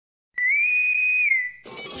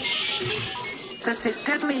This is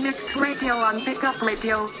Deadly Mix Radio on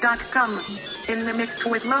Bigupradio.com. In the mix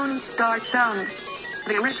with Lonestar Sounds,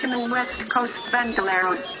 the original West Coast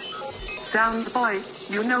bandoleros. Sound boy,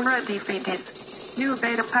 you know ready feeties. You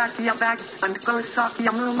better pack your bags and go sock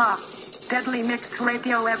your muma. Deadly Mix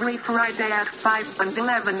Radio every Friday at 5 and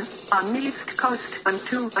 11 on the East Coast and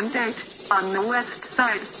 2 and 8 on the West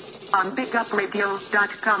Side on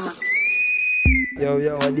Bigupradio.com.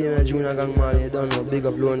 Yo, I did a junior gang man, you don't know, big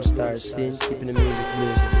up Lonestar Sounds, keeping the music.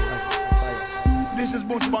 This is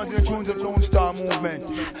Bunch Band in the tunes of Lonestar movement.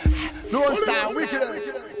 Lonestar, wicked.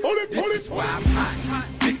 This is why I'm hot.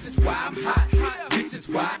 This is why I'm hot. This is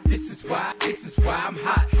why I'm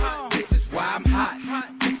hot. This is why I'm hot.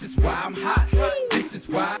 This is why I'm hot. This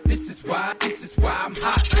is why I'm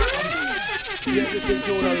hot. Yeah, this is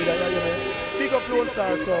Jonah with that, big up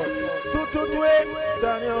Lonestar Sounds. 2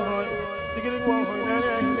 stand your horn. Digging one horn and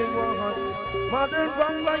hanging one horn. Modern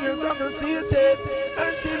vampires of the city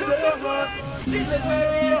until the heart. This is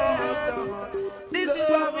where we at. This is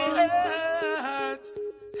where we at.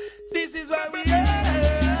 This is where we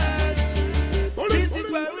at. This is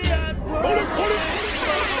where we at. The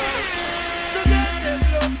girls them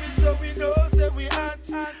love me so we know say we at.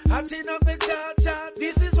 Hot enough the chat.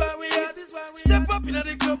 This is where we at. Step up in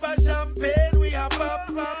the club and champagne we are pop.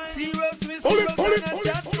 Serious with serious and a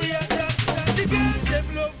chat we are chat. The girls them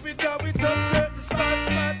love me cause we touch certain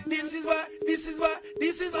spot. This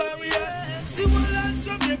is where we at. The whole of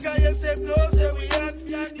Jamaica, yes, them know say we at.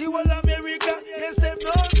 The whole of America, yes, them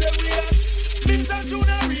know say we at. Mr.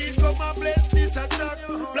 Junior Reed, come and bless this attack.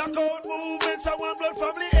 Blackout movements, I want blood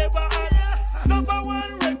family ever had. Number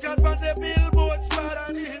 1 record on the Billboard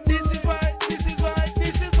spot. This is why we at.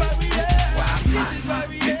 This is why we at. This is why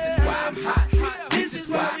I'm hot. This is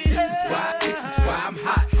why we at. This is why I'm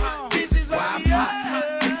hot. This is why I'm hot.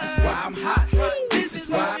 This is why I'm hot. This is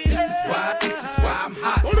why I'm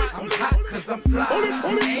hot. I'm hot cause I'm fly.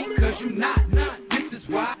 You ain't cause you not. This is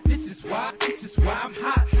why I'm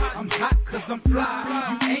hot. I'm hot cause I'm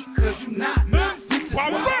fly. You ain't cause you not. This is why.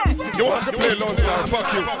 You want to play Lonestar?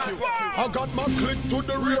 Fuck you. I got my click to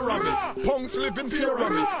the rear of me. Punks living fear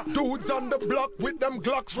of me. Dudes on the block with them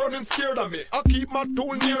Glocks running scared of me. I keep my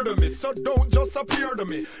tool near to me, so don't just appear to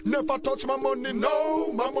me. Never touch my money,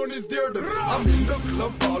 no, my money's dear to me. I'm in the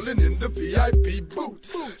club falling in the VIP booth.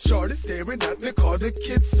 Shorty staring at me, call the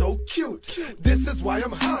kid so cute. This is why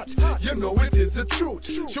I'm hot, you know it is the truth.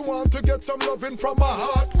 She want to get some loving from a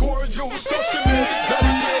hardcore youth, so she made it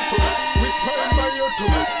very clear to me. Whisper in my ear to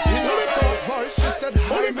me. In her soft voice, she said,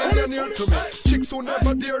 hi, man, you're near to me. Chicks who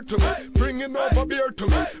never dear to me, bringing over beer to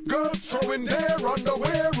me. Girls throwing their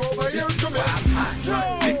underwear over here to me.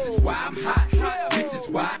 This is why I'm hot. This is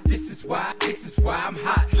why I'm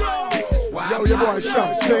hot. This is why Yo, your boy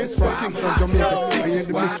Sean Saints from Kingston, Jamaica. And in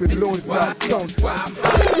the mix with Lonestar Sounds.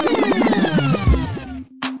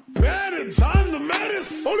 Man, I'm the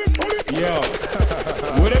menace. Yo,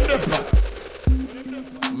 what up the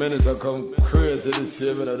menace I come crazy this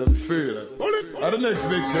year, but I don't feel it. And the next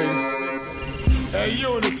big thing. Hey,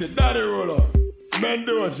 Unity, Daddy Roller,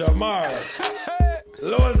 Mendoza, Mars,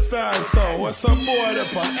 Lonestar Sounds, what's some boy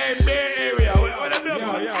up on? Hey, Bay Area, what up?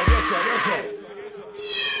 Yeah, that's right.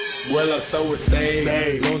 Well, I so we stay.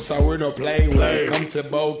 Lonestar, we don't play. When it comes to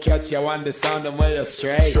Bowcat, you want the sound of way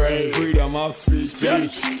astray. Freedom of speech.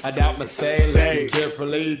 Adapt my say.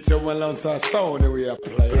 Carefully to a Lonestar Sound that we are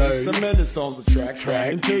playing. It's the menace on the track.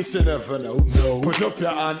 In case you never know. Put up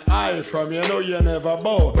your hand high from you know you never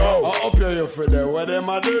bow. I up your for there. What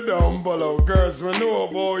them I do down below. Girls, we know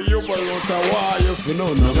about you, but Lonestar, why you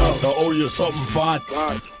know no matter how you something fat.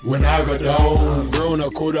 When I go down, brown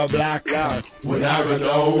or coulda black. When I go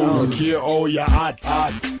down. Don't care how you hot.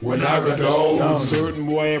 When I go down, certain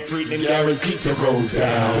boy and freak them guaranteed to go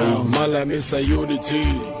down. Man like Mr. Unity,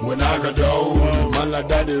 when I go down. Man like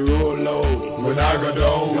Daddy roll low, when I go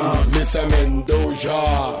down. Mr.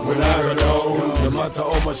 Mendoza, when I go down. No matter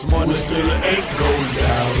how much money, still ain't going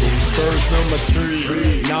down. First number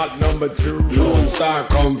 3, not number 2. Lonestar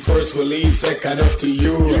come first, will lead second up to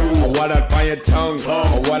you. Or what I find your tongue,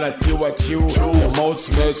 or what I do at you. Your mouth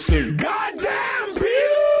smells still. Goddamn,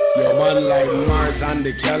 bitch! Your man like Mars and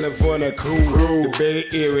the California crew, the Bay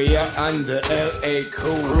Area and the LA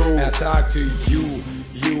crew. I talk to you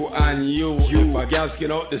and you. If a gal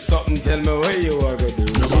skin out the something, tell me where you are gonna do.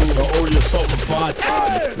 No matter how you something fat.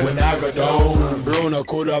 When I go down, brown or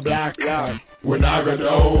coulda black. When I go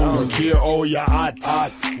down, don't care how you hot.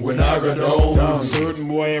 When I go down, certain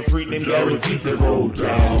boy and freak them guaranteed to go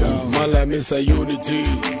down. Man like Mr. Unity,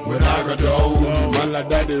 when I go down. Man like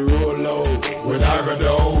Daddy roll low, when I go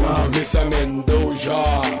down. Mr.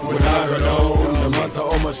 Mendoza, when I go down. No matter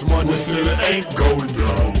how much much money, still it ain't going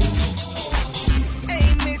down.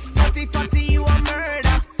 Hey, Miss Fatty Fatty, you a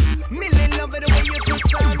murder. Millie love it the way you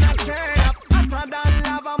twist and a turn up. Hotter than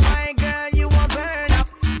lava, my girl, you a burn up.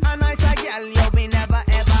 A nicer girl you be never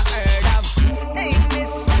ever heard of. Hey,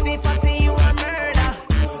 Miss Fatty Fatty, you a murder.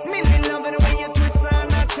 Millie love it the way you twist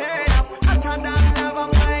and a turn up. Hotter than lava,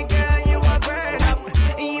 my girl, you a burn up.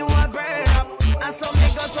 You a burn up. And some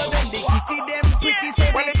niggas so them they kitty them pretty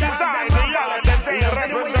say When they it is dance I, and the a yard, ball. they say Love it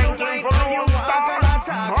the way you representing whine for and you Lone walk Star. and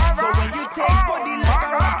attack. So when you take body like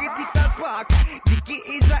a rocket, it a spark. Dicky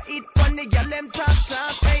is a hit when the girl them top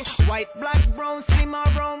shot. Hey, white, black, brown, slim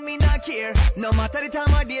around me not care. No matter the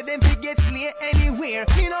time of day, them fi get slay anywhere.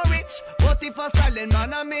 Me no rich, but if a silent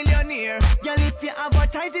man a millionaire. Girl, if you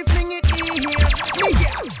advertise, you fling it in here. Me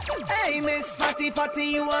girl, hey Miss Fatty Fatty,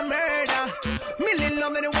 you a murder. Millie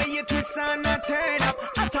love me the way you twist and a turn up.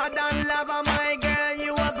 Hotter than lava, my girl,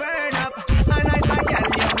 you a burn up. And I say, girl,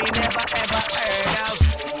 you me never ever heard of.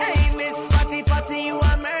 Hey Miss Fatty Fatty, you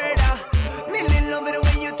a murder. Millie love me the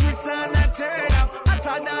way you twist and a turn up.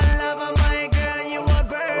 Hotter than lava, my girl, you a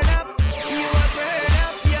burn up. You a burn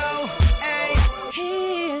up, yo. Hey.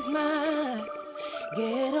 Here's my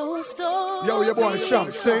ghetto story. Yo, your boy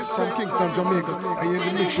Sham, say from Kingston, Jamaica. I in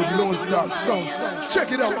the mix with Lonestar Sounds.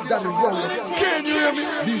 Check it out, Danny Roller. Can you hear me?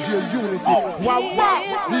 DJ Unity. Wow, wow.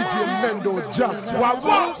 DJ Mendo Jack. Wow,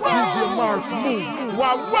 wow. DJ Mars Moon.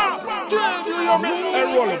 Wow, wow. Can you hear me? Hey,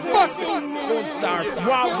 Roller, bust it. Lonestar.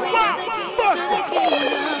 Wow, wow. Bust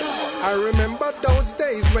it. I remember those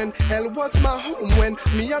days when hell was my home, when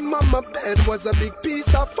me and mama bed was a big piece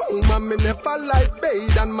of foam, and me never like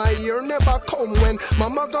bathe and my ear never come. When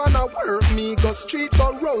mama gonna work, me go street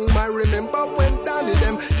go roam. I remember when Danny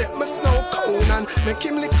them take my snow cone and make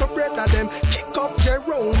him lick a bread at them, kick up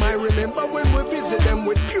Jerome. I remember when we visit them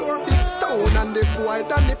with pure big stone, and the boy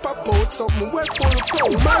Danny pop out something wet full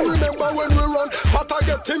chrome. I remember when we run, but I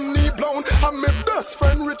get him knee blown, and my best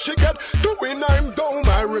friend Richie get doing I'm down.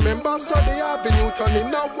 I remember so the avenue turn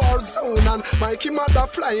in a war zone, and Mikey mother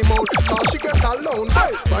fly him out cause she get alone.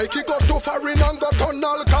 Hey, Mikey got to foreign and got on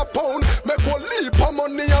Al Capone. Make one leap of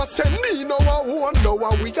money and send me no one. No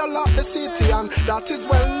one we a lot the city and that is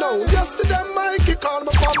well known. Yesterday Mikey called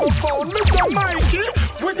me from the phone. Mr. Mikey,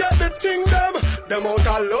 we get the thing them out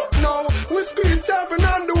a lot now. We squeeze 7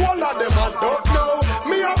 and the whole of them I don't know.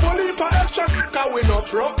 Me a believe for extra cause we not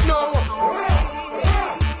rock now.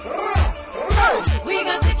 We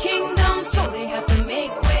got the kingdom, so they have to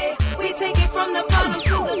make way. We take it from the bottom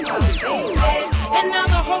to the top, baby. And now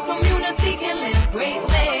the whole community can live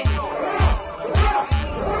greatly.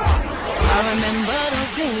 I remember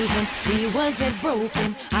those days when we wasn't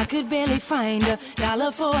broken. I could barely find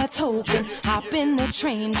 $1 for a token. Hop in the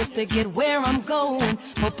train just to get where I'm going.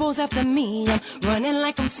 Popo's after me, I'm running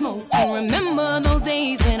like I'm smoking. Remember those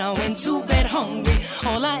days when I went to bed hungry.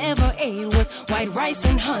 All I ever ate was white rice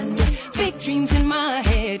and honey. Big dreams in my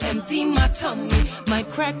head, empty my tummy. Might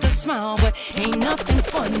crack a smile, but ain't nothing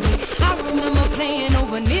funny. I remember playing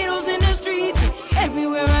over needles in the streets.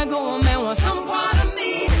 Everywhere I go, a man wants some part of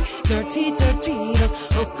me. Dirty, those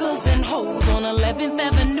hookers and hoes on 11th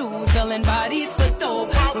Avenue, selling bodies for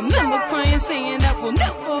dope. Remember crying, saying that will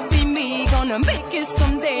never be me. Gonna make it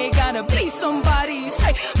someday, gotta be somebody.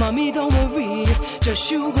 Say, mommy, don't worry, it's just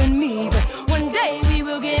you and me. But one day we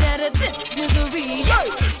will get out of this misery. Hey,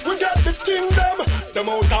 we get the kingdom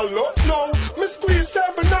out a lot now. Me squeeze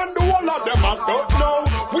 7 and the whole of them I don't know.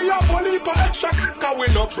 We have only for extra cause we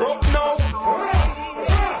not broke now.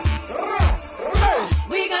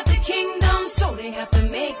 We got the kingdom, so they have to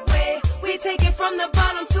make way. We take it from the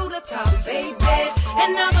bottom to the top, baby.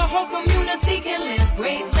 And now the whole community can live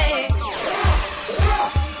greatly.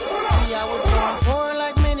 See, I was born poor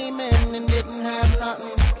like many men and didn't have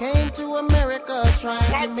nothing. Came to America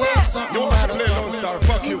trying to make something out of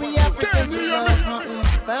something. See, we Africans, we love hunting.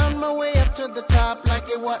 Found my way up to the top like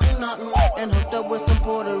it wasn't nothing. And hooked up with some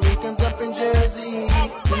Puerto Ricans up in Jersey.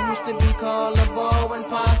 We used to be called a ball and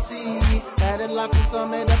posse. Had it locked in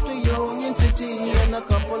Summit up to Union City. And a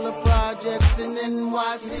couple of projects in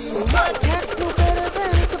NYC. But cats knew better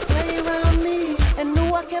than to play around me. And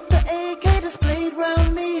knew I kept the AK displayed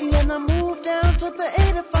around me. And I moved down to the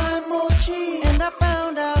A to find more cheese. And I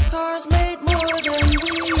found out cars made more than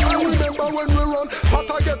we. I remember when we run, but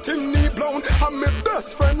I get him knee blown. I'm my best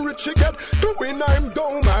best friend Richie get doing I'm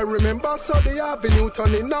down. I remember Sunday Avenue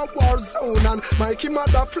turning a war zone, and Mikey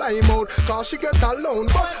mother fly him out cause she get alone.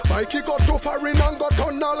 But Mikey got too foreign and got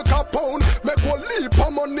on Al Capone. Make one leap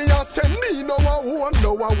of money and send me no one.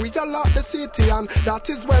 Now we all out the city and that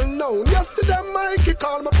is well known. Yesterday Mikey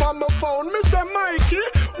called me from my phone. Mr. Mikey,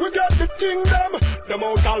 we got the thing them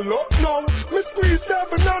out of luck now. Me squeeze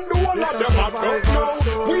 7 and the whole of them are broke now.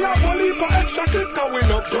 We have a leap of extra click and we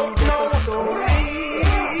not broke now.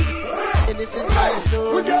 This is my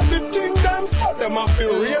story. We got the thing them so them a feel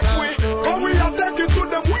rape we. Cause we are taking to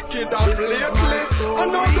them wicked and lately. And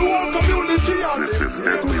now the whole community and this is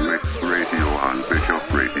Deadly Mix Radio on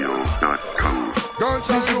Bigupradio.com. Girls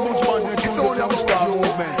and boys, it's only about you,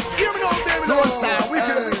 man. Give me no baby, Lonestar,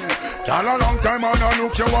 wicked. Tell a long time and I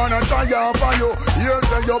look you wanna try out for you. Here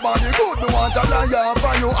say your body good, me want to fly out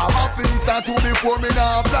for you. I'm a piece to before me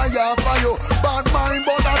now fly out for you. Bad mind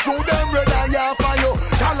but I show them red eye for you.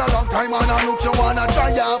 Tell a long time and I look you wanna try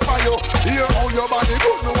out for you. Here how your body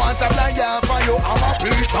good, me want to fly out for you. I'm a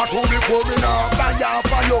piece to before me now fly out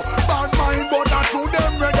for you. Bad mind but I show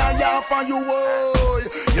them red eye for you. Oh,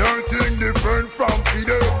 your thing different from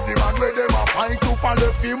them. The man where them a fight to follow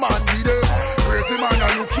the man be them. Crazy man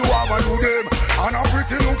I look you have a do them. And a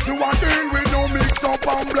pretty looks you a deal with no mix up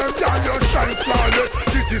and blame. Yeah, you shine flawless.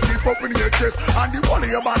 This is deep up in your chest. And the whole of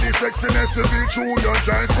your body sexiness to be true your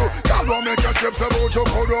giant. So y'all don't make your steps about your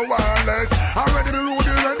cold or wireless. I'm ready to rule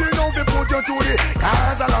you, ready now to put you to the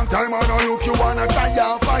cause a long time and I look you wanna try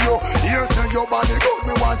out for you. Here say your body good,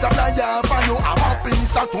 me want to fly out for you. I'm a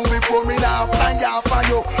piece of two before me now fly out for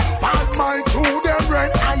you. Bad mind through them red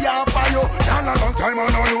eye out for you. Y'all a long time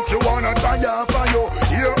and I look you wanna try out for you.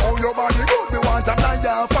 Here how your body good, me want to fly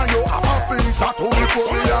out for you. I'm a piece of two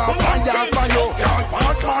before me now fly out for you. Can't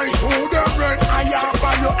pass my through them red eye out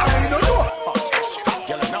for you. I don't know.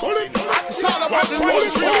 It's all about the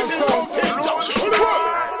Lonestar Sounds.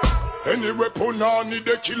 Anyway, punani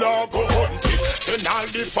the killer go hunt it. Then all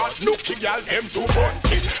the fat nookie girl them to hunt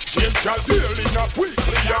it. Same girl dealing up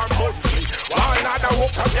weekly or monthly. All other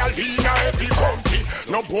walker girl in every country.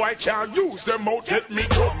 No boy can use them out get me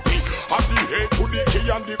jumpy. Have the head to the key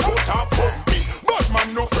and the coat are pumpy. But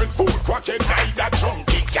man no friend food quacket neither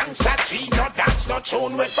chunky. Gangsta G no dance no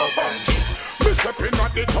tune with so funky. Me stepping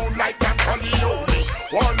at the town like I'm Corleone.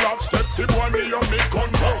 One love steps the boy me on me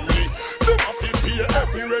gun round me. Them a fi pay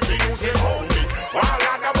every revenue they owe me. While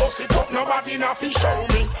I da boss it up nobody na fi show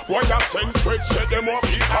me. Boy a send trade say them a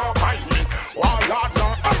fi can't find me. While I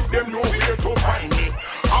now hide them know where to find me.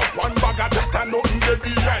 Have one bag of that and nothing they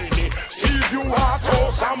behind me. See if you heart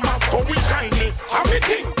house and mask how we shiny. And we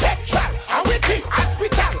think petrol, and we think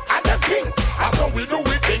hospital, and the king. And so we do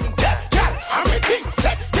we think death girl, and we think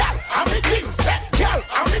sex girl, and we think sex girl,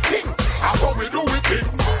 and we think. And so we do we think.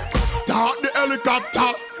 Talk the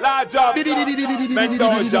helicopter. Large up, make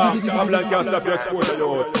down job. Ambulance can't stop your exposure,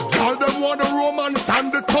 yo. All them want the romance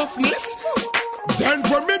and the toughness. Then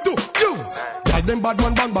for me do you. Tell them bad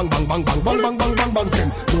man bang bang bang bang bang bang bang bang bang bang them.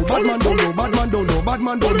 No bad man don't, no bad man don't, no bad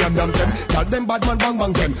man don't yam yam them. Tell them bad man bang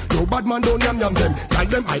bang them. No bad man don't yam yam them. Tell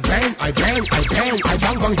them I bang, I bang, I bang, I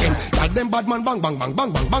bang bang them. Tell them bad man bang bang bang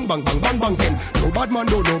bang bang bang bang bang bang bang them. No bad man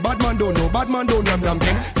don't, no bad man don't, no bad man don't yam yam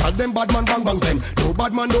them. Tell them bad man bang bang them. No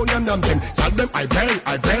bad man don't yam yam them. Tell them I bang,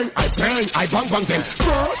 I bang, I bang, I bang bang them.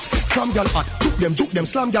 First, some gal hot, juke them,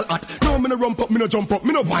 slam gal hot. No me no rump up, me no jump up,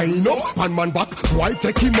 me no wind up. One man back, why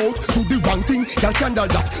take him out to the wrong thing? Gal candle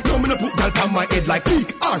that. No me no put gal on my head like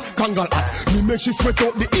peak or kangal hat. Me make she sweat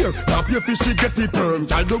out the ear. Now pay fish she get the perm.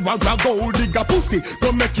 Gal do rag gold digga pussy,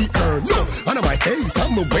 go make it earn. No, and on my face,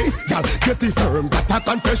 on my waist, gal get the firm. Got that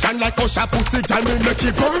confession like Osha pussy, gal me make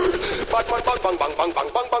it burn. Bad man bang bang bang bang bang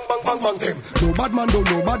bang bang bang bang bang them. No bad man don't,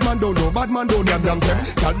 no bad man don't, no bad man don't yam yam them.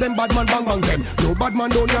 Gal them bad man bang bang them. No bad man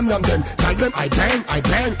don't yam yam them. Gal them I bang, I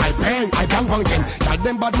bang, I bang, I bang bang them. Gal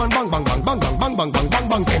them bad man bang bang bang bang bang bang bang bang bang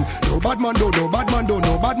bang them. No bad man don't, no bad man don't,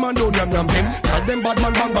 no bad man don't yam yam them. Gal them bad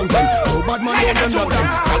man bang bang them. No bad man don't yam yam them.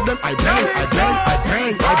 Gal them I bang, I bang, I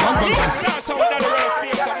bang, I bang bang them. That's how that real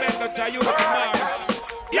feel commend to you with the man.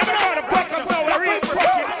 You know how to break us now, the real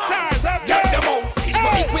fucking stars up there. Get them out,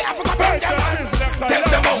 if we have to go burn them out. Get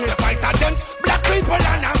them out, the fight against black people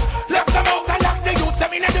and left them out and lock the youth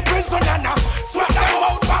them in the prison and swap them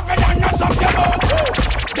out, Babylon and suck them out.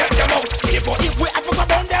 Get them out, if we have to go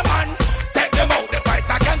burn them and take them out, the fight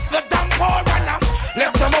against the damn poor and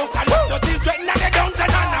left them out and left the children and the dungeon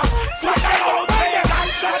and swap them out, they can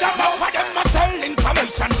show them out for them must tell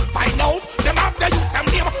information, find out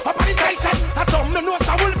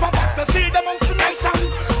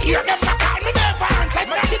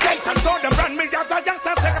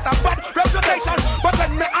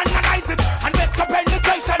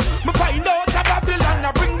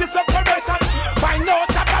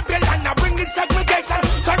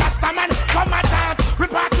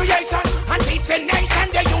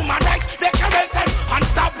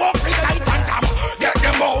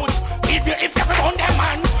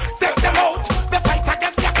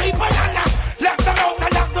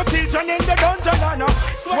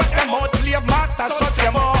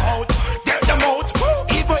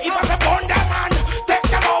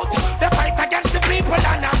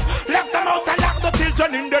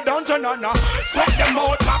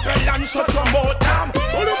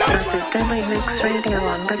Mix Radio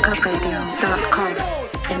on Bigupradio.com.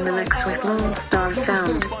 In the mix with Lonestar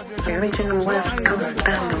Sounds, the original West Coast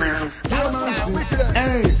Bandoleros.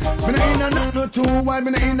 Hey, me ain't a nothing too wide,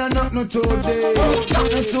 me ain't a nothing too day.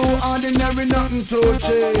 Nothing too ordinary, nothing too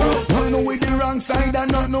cheap. Nothing with the wrong side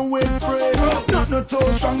and nothing with free. Nothing too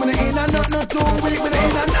strong, me ain't a nothing too weak. Me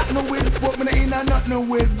ain't a nothing with foot, me ain't a nothing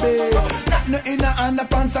with big. Nothing in a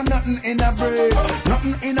underpants and nothing in a braid.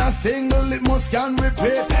 Nothing in a single, it must can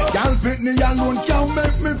repeat. Y'all pick me alone, can't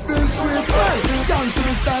make me feel sweet. Y'all see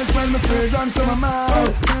the style, smell me fragrance on my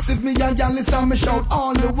mind. Sit me and y'all listen me shout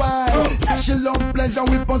all the while. She love pleasure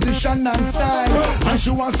with position and style. And she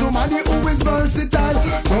wants somebody who is versatile.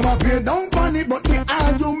 Some appear down funny but the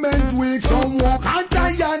argument weak. Some walk and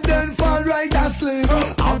tired then fall right asleep.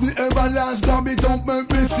 Have the everlast job, it don't make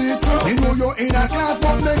me sit. You know you're in a class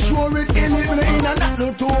but make sure it in it. Me ain't a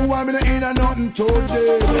nothing too wide, me ain't a nothing too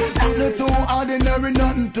deep. Nothing too ordinary,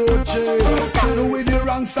 nothing too cheap. Nothing with the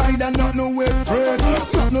wrong side and nothing with free.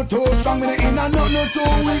 Nothing too strong, me ain't a nothing too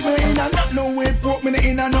weak. Me ain't a nothing with broke, me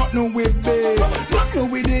ain't a nothing with big. Nothing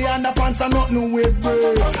with the underpants and nothing with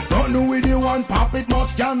big. Nothing with the one pop, it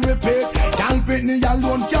must can repeat. Can't fit me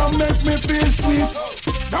alone, can't make me feel sweet.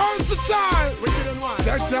 Dance the time.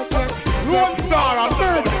 Check. Lonestar, I'm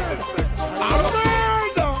murder.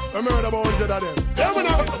 I'm murder about 100 of them. Hear me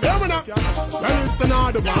now. Well, it's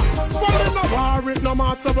another one. Well, in the war, it no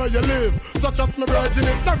matter where you live. Such as my virgin,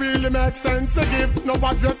 it don't really make sense to give. No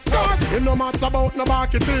address card, it no matter about no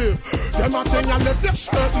marketing. Them a thing and left your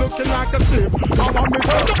shirt looking like a tip. Now I'm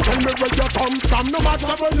tell me where you come from, no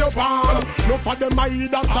matter where you're born. No for them I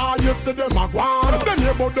either saw you see them a gone. Them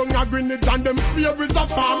you bout down a Greenwich and them sphere is a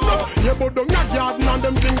farm. You bout down a garden and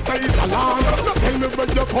them things say it's a land. No tell me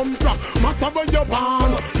where you come from, matter where you're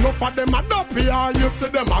born. No for them a duppy or you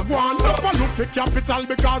see them a gone. No for look for capital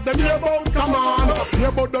because them you bout come on.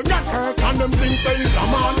 You bout down a Kirk and them things say it's a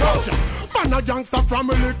man. Man a gangster from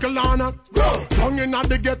a little corner. Tongue in at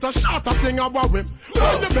the ghetto, shot a thing about him.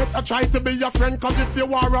 Well, you better try to be your friend, cause if you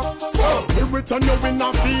are up, we return you in a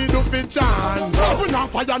feed of it, John. We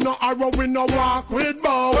not fire no arrow, we no walk with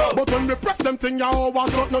bow. But when we press them thing, you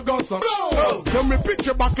always up no gossip. Then we pitch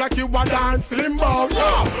you back like you a dance limbo.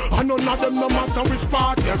 And none of them no matter which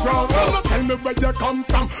part you grow. So tell me where you come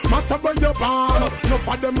from, matter where you born. No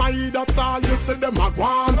for them I either saw you see them a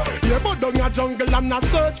gone. You go down a jungle and a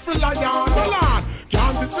search for lion. Hold on,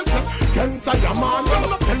 can't be sister, can't tell your man.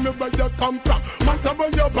 Well, tell me where you come from, matter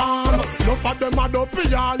where you born. No for them a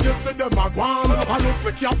dopey, all you see them a gone. I look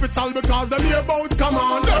for capital because them here bout come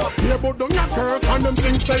on. Here bout down a Kirk and them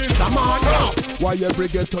things say it's a man. Why every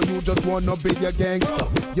ghetto you just wanna be a gangster?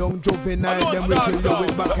 Young juvenile, them we kill you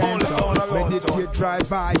with back cancer. Meditate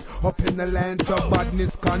drive-by, up in the land of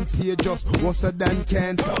badness contagious, worse than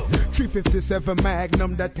cancer. 357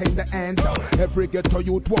 Magnum, that ain't the answer. Every ghetto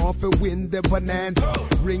youth want to win the bonanza.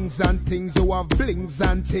 Rings and things, you have blings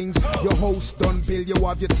and things. Your house done bill, you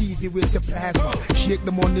have your TV with your plasma. Shake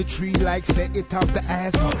the money tree like say it have the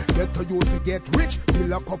asthma. Ghetto youth to get rich,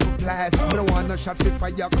 bill a couple plasma. Me don't want no shot fit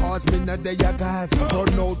fire cause me no day a gas.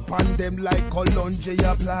 Run out pan them like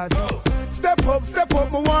Columbia Plaza. Step up,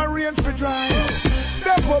 me want range for drive.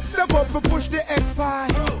 Step up, for push the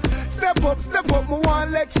X5. Step up, me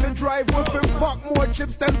want legs for drive. We fi fuck more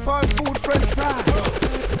chips than fast food french fries.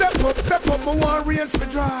 Step up, me want range for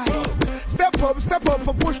drive. Step up,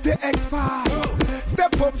 for push the X5.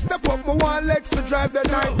 Step up, me want legs for drive. The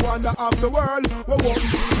night wonder of the world, we won't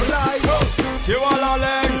be alive.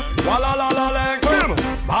 Chihuahua-leng, walla-la-la-leng.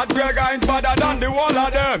 Bad Greg ain't better than the wall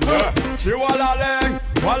of them. Chihuahua-leng,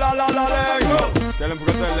 walla-la-la-leng. Tell them to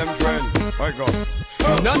go tell them friend. Wake up.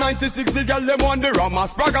 Now 96 the girl them on the Rama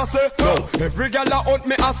Spraga say no. Every girl a hunt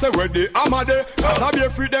me I say where they am a day. Cause I be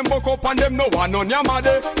free them buck up and them no one on yam a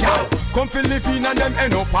day. Come Philippine and them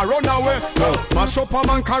end up a run away. No, mash up a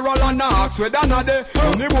man Carol and ask where than a day.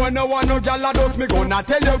 Any boy no want no girl a dust me gonna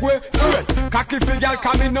tell you where. Straight, cocky fi girl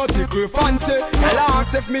come in no tickle fancy. Girl a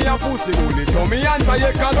ask if me a pussy only so me answer you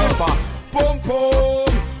cause if a pum pum.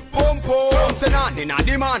 Say nah inna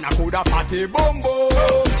the man a coulda party bum bum.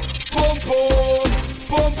 Pum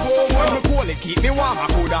pum, when me call it keep me warm I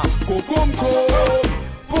coulda go pum pum.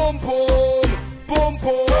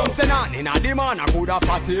 Say nah inna the man a coulda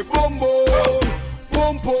party bum bum.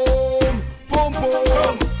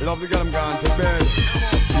 Love the girl I'm gone to bed.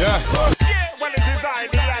 Yeah. Well it is I,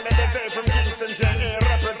 the Day from Kingston, J.A.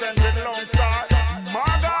 representing Lonestar.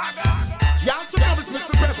 Mother. Y'all so know it's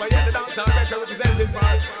Mr. Pepper, yeah the dancehall record represented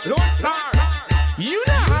by Lonestar. You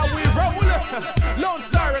know how we roll.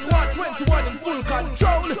 Lonestar and 121 in full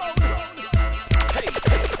control. Hey.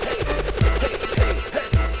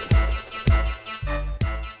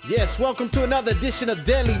 Yes, welcome to another edition of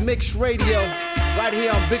Daily Mix Radio, right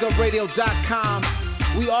here on Bigupradio.com.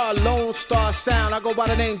 We are Lonestar Sound. I go by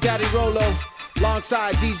the name Daddy Rolo,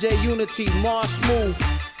 alongside DJ Unity, Mars Smooth,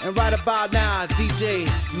 and right about now, DJ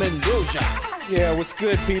Mendoza. Yeah, what's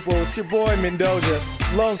good, people? It's your boy Mendoza,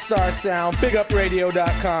 Lonestar Sound,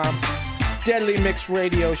 Bigupradio.com, Deadly Mix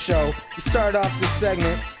Radio Show. We start off this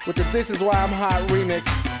segment with the This Is Why I'm Hot remix,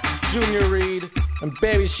 Junior Reed and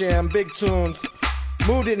Baby Sham, big tunes.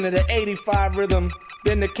 Moved into the 85 rhythm,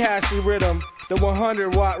 then the Cashy rhythm, the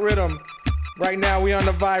 100-watt rhythm. Right now we on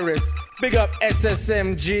the virus. Big up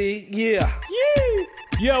SSMG, yeah. Yee!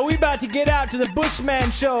 Yo, we about to get out to the Bushman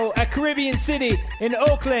Show at Caribbean City in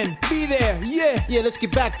Oakland. Be there, yeah. Yeah, let's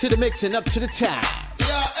get back to the mix and up to the time. Yo,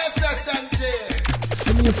 SSMG.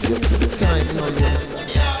 Send me a slip to the time, you know you understand.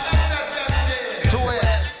 Yo, SSMG.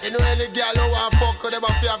 2S. You know any girl who want fuck with them a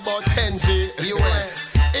fee about 10G. US.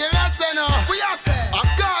 You know say no? We are say. A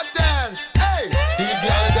goddamn. Hey. The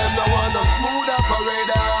girl them no want no smooth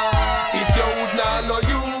operator. If you would not know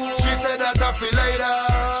you, she said that I feel later.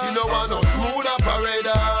 She no want no smooth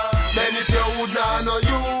operator. Then if you would not know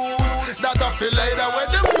you, that I feel later. When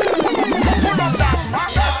them pull up that.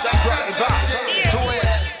 That's right. It's right.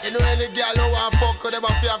 2S. You know any girl who want fuck with them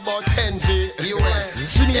a fee about 10G. US.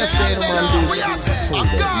 Soon as say no man do. A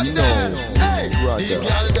goddamn. Hey. The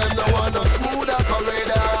girl them no want no smooth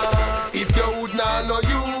operator. If you would not know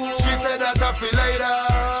you, she said that I feel later.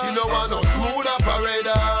 She no want no smooth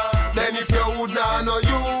operator. Then if you would not know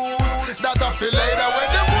you, that I feel later. When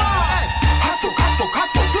them want hot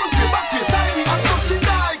fuck, front way, back way, side it. I know she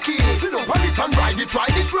like it. Sit up on it and ride it.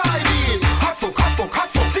 Hot fuck,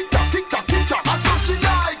 tick tock, tick tock. I know she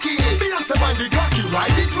like it. Beyonce man the cocky,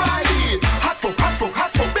 ride it. Hot fuck,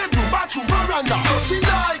 bedroom, bathroom, veranda. So she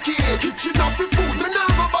like it. Kitchen up the food, me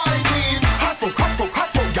never buy it. Hot fuck,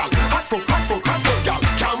 gal. Hot fuck, gal.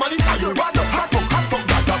 Can't manage how you run up. Hot fuck,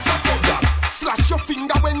 gal. That's hot fuck, gal. Slash your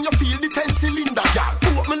finger when you feel the 10 cylinder, gal.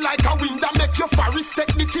 Open like a window, make your forest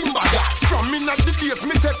take the timber, gal. From in at the days,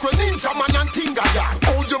 me take a ninja man and tinga, gal.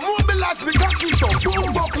 Oh, you mobilize me, cocky so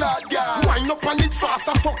boom, buckler, gal. Wind up on it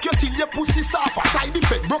faster, fuck you till your pussy suffer. Side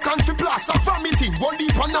effect, broken for plaster, vomiting, body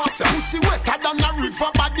pan answer. Pussy wetter than a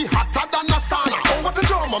river, body hotter than a sauna. Oh, what a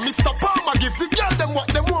drama, Mr. Palmer, give the girl them what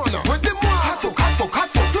they wanna. When they want, hot fuck,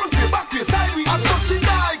 front way, back way, side way. I know she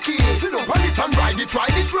like it. Sit up on it and ride it.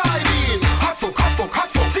 Hot fuck,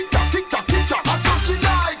 tick tock. I know she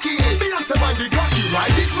like it. Beyonce man the cocky,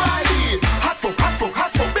 ride it. Hot fuck,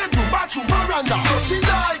 bedroom, bathroom, veranda. So she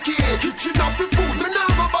like it. Kitchen up the food, me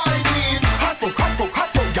never buy it. Hot fuck,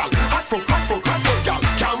 gal. Hot fuck, gal.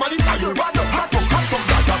 Can't manage how you run up. Hot fuck,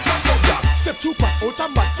 gal. That's hot fuck, gal. Step 2 pack, out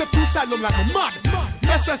and back. Step 2 style, I'm like a mad.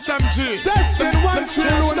 SSMG. Testing 1, 2,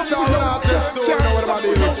 What about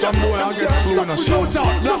the look? Some boy I get slow in a show.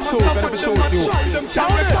 Look so, gotta be show to you.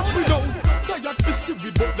 Tired pissy we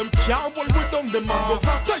but them can't hold we down the mango.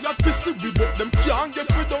 Tired pissy we but them can't get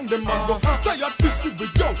we down the mango. Tired pissy we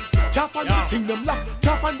yo. Can't find the thing them lock.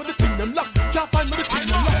 Can't find the thing them lock.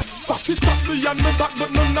 Fuck it up me and me back,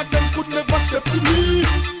 but none of them could never step to me.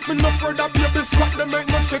 Me no further baby squat, them ain't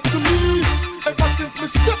no check to me. Ever since me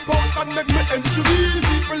step out and make me entry,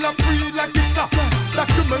 people are free like it's a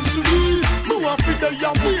documentary. Me want to be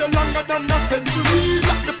there way longer than a century.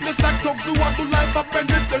 Like the place like dogs who want to life up in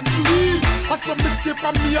the century. I saw me step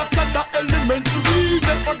on me after the elementary.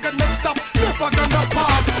 Never gonna stop, never gonna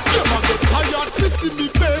pause. Never get tired, they see me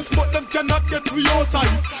face, but them cannot get me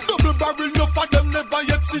outside. Double barrel, no for them never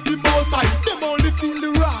yet see the outside. Them only feel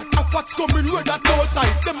the wrath of what's coming with that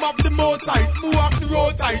outside. Them have the outside, move off the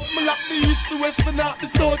roadside. Me lock the east to west, but not the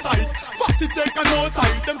south side. Fast it take a no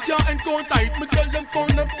side, them can't encounter it. Me tell them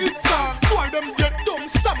count them it's on. Why them get dumb,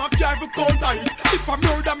 stomach can't even count tight. If I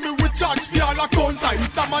murder me with charge, me all account tight.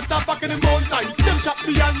 I'm on top back in the mountain tight. Them chat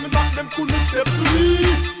behind me back, them couldn't step to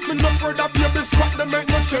me. Me no further baby squat, them ain't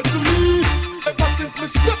no threat to me. Ever since me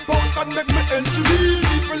step out and make me entry,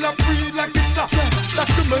 people are free like it's a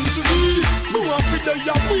documentary. Me want to be there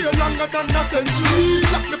way longer than a century.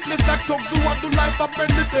 Like the place like dogs who want to life up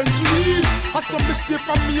in the century. I saw me stay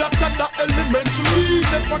from me after the elementary.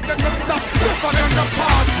 Never gonna stop, never gonna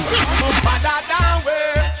pause. Bada down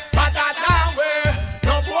way.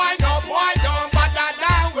 No boy, don't bada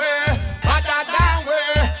down way.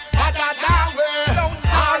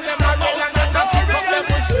 All them are real and them keep up them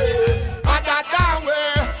pussy. Bada down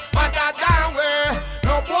way.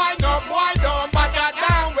 No boy, don't bada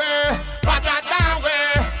down way.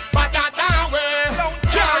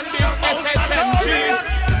 John, this SSMG.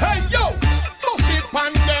 Hey yo, push it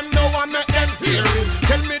pan them, no one make them hear it.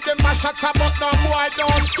 Tell me them a shut up, but no boy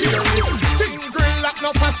don't scare me. Thing grill like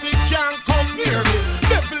no pussy can't come near me.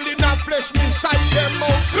 Devil in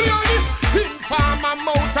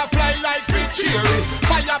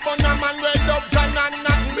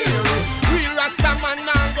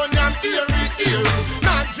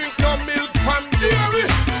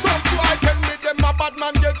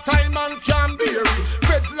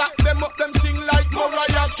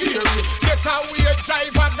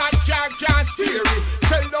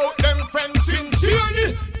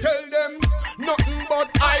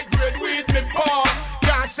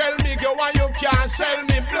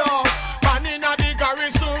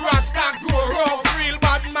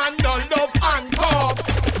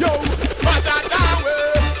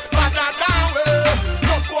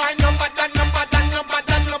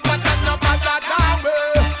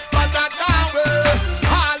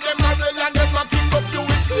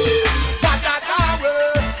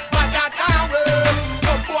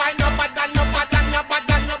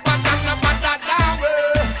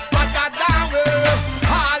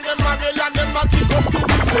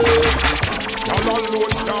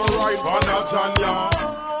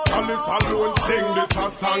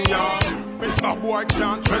a song, yeah. Mr. Boy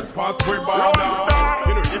can't trespass with border.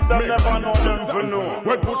 You know, it's them never know them for know.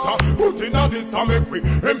 When put in a this to make we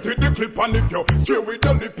empty the clip, and if you straight with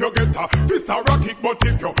the lip you get a this a rocket, but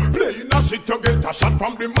if you play in a shit you get a shot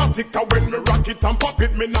from the matic. When me rock it and pop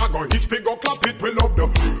it, me nah go hit figure clap it. We love the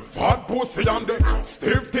fat pussy and the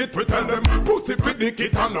stiff tit. We tell them pussy fit the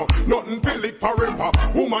kit and no nothing feel it forever.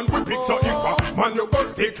 Woman we pick so if a man you go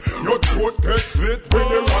stick, your throat get slit with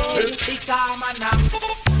the rocket. Because man I'm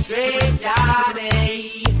straight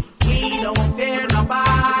daddy, we don't fear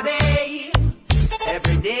nobody.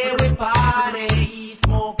 Every day we party,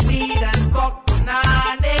 smoke weed and fuck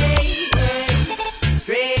punani.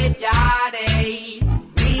 Straight daddy,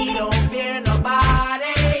 we don't fear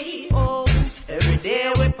nobody. Oh, every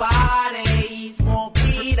day we party, smoke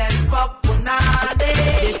weed and fuck punani.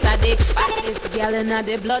 This a the fattest girl in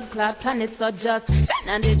the blood clot planet, so just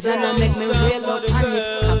and the Jana make me real up on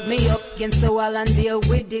it. Have me up against the wall and deal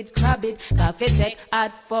with it, crab it. Coffee take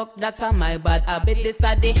hard fuck, that's a my bad habit. This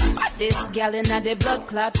a the fattest girl in the blood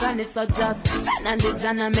clot planet, so just and the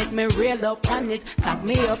Jana make me real up on it. Cock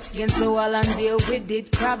me up against the wall and deal with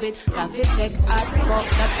it, crab it. Coffee take hard fuck,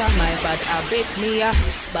 that's a my bad habit. Me a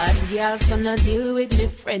bad girl, so no deal with me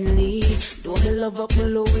friendly. Don't me love up my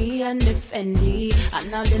Louis and the Fendi,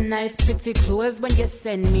 and all the nice pretty clothes when you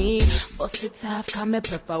send me. Bust it off, come me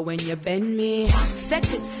prefer when you bend me. Set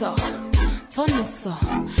it so, turn it so.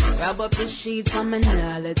 Grab up the sheets, I'm in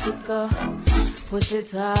there, let it go. Push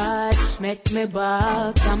it hard, make me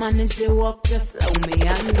ball. Come on and she walk, just slow me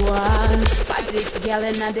and go on. Fight this girl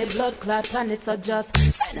in the blood clot planet, so just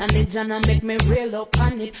send on the Jana, make me real up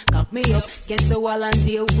on it. Cock me up against the wall and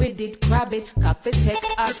deal with it, grab it. Coffee take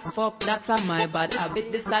hard fuck, that's a my bad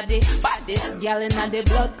habit. This a the baddest girl in the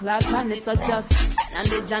blood clot planet, so just send on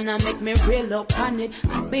the Jana, make me real up on it.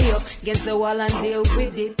 Cock me up against the wall and deal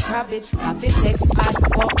with it, grab it. Coffee take hard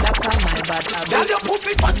fuck, that's a my bad habit. Girl, your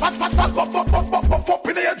pussy fat, pop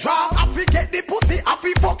in your jaw. I fi get the pussy, I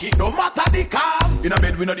fi fuck it, no matter the cost. In a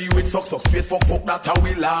bed we no deal with suck, straight fuck, that's how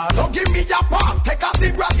we last. So give me your pass, take a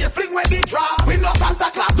zebra, you fling when they drop. We no Santa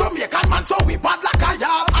Claus, Jamaican man, so we bad like a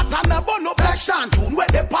yard. At an abon no black Tune when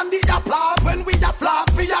they pan the applause. When we a flash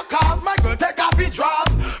for your cars, my girl take off the drop.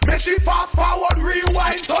 Make she fast forward,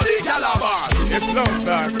 rewind, so the calabar. It's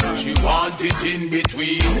Lonestar. She want it in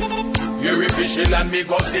between. You're official and me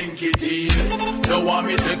go sink it in. Don't want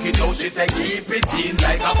me take it out, she say keep it in.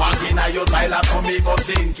 Like a park in your style, so me go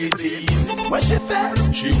sink it in. What she said?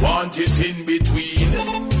 She want it in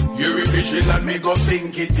between. You're official and me go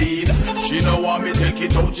sink it in. She don't want me take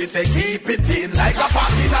it out, she say keep it in. Like a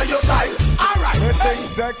park in your style. Alright.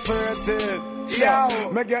 Everything's excited.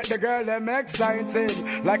 Yeah, me get the girl them excited.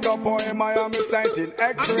 Like a poem I am reciting.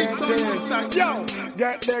 Excited. Yo,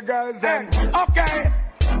 get the girls them. Okay.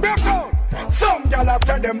 Break out. Some gyal a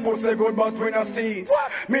say them pussy good, but we no see it.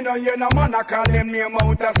 Me no hear no man a call them name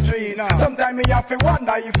out the street. Sometimes me have to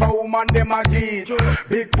wonder if a woman them a get.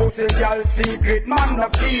 Big pussy gyal secret, man no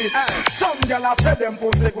keep. Some gyal a say them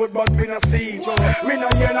pussy good, but we no see it. Me no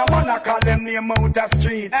hear no man a call them name out the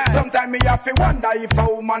street. Sometimes me have to wonder if a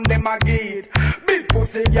woman them a get. Big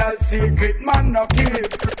pussy gyal secret, man no keep.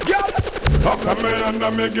 Gyal, how come me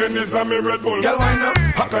under me Guinness and me Red Bull? Gyal why no?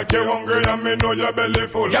 Act like you hungry and me know your belly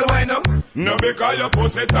full. Gyal why no? No, because your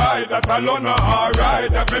pussy tight, that alone not alright.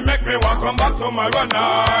 That will make me want come back to my one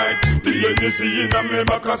night. The NDC in a me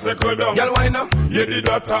back a second down. Y'all why now? You did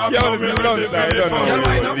that talk, you me ready to get on. Y'all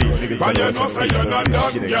why now? And you know say you're not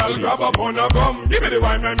done, girl, grab up on a gum. Give me the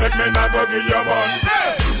wine and make me not go give you one.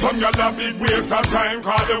 Some y'all have big waste of time,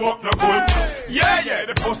 cause the work no good. Yeah,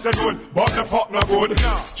 the pussy good, but the fuck no good.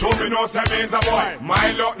 Show me no say me's a boy,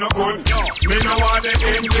 my luck no good. Me no want the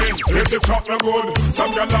engine, if the truck no good.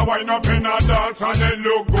 Some y'all are wine up in a dance and they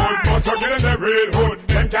look good, but to get in the real hood,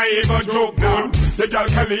 them can't even joke good. The girl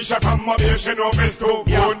Kalisha from my base, she know it's too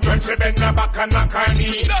good. When she bend her back and knock her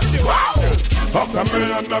knee, wow! After me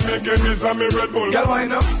and me Guinness and me Red Bull. Girl, why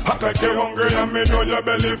not? Act like you hungry and me know your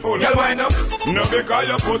belly full. Girl, why not? No, because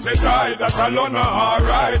your pussy tight, that alone not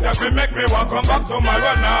alright. That will make me want come back to my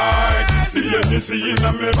one night. The NDC in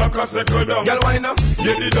a me back a second down. Girl, why not?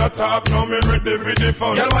 You did that talk, now me ready for the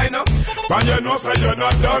fun. Girl, why not? And you know say you're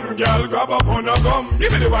not done, girl, grab up on a gum.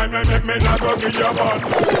 Give me the wine and make me not go give you one.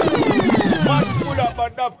 Man full up a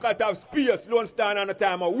dove cut of space, Lonestar on the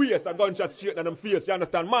time of waste, a gunshot straight in them face, you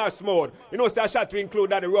understand? Mass mode. You know, say a shot to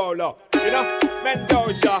include that the roller. You know?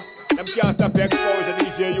 Mendoza, them can't stop the exposure,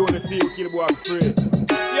 DJ Unity, kill boy free.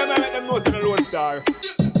 Yeah, man, make them know to the Lonestar.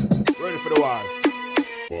 Ready for the war.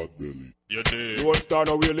 Bad belly. You dig. Lonestar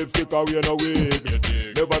no wear lipstick or wear no wig. You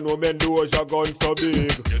dig. Never know Mendoza gun so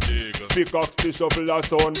big. You dig. Pickaxe, the shuffle, a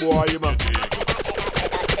sound boy, man. You dig.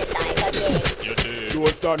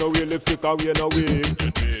 Don't start no way, lipstick away no wig.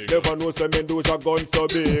 Never know say men those a gun so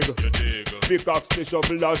big. Big ox the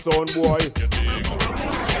shuffle that sound boy.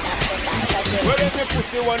 Well, if me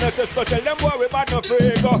pussy wanna say special, them boy we bad no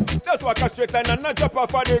freak. That's what a straight line and not drop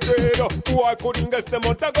off of the grade. Who I couldn't guess them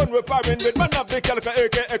out a gun we firing with. Man up the calica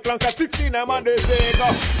aka clanker 16 I'm on the sake.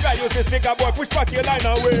 Guy use this nigga boy push back your line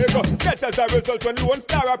and wake. Get as a result when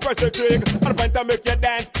Lonestar a press a trick. And find to make you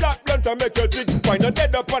dance, black blunt to make you trick. Find you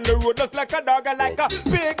dead up on the road just like a dog and like a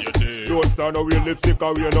pig. Lonestar no real lipstick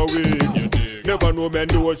or we no wig. Never know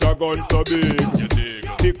men do a gun so big.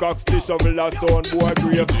 The cox the shovel that sound boy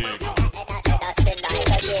grave.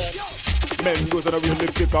 Men goes on a real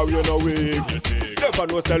lipstick or we no wig. Never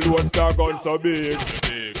know say Lonestar gun so big.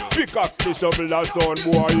 Pick up the shovel that sound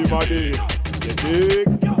boy him a dig. You dig?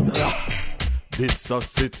 This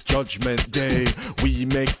us, it's Judgment Day. We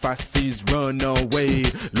make fasties run away.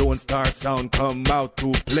 Lonestar Sound come out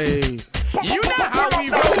to play. You know how we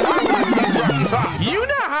roll. You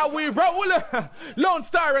know how we roll.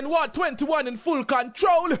 Lonestar and 121 in full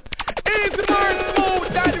control. Easy more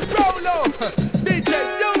smooth than Rolo. DJ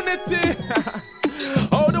Unity.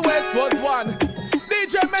 Oh, the West was one.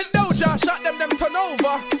 DJ Mendoza shot them turn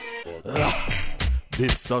over.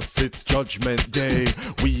 This us, it's Judgment Day.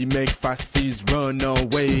 We make fasties run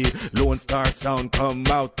away. Lonestar Sound come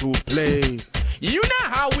out to play. You know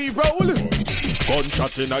how we roll.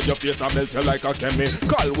 Gunshot in your face and melt you like a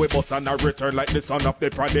chemical. We bust and a return like the son of the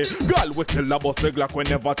prodigy. Girl, we still a bust the Glock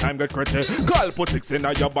whenever time get critical. Put six in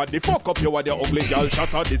your body, fuck up you with your ugly girl.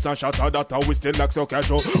 Shatter this and shatter that, and we still like so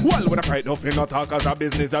casual. While we fight nothing, not talk as a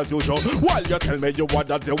business as usual. While you tell me you what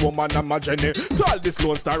that's a woman, I'm a Jenny. Tell this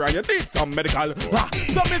Lonestar and you need some medical.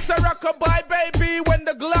 So Mr. Rockabye baby, when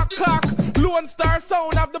the Glock cock, Lonestar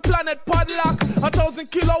Sound of the planet padlock. 1,000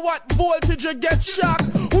 kilowatt voltage you get shock.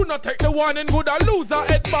 Who not take the one and good and lose a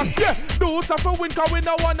head back? Yeah, do something win cause we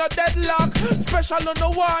no want a deadlock. Special on the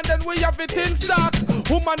one, then we have it in stock.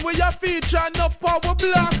 Woman we a feature, enough power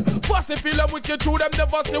block. Fussy feel them wicked through them,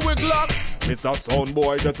 never see we Glock. Mr. Sound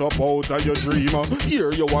boy, get up out of your dream.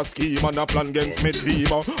 Here you a scheme and a plan against me team.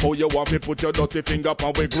 Oh, you want me put your dirty finger up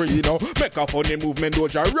and we green. Make a funny movement,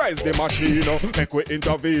 doja rise the machine. Make we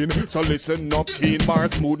intervene, so listen up keen. Bar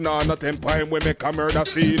smooth now, not empire we make a murder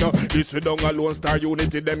scene. This we don't a Lonestar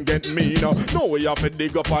Unity, them get mean. No, we have to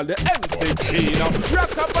dig up all the M16.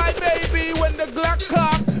 Rockabye baby, when the Glock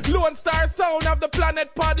cock, Lonestar Sound of the planet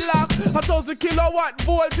padlock. 1,000 kilowatt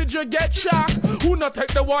voltage you get shock. Who not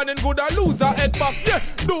take the one and good and lose a head back? Yeah,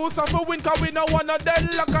 do something win cause we no want a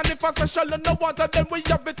deadlock. And if a special and no want to, then we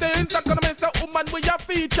have it in. So gonna miss a woman we a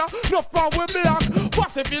feature, no power block.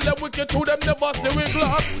 Fussy feel them wicked to them, never see we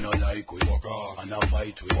Glock. We no like we walk off, and a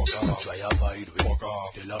fight we walk off. Try a fight we walk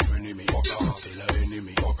off, tell a friend me walk off, tell a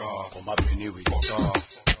enemy walk off. Come a penny we walk off.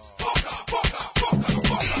 Walk off, walk off, walk off, walk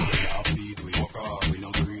off. We no feed we walk off, we no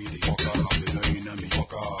greedy walk off. We no inna me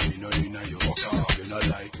walk off, we no inna you walk off. You no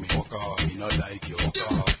like me walk off, we no like you walk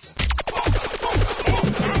off.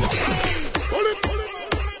 Pull it, pull it,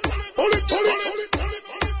 pull it, pull it, pull it,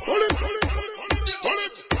 pull it, pull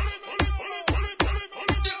it,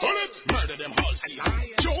 pull it. Murder them all season.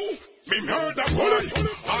 Joe, me murder boy.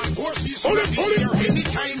 All forces on the air,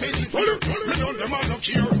 anytime, anywhere. Me know them all no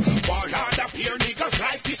care. Ball hard appear, niggas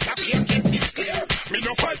like disappear. Get this clear. Me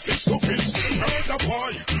no fight fist to fist. Murder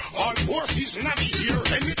boy. All forces in the air,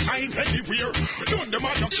 anytime, anywhere. Know them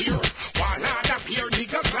all no care. Ball hard appear,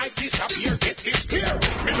 niggas like disappear. Get this clear.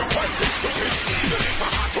 Me no fight fist to fist.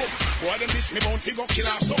 Boy, them miss me bound fi go kill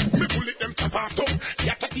off some. Me bullet them tap off some.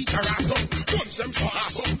 Scatter eat her ass some. Guns them for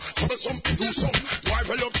awesome. Trouble some fi do some. Boy,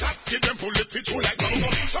 well up shot. Give them bullet fi through like bubble gum.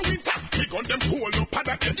 So winter, me gun them hold up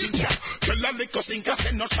and them tinker. Tell a liquor stinker,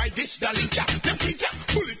 send not try this dalinka. Them tinker,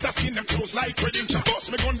 bullet a skin them close like redemption. Boss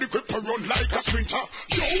me gun the grip for run like a sprinter.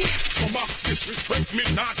 Yo, summer, disrespect me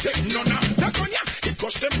not take none of. That gun ya, it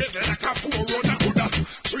cost them head like a forerunner. Coulda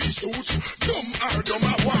 3 stools, dumb or dumb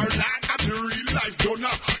a war lad. At the real life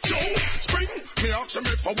donor. Yo, spring, me ask them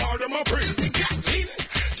if I war them a bring. Me get in,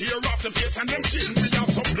 tear off them face and them chin. We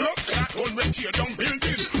have some blood clot gun when tear down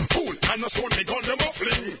building. Fool and a stone, me gun them a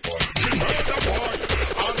fling. Me murder boy,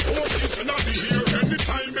 all forces in the air,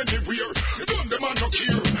 anytime, anywhere. Me gun them a no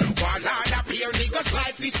care. While all appear, niggas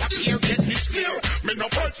life disappear. Get this clear, me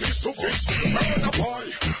no fight fist to fist. Murder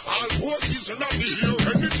boy, all forces in the air,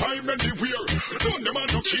 anytime, anywhere. Me gun them a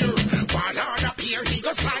no care. While all appear,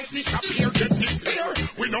 niggas life disappear. Get this clear,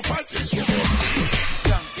 we no fight fist to fist.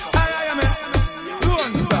 I am a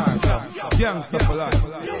Lonestar Sound, gangsta for life.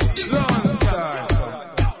 Lonestar Sound.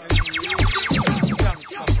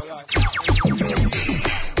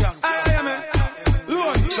 I am a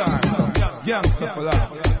Lonestar Sound, gangsta for life.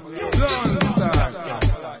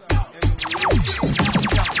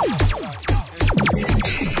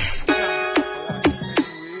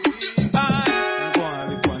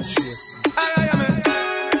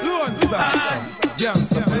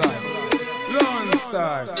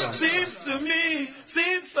 Seems to me,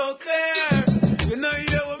 seems so clear. You know,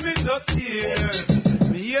 hear what me just hear.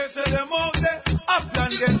 Me hear say them out there, up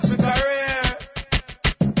and against my career.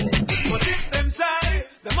 But if them try,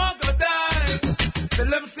 them all go die. Tell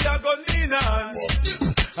them see I go lean on.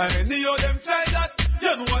 And any of them try that,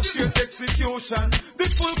 you know what straight execution. The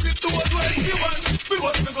full clip to what 21. Me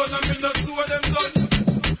bust me gun and me not two of them done.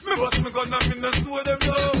 Me bust me gun and me not two of them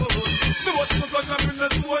done. Me bust me gun and me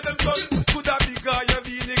not two of them done. Coulda be guy, you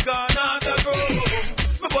be the gun and the go.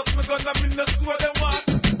 Me bust me gun and me not two of them walk.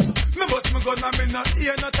 Me bust me gun and me not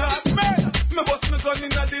hear no talk. Me bust me gun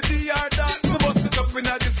inna the DR dark. Me bust it up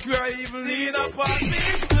inna the square, even need a pass.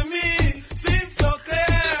 Seems to me, seems so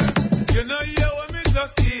clear. You know hear what me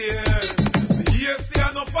just hear. Me hear see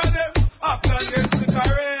enough of them up against the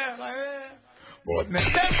career. But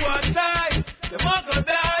make them go and try, them all go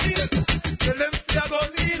die. Tell them see I go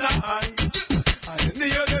lean on. And you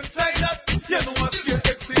hear them try that, you know what straight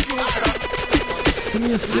execution. Sing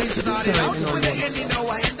your six I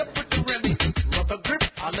end up with the Remy. Rubber grip,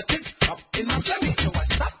 all the things up in my semi. So I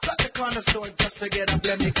stopped at the corner store just to get a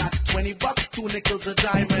blemmy. Got $20, 2 nickels, a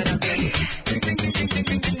dime, and a penny.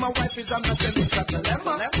 My wife is on the semi, got the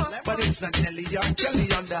lemma. But it's not Nelly, young Kelly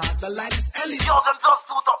on the line is Ellie. Yo, them just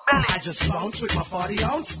suit up belly. I just bounce with my 40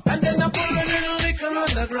 ounce. And then I pour a little liquor on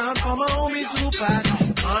the ground for my homies who pass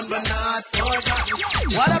on but not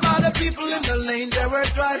forgotten. What about the people in the lane? They were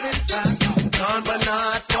driving fast. Gone but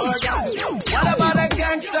not forgotten. What about the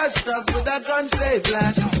gangster stuff with the guns they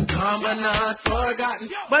blast? Gone but not forgotten.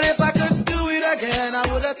 But if I could do it again, I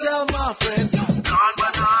would have tell my friends. Gone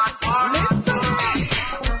but not forgotten.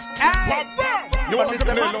 You want me to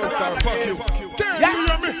play Lonestar? Fuck you.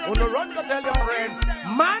 Yeah, on the run to tell your friends.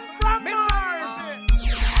 Man from Mars.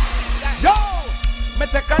 Yo, me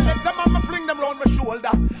take a leg them and me fling them round my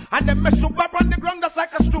shoulder. And then me shoot up on the ground just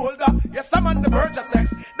like a shoulder. Yes, I'm on the verge of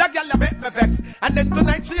sex. That girl make me vex. And then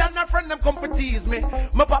tonight she and her friend them come to tease me.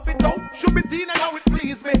 Me pop it out, should be teen and how it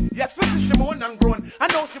please me. Yes, Swissy she moan and groan.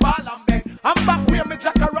 I know she ball and beg. I'm back where me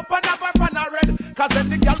jack her up and have her pan her red. Cause then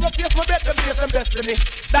the girl will face me bet them face them destiny.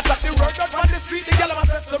 That's what the word out on the street the girl ever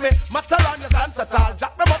said to me. Matter on your dance at all.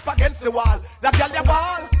 Jack them up against the wall. That girl ya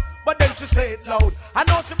ball. But then she say it loud. I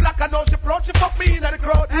know she black, I know she proud. She fuck me in the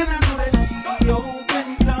crowd. And I know that she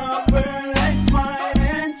opens up her legs wide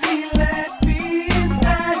and she lets me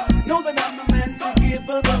inside. Know that I'm the man to give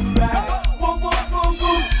her the ride. Whoa, whoa, whoa,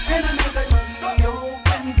 whoa. And I know that she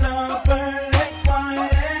opens up her legs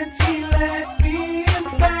wide and she lets me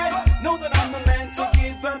inside. Know that I'm the man to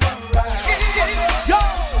give her the ride. Yo!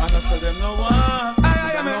 And I tell them no one.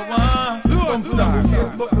 I am no one. Lonestar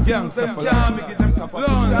Sounds. Gangsta for life.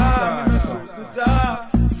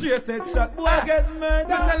 Straight head shot, boy get murdered.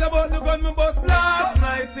 Tell about the gun me bust last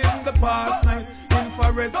night in the past night.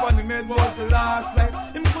 Infrared funny made was the last night.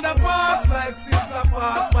 Him coulda passed like sister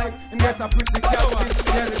past Mike. And get a pretty cat this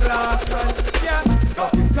get it last night. Yeah,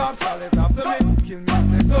 fucking cops always after me. Kill me if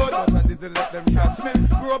they told, but I didn't let them catch me.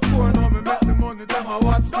 Grew up poor, now me make the money, them a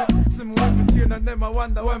watch me. See me with me chain and them a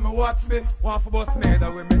wonder when me watch me. Want for bust me,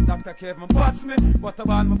 that way make Dr. Kevin patch me. But I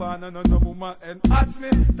ban my ban and no woman and at me.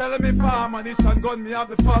 Tell me farm ammunition gun me have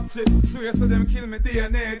the factory. Swear so them kill me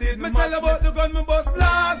DNA did me tell about the gun me bust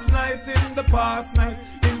last night in the past night.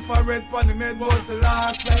 Infrared funny made was the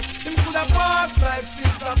last night. Him coulda passed like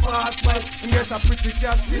sister past night. And get a pretty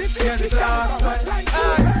cat this year the last night.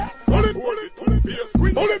 Pull it, face.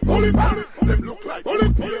 Pull it, them look like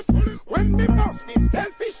bullet face. When me bust this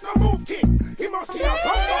selfish no move king. He must see a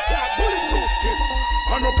bumper clad bulletproof skin.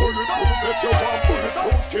 And a bulletproof vest you want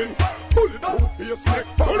bulletproof skin. Bulletproof face neck,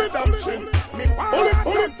 bullet down chin. Me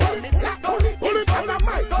bullet, me black bullet, and I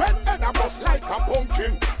might tread and I bust like a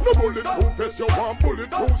pumpkin. No bulletproof vest you want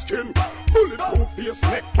bulletproof skin. Bulletproof face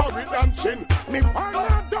neck, bullet and chin. Me one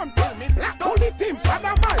not done till me black bullet teams and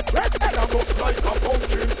I might tread and I bust like a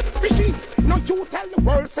pumpkin. Fishy, now you tell the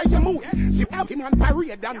world say you moody. See out him on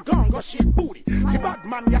parade and gone go shake booty. See bad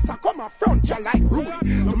man yes I come up front you like Rudy.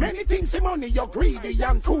 Too many things in money you're greedy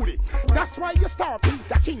and coolie. That's why you star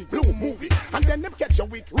Peter King Blue movie. And then them catch you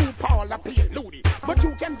with RuPaul and play Ludi. But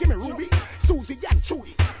you can give me Ruby, Susie and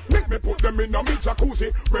Trudy. Make me put them in a me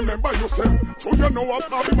jacuzzi. Remember you said, so you know what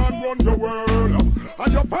happy man run the world.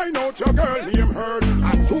 And you find out your girl name heard.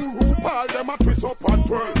 And two RuPaul them a twist up and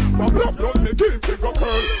twirl. But love me game figure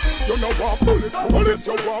curl. You know what bulletproof,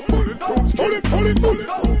 you want bulletproof.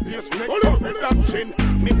 Bulletproof, yes neck, bullet and chin.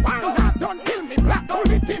 Me one not done kill me black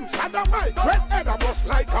bullet him. And I might dread head a bust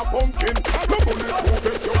like a pumpkin. No bulletproof,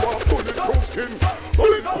 yes you want bulletproof skin.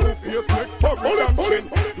 Bulletproof, yes neck, bullet and chin.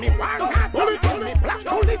 Me one not done kill me black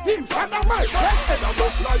bullet him. And I might dread head a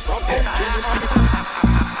bust like a pumpkin.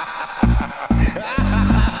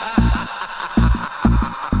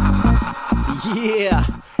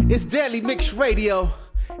 Daily Mix Radio,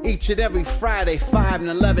 each and every Friday, 5 and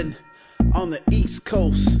 11 on the East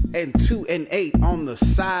Coast, and 2 and 8 on the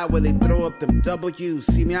side where they throw up them W's.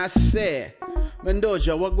 See me, I said,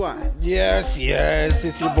 Mendoza, what going? Yes,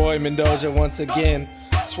 it's your boy Mendoza once again.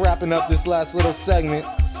 Just wrapping up this last little segment.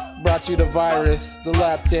 Brought you the virus, the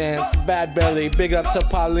lap dance, Bad Belly, big up to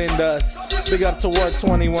Paulindas, big up to Ward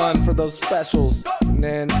 21 for those specials, and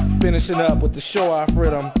then finishing up with the show off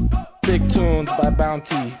rhythm, Big Tunes by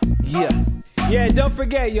Bounty. Yeah, don't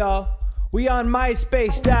forget, y'all, we on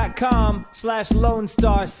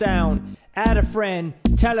myspace.com/Lonestar Sound. Add a friend,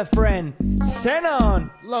 tell a friend, send on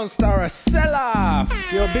Lone Star, sell off.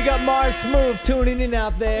 Yo, big up Mars Smooth tuning in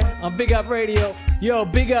out there on Big Up Radio. Yo,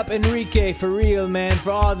 big up Enrique for real, man,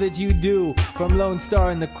 for all that you do from Lone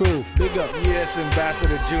Star and the crew. Big up. Yes,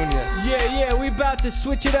 Ambassador Jr. Yeah, we about to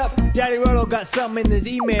switch it up. Daddy Rolo got something in his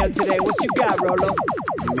email today. What you got, Rolo?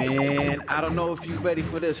 Man, I don't know if you ready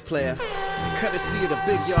for this, player. Courtesy of the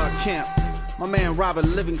Big Yard Camp. My man Robert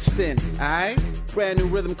Livingston, alright? Brand new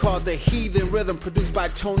rhythm called The Heathen Rhythm, produced by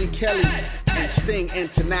Tony Kelly and Sting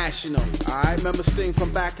International. Alright, remember Sting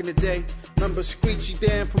from back in the day? Remember Screechy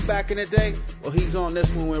Dan from back in the day? Well, he's on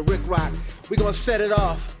this one with Rick Rock. We're gonna set it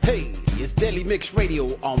off. Hey, it's Daily Mix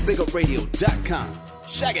Radio on Bigupradio.com.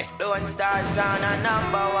 Shag it. Lonestar Sound a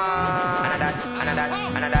number one. And that's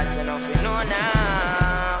you know if you know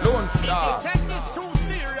now. Lonestar. Take this too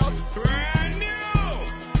serious. Brand new.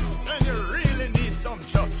 And you really need some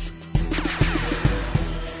church.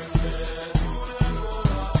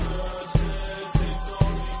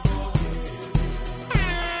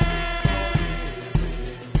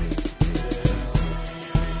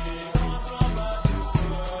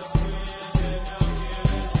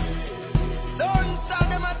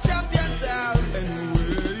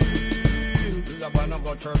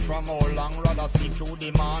 Church from all long, rather sleep through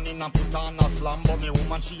the morning and put on a slam. But me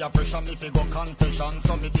woman, she a pressure me fi go confession.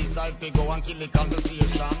 So me decide fi go and kill the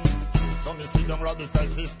conversation. So me sit down right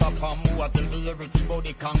beside Sister Pam, who a tell me everything about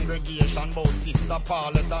the congregation. About Sister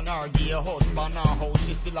Paulette and her gay husband, and how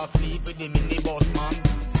she still asleep with the minibus man.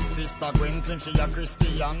 Sister Gwen claim she a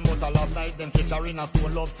Christian, but last night them catch her in a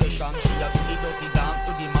stone love session. She a do the dirty dance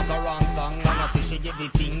to the Mataran song, and I say she get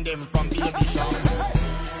the thing them from Baby Sham.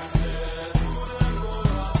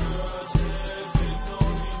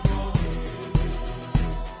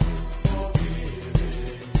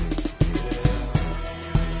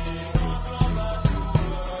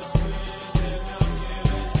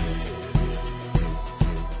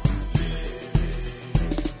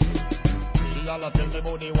 Tell me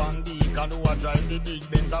about the one deacon who a drive the big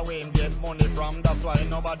Benz away him get money from. That's why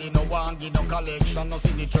nobody no want give no collection. No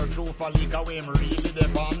see the church roof a leak away him really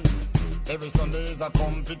depend. Every Sunday is a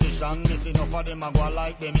competition. Missing enough of them a go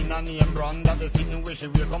like them in a name brand. That they sitting wish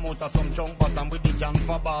we come out of some chunk bottom with the can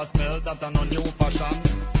for bar smell that a no new fashion.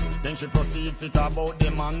 Then she proceeds to talk about the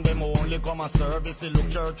man. Them only come a service to look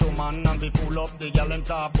church woman and be full up the gal and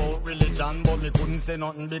talk about religion. But me couldn't say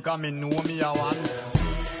nothing because me know me a one.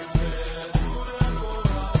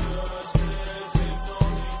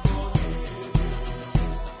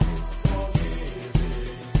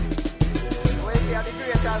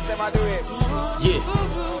 Yeah,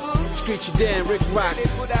 Screechy Dan, Rick Rock.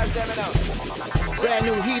 Brand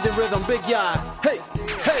new Heathen Rhythm, Big Yard. Hey.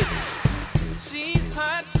 She's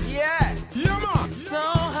hot, yeah, man. So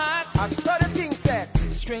hot. I saw the thing said.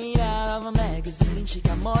 Straight out of a magazine. She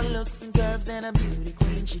got more looks and curves than a beauty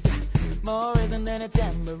queen. She got more rhythm than a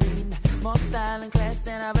tambourine, more style and class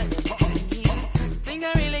than I've ever seen. Think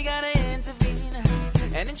I really gotta intervene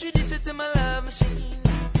and introduce her to my love machine.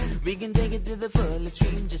 We can take it to the full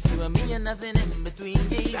extreme, just you and me and nothing in between.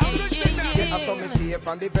 Yeah, I saw me stay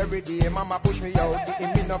from the very day. Mama push me out, the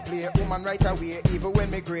me no play. Woman right away, even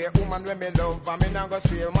when me grey. Woman when me love, I me not go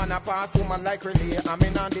stray. Man a pass, woman like relay. I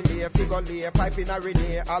me not delay, figure lay, pipe in a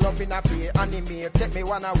relay. All up in a play, anime. Take me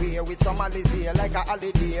one away with some Alizé, like a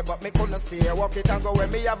holiday. But me couldn't stay, walk it and go where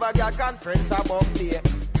me have a girl conference about play.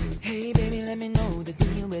 Hey baby, let me know the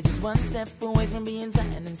deal. We're just one step away from being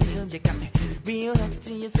signed and sealed. You got me real hooked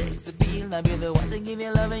to your sex appeal. I'll be the one to give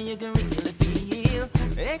you love and you can really feel.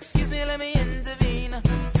 Excuse me, let me intervene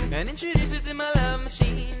and introduce you to my love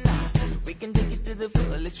machine. We can take it to the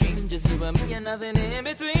full extreme, just you and me and nothing in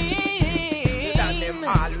between. That them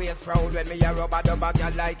always proud when me a rub a dub a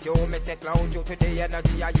girl like you. Me say cloud you to the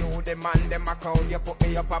energy of you. The man them a crowd. You put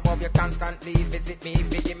me up above you constantly. Visit me,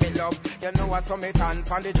 give me love. You know what's from it on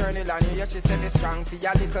the journey line. Yeah, she say me strong for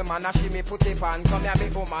your little man. And she me put it on. Come here me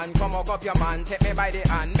woman, come hug up your man. Take me by the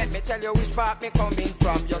hand. Make me tell you which part me coming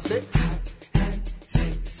from. You see?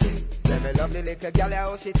 Let me love the little girl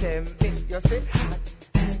how she tell me. You see?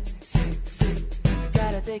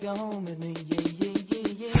 Gotta wanna take her home with me.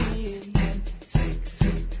 Yeah.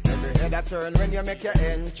 Every head I turn when you make your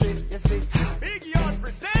entry, you see. Big Yard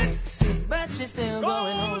presents. But she's still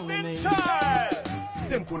going home with me.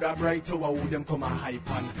 Them coulda bright to who them come a hype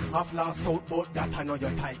on. Half last out, but that I know your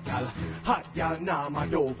tight gal. Hot gal, nah, my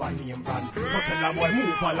Dover name brand. So tell a boy,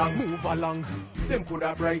 move along, move along. Them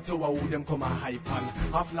coulda bright to who them come a hype on.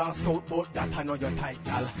 Half last out, but that I know your tight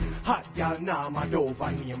gal. Hot gal, nah, my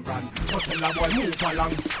Dover name brand. So tell a boy, move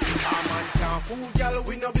along. A man can't fool gal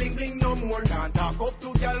with no bling bling no more. Can't talk up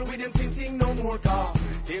to gal with them sing no more. Car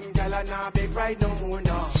them gal a nah beg ride no more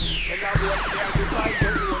now. Tell a boy, can't be fight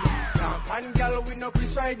no more. And gal we no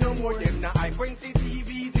Chris ride no more. Them na high-frequency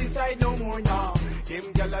TVs inside no more now.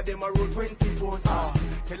 Them gal a them a road 24 hours.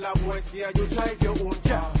 Tell a boy see you drive your own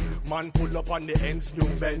car. Man pull up on the ends, new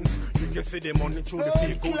Benz. You can see them on through the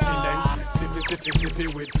fake Gucci lens. Sippy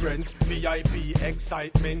with friends. VIP,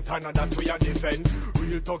 excitement, and that's where you defend.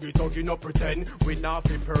 Real tuggy, no pretend. We not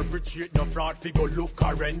fi perpetrate no fraud, fi go look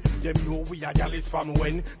current. Them know we a gal is from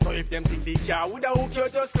when. So if them think they care, woulda hook you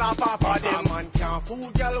just laugh off of them. Man can't fool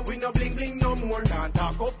gal, we no bling bling no more. Can't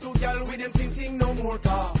talk up to gal with them sing no more.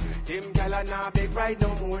 Car them gal a nah beg ride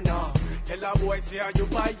no more now. Tell a boy say you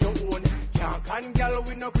buy your own. Can't gal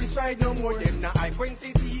with no Chris ride no more. Them na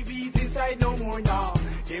high-frequency TVs inside no more now.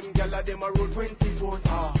 Them gal a them a road 24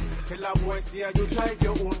 hours. Tell a boy say you drive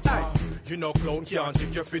your own car. You know clown can't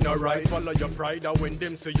if you finna right. Follow your pride and when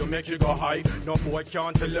them say you make you go high. No boy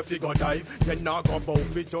can't tell if you go dive. Then now go bout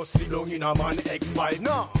it just sit down in a man X5.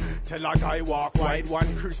 No. Tell a guy walk wide.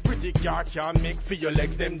 One Chris pretty car can't make for your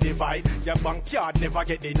legs them divide. Your bank card never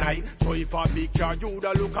get denied. So if a big car you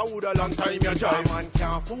woulda look a woulda long time you drive. Man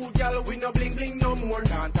can't fool gal with no bling bling no more.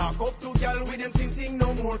 Can't talk up to gal with them sing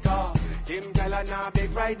no more. Car them gal a nah beg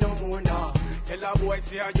ride no more now. Tell a boy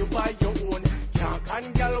say you buy your own.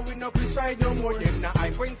 Can't gal with no Chris ride no more. Them na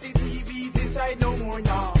high-frequency TVs inside no more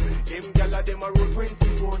now. Them gal a them a road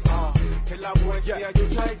 24 hours. Tell a boy say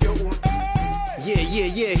you drive your own.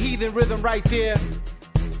 Yeah, heathen rhythm right there.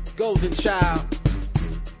 Golden Child,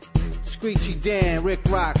 Screechy Dan, Rick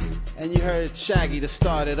Rock, and you heard Shaggy to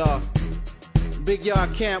start it off. Big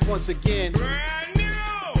Yard Camp once again. Brand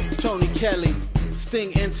new. Tony Kelly,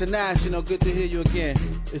 Sting International, good to hear you again.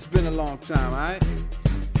 It's been a long time, alright?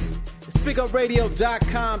 It's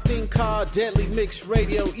Bigupradio.com, thing called Deadly Mix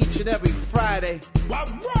Radio each and every Friday.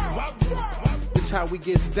 This is how we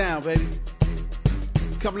get down, baby.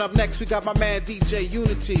 Coming up next, we got my man DJ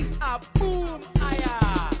Unity. Boom,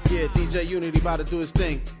 yeah, DJ Unity about to do his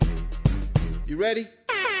thing. You ready?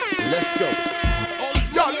 Let's go.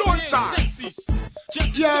 Yo, Lonestar.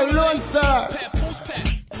 Yo, Lonestar.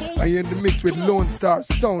 I in the mix with Lonestar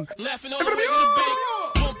Sounds. Laughing over the bank.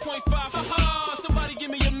 1.5. Somebody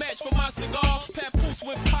give me a match for my cigar. Papoose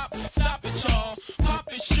with pop. Stop it, y'all.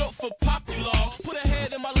 Pop is short for popular. Put a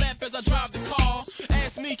head in my lap as I drive the car.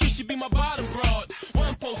 Ask me, can she be my bottom broad? What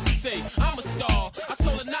I'm supposed to say? I'm a star. I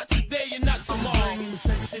told her not today and not tomorrow. Bring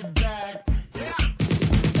sexy back.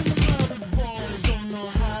 And the other boys don't know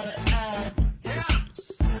how to act.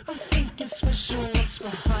 I'm thinking special what's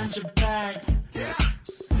behind your back.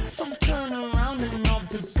 So turn around and I'll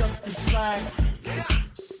pick up the slack.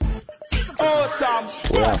 Oh, Tom.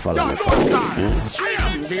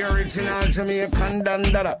 The original Jamaican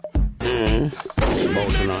Dandara.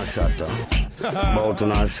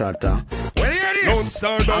 Bolton or Shatter. Well, here it is.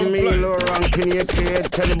 Lonestar I'm me, low ranking, you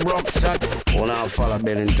can't tell the Brock shot. Wanna follow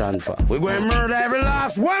Bennington for. We going to murder every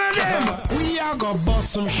last one of them. We are gonna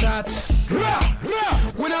bust some shots.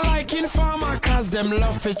 We don't like informer cause them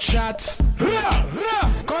love it chat.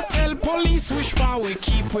 Go tell police which far we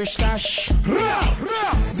keep we stash.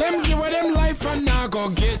 Them give them life and now go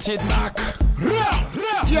get it back.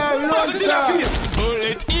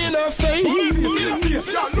 Bullet in the face.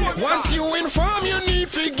 Once you inform, you need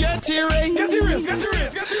to get erased.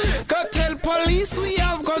 Go tell police we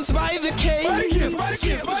have guns by the case.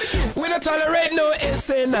 We don't tolerate no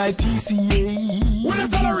SNITCA. We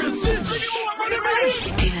don't tolerate this.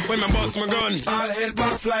 When I bust my gun, I'll head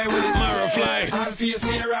back fly with it. Mara fly. I'll face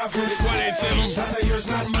me off with it. 187. That's a yours,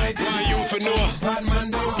 not my dick. Why you for no? Bad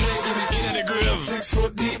man don't play gimmicks. In the grave. 6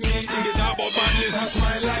 foot deep, me dig it. Talk about badness. That's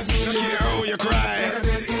my life, me Don't care how you cry.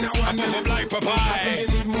 I move up like Popeye.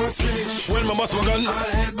 When my bust my gun,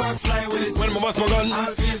 I'll head back fly with it. when my bust my gun,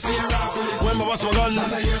 I'll face me off with it. when my bust my gun,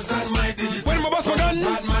 That's a yours, not my digit. when my bust my gun,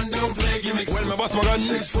 Bad man don't play gimmicks. when my bust my gun,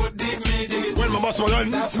 6 foot deep, me dig it. when my bust my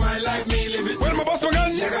gun, That's my life, me live it. when my bust my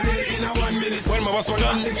gun, You got it in a 1 minute. when my bust my I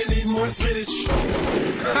gun. think you need more spinach. Me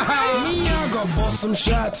I go bust some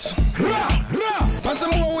shots. And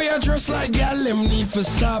some more we are dressed like y'all, them need to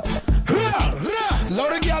stop.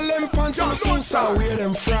 Load of girl them pants on the suits, I wear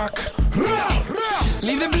them frock.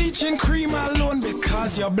 Leave the bleaching cream alone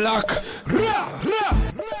because you're black.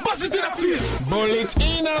 Bust it in the face. Bullets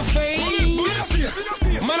in the face.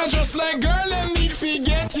 Man, I just like girl, them need to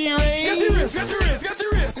get erased.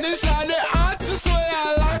 This are the artists where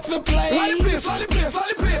I like to play.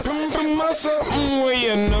 Something where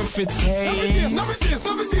you know fit taste.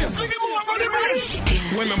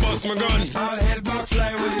 When me bust my gun, I'll head back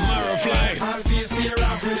fly with it. Marrow fly, I'll face clear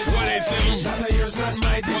off with it. 187, that a year's not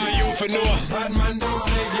my digit. Why you for no? Bad man don't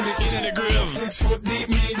play, give it in the grave. 6 foot deep,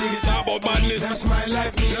 me dig it. Talk about badness, that's my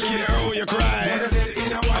life, me. Look at her, you cry.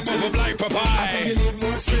 I'm off a black papaya. You need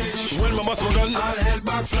more switch. When me bust my gun, I'll head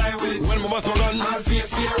back fly with it. When me bust my gun, I'll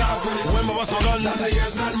face clear off with it. When me bust my gun, that a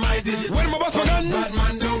year's not my digit. When me bust my gun, bad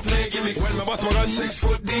man don't play gimmicks. When me bust my gun, 6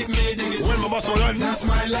 foot deep, me dig it. When me bust my gun, that's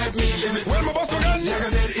my life, me live it. When me bust my gun,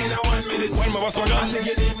 you're dead in a 1 minute. When me bust my gun, I think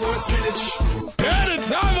you need more spinach. Yeah, the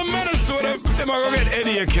time of Minnesota, them are gonna get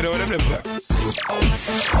Eddie a kid or them live.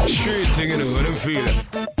 Street thing, you know, them feel it.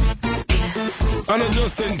 I'm not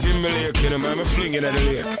just in Timberlake, you know, man, I'm flinging at the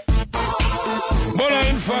lake. But I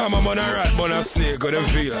inform, I'm on a rat, but a snake, or them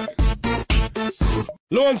feel it.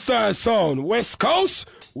 Lonestar Sound, West Coast.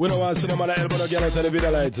 We don't want to see them on the elbow again out of the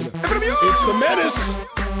video light, you know. It's the menace.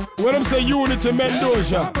 When them say Unity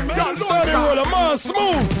Mendoza, starting roll a man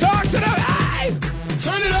smooth. Talk to them. Hey!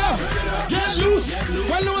 Turn it up. Get loose.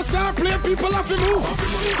 When Lonestar play, people have to move.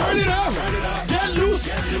 Turn it up. Get loose.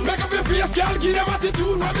 Make up your face, girl. Give them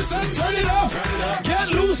attitude. Robinson, turn it up. Get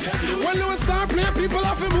loose. When Lonestar play, people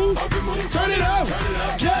have to move. Turn it up.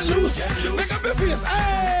 Get loose. Make up your face.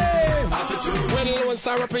 Hey! When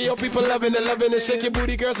Lonestar up your people loving it. Shake your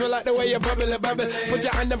booty, girls. We like the way you bubble. Put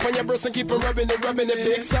your hand up on your breast and keep them rubbing it.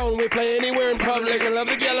 Big sound, we play anywhere in public. I love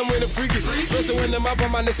the girl and we're the freaky. Especially when them up,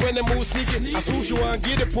 man, it's when they move sneaky. I swoosh you and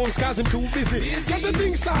get it, pumps, cause I'm too busy. Get the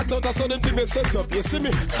thing start out, I saw them thing set up. You see me?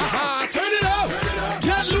 Haha, turn it up.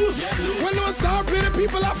 Get loose. When Lonestar play, the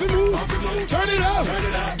people have to move. Turn it up.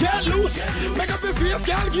 Get loose. Make up your face,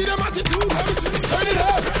 girl, give them attitude. Turn it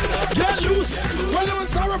up. Get loose. When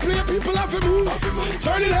Lonestar play, people have to move.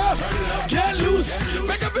 Turn it up. Get loose.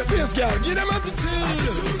 Make up your face, girl, give them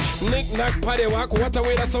attitude. Nick, knock, paddy, walk, what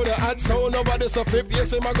away, that's how the hot sound. Nobody so flip,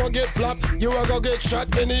 yes, him a go get flop. You a go get shot,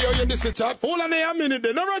 anyhow you this the top. Hold on there a minute,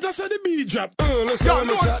 then I just saw the beat drop. Let's go,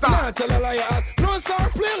 no chat, nah, tell a liar.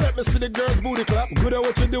 Lonestar play, let me see the girls booty clap. Good at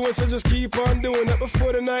what you doing, so just keep on doing it.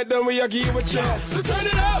 Before the night done, we a give you a chance. So turn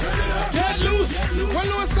it up, get loose. When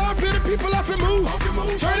Lonestar play, the people have to move.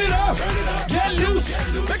 Turn it up, get loose.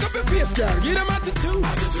 Make up your face, girl, give them attitude.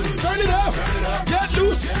 Turn it up, get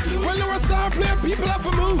loose. When Lonestar play, people have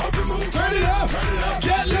to move. Turn it up,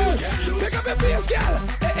 get loose. Pick up your face, girl.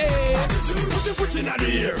 Hey, hey. Put your foot in the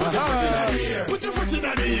air. Put your foot in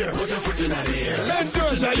the air. Put your foot in the air. Let's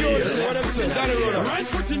go, Jayon. What I'm saying, down the road. Right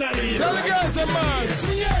foot in the air. Tell the girls a man.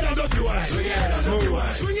 Swing it and don't you wine. Swing it and don't you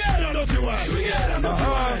wine. Swing it and don't you wine. Swing it and don't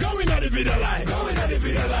you wine. Going on the video line. Going on the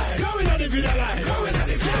video line. Going on the video line. Going on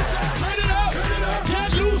the video line. Turn it up.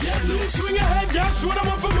 Get loose. Swing your head, girl. Show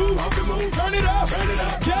them up a move. Turn it up.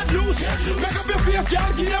 Get loose. Make up your face,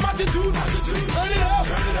 girl. Give them attitude. Turn it up.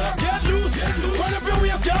 Get loose. Turn up your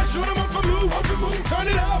waist, girl. Show them up a move. Turn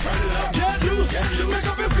it up. Get loose. Make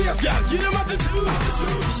up your face, girl. Give them attitude.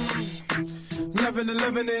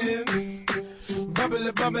 Loving it.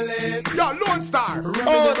 Bubbling. Yo, Lonestar.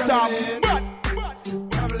 All top.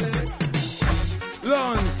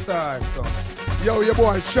 Lonestar Sound. Yo, your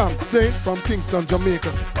boy Champ Saint from Kingston,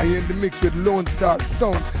 Jamaica. I in the mix with Lonestar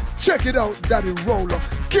Sound. Check it out, Daddy Roller.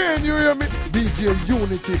 Can you hear me? DJ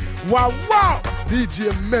Unity. Wow.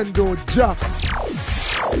 DJ Mendo Jack.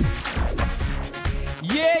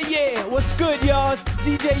 Yeah. What's good, y'all? It's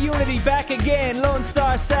DJ Unity back again.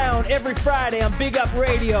 Lonestar Sound every Friday on Big Up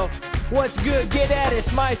Radio. What's good? Get at us.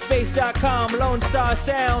 MySpace.com. Lonestar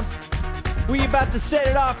Sound. We about to set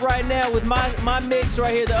it off right now with my mix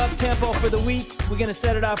right here, the up-tempo for the week. We're going to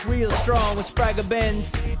set it off real strong with Spragga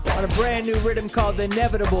Benz on a brand new rhythm called The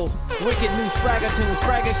Inevitable. Wicked new Spragga tune.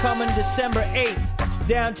 Spragga coming December 8th,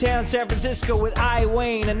 downtown San Francisco with I,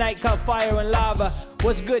 Wayne, a night called Fire and Lava.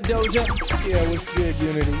 What's good, Doja? Yeah, what's good,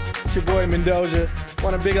 Unity? It's your boy, Mendoza.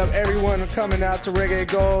 Want to big up everyone coming out to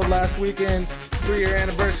Reggae Gold last weekend, 3-year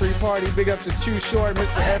anniversary party. Big up to Too Short,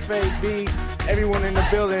 Mr. FAB, everyone in the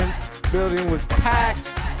building. Building was packed.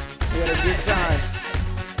 We had a good time.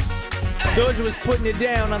 Doja was putting it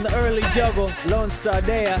down on the early double, Lonestar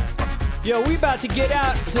Dea. Yo, we about to get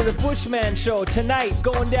out to the Bushman show tonight,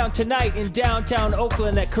 going down tonight in downtown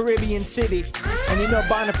Oakland at Caribbean City. And you know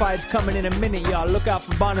Bonafide's coming in a minute, y'all. Look out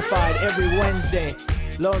for Bonafide every Wednesday.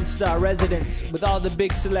 Lonestar residents with all the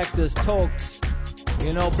big selectors, Tokes,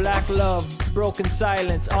 You know, Black Love, Broken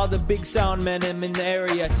Silence, all the big sound men in the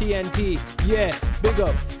area, TNT, yeah, big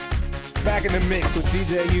up. Back in the mix with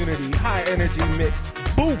DJ Unity, high energy mix.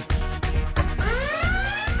 Boom!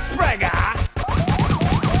 Spragger!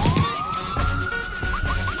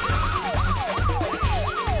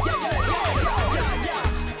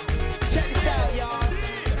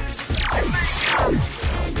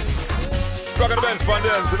 Rock the Benz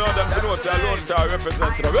Pandens, you know them to know that Lonestar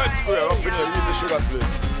represent the Red Square up in here, use the sugar split.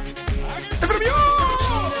 From you!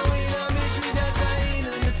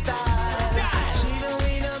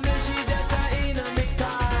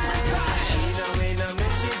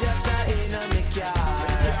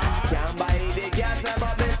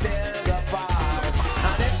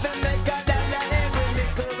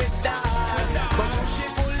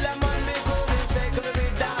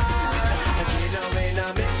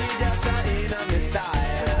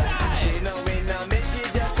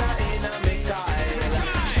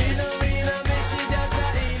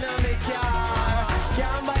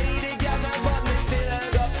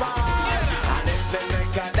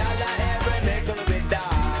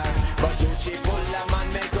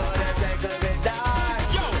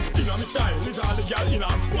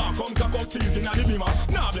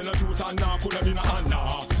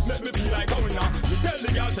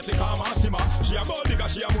 She a gold digger,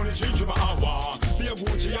 she a money tree, she a hour. Be a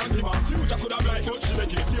Gucci and Tima. Future could have blind, but she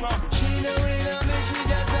make it Tima. She know in a me, she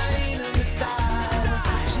just a in a me style.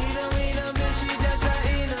 She know in a me, she just a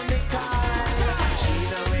in a me car. She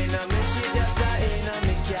know in a me, she just a in a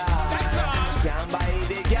me car. Can't buy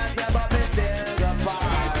the gas, but me still go far.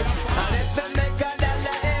 And if I make a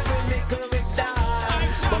dollar every nickel with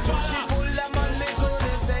that, but when she full of money,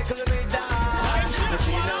 couldn't cycle with that. She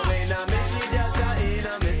know in a me, she just a in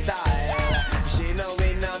a me style.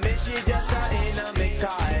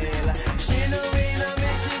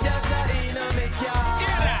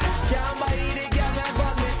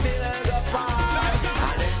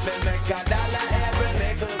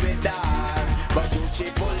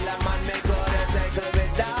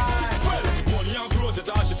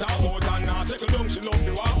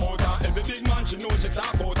 She knows she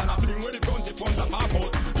talk out and I fling with the front in front of her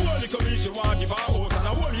out. Holy come she want give her out and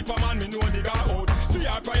a whole heap of man me know the guy out. See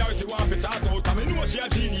her priority want to start out and me know she a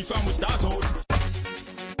genie from we start out.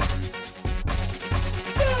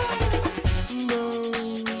 No,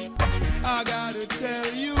 I gotta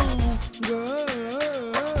tell you, girl,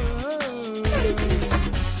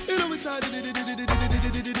 you know we started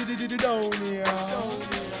down here.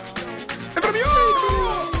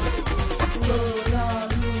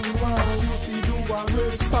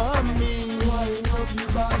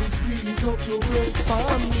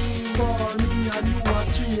 For me and you are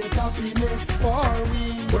straight happiness for me.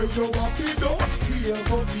 Where you walk it up, see you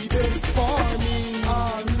go be best for me.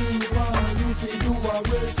 All me want you to do a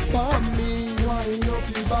rest for me. Wind up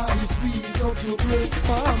your body, squeeze up your breast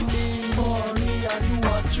for me. For me and you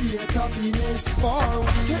are straight happiness for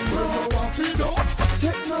me. Where you walk it up,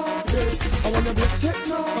 techno, yes. I wanna be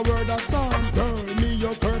techno, a word of song. Girl, me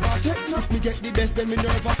your curve of techno. Me get the best, then me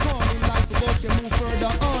never come. In like the boat, you move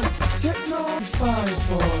further on. Techno, fight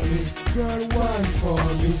for me, girl, wine for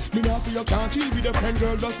me. Me now see you can't chill with a friend,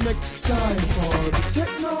 girl, just make time for me.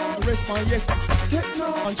 Techno, respond yes, techno,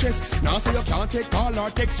 and chest. Now see you can't take call or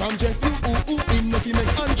text from Jeff. Him nothing make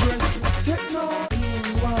undress. Techno,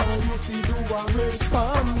 why you feel do a rest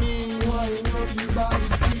for me? Wine up your body,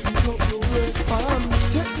 squeeze up your waist for me.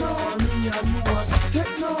 Techno, me and you are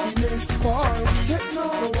techno, finesse for me.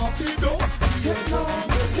 Techno, walk it up, techno,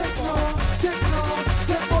 techno, techno.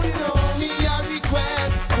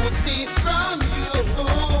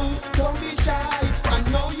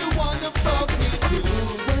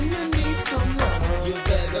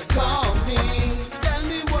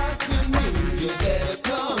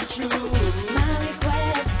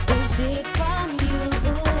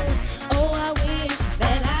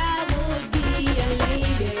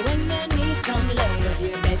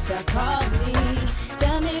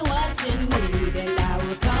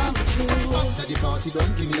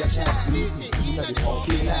 Don't give me a chance. Leave me in the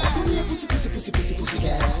fucking line. Come here, pussy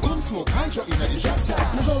cat. Come smoke, hydro in the drop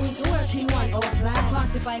top. I'm going to work in 1 hour flat.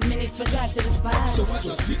 45 minutes for drive to the spot. So I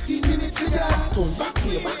just 15 minutes to go. Turn back to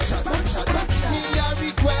your back shot. Me a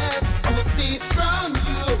request pussy from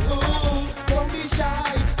you. Don't be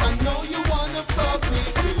shy. I know you wanna fuck me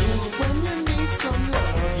too. When you need some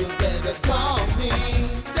love, you better call me.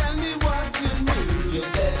 Tell me what you need. You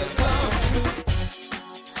better come true.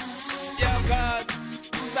 Yeah, God.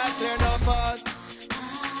 Start clearing up us.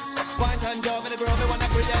 Point and job in the bro, me wanna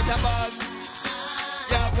create a buzz.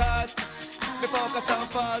 Yeah, cause we focus on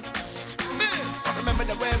fuzz. Remember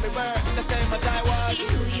the way we were, the same as I was. See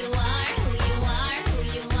who you are, who you are, who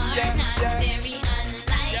you are. Yeah, not yeah. very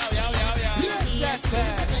unlike Yo, yo, yo, yo. you. Be a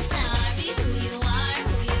superstar. Be who you are,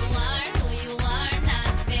 who you are, who you are.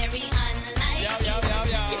 Not very unlike Yo, yo, yo,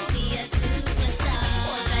 yo. you. Be a superstar.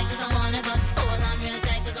 Hold tight 'cause I'm one of us. Hold on real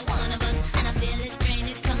tight 'cause I'm one of us. And I feel this train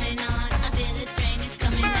is coming on. I feel this train is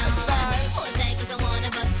coming on. Hold tight 'cause I'm one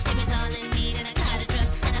of us. Give me all in need and I gotta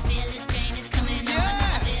trust. And I feel this train is coming on.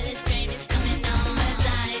 I feel this train is coming on. 'Cause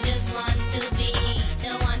I just want to be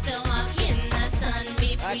the one to walk in the sun,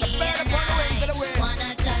 be free. And I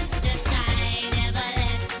wanna touch the sky. Never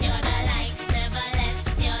left, you're the light. Never left,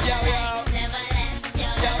 you're the light. Never left,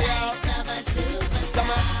 you're the light of a superstar.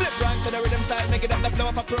 Summer, flip round to the rhythm side, make it up the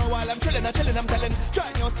flow for pro while I'm chilling, I'm telling.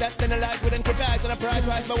 Try new steps in the life within quick eyes and a prize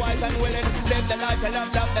rise, my wise and willing. Live the life, I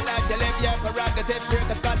love the life you live, yeah, prerogative, break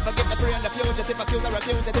the God, forgive the free and the fugitive, accuse or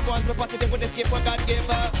refuse it, if one's be positive with this gift what God gave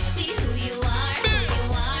her. Be who you are, who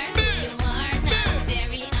you are, who you are, not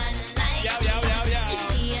very unlike Yo, yo, yo, yo.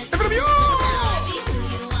 Be a superstar. Be who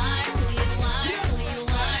you are, who you are, who you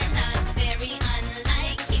are, not very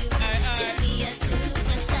unlike you. Just be a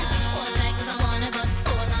superstar. Hold tight 'cause I'm one of us.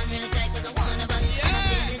 Hold on real tight 'cause I'm one of us. And I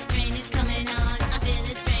feel this train is coming on. I feel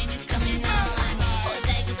this train is coming on. Hold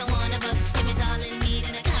tight 'cause I'm one of us. Give me all in need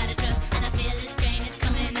and I gotta trust. And I feel this train is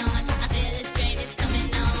coming on. I feel this train is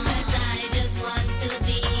coming on. 'Cause I just want to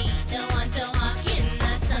be the one to walk in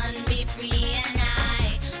the sun, be free. And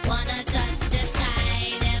I wanna touch the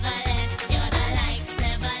sky. Never left, you're the light.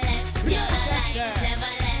 Never left, you're the light.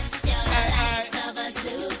 Never left, you're the light of a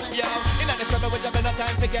superstar. Yo, in the trouble we have no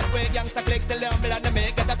time to get way. Youngster click till them blood to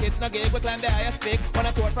make. Get a kids no gig, we climb the highest peak. On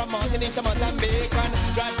a tour from mountain into Mozambique. And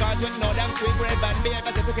drive cars with no damn quick. Red band beer,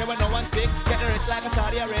 but if you care when no one speak. Getting rich like a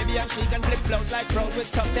Saudi Arabian chic and flip flows like pros with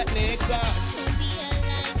some techniques.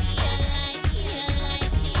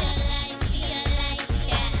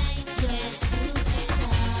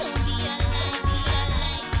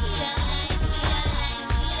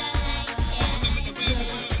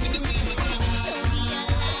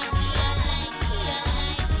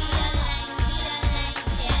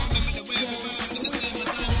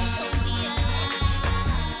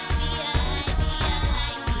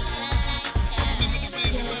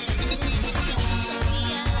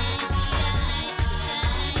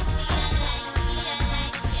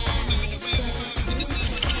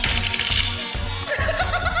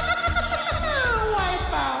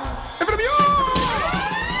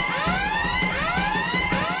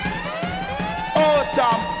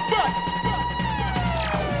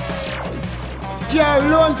 Yeah,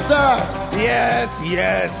 Lonestar. Yes.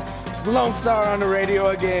 It's Lonestar on the radio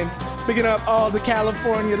again. Picking up all the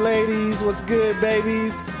California ladies. What's good,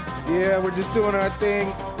 babies? Yeah, we're just doing our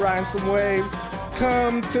thing, riding some waves.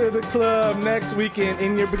 Come to the club next weekend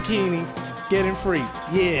in your bikini, getting free.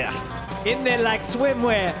 Yeah. In there like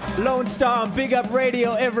swimwear. Lonestar on Big Up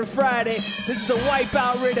Radio every Friday. This is the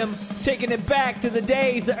Wipeout rhythm, taking it back to the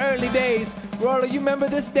days, the early days. Roller, you remember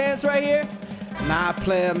this dance right here? Nah,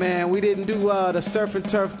 player, man. We didn't do the surf and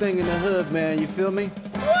turf thing in the hood, man. You feel me?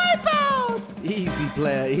 Wipeout! Easy,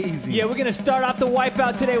 player, easy. Yeah, we're going to start off the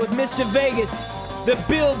Wipeout today with Mr. Vegas. The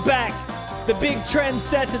build back. The big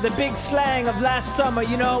trendsetter, the big slang of last summer.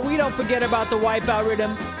 You know, we don't forget about the Wipeout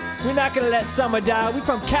rhythm. We're not going to let summer die. We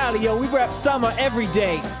from Cali, yo. We rep summer every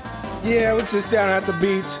day. Yeah, we're just down at the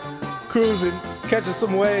beach, cruising, catching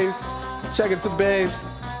some waves, checking some babes,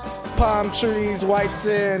 palm trees, white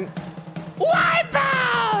sand.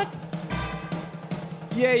 Wipeout!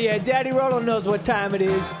 Yeah, Daddy Rollo knows what time it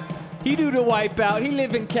is. He do the Wipeout. He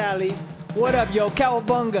live in Cali. What up, yo?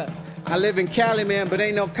 Cowabunga. I live in Cali, man, but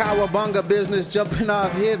ain't no cowabunga business jumping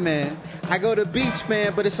off here, man. I go to the beach,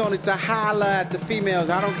 man, but it's only to holler at the females.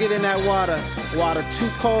 I don't get in that water. Water too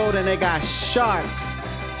cold, and they got sharks.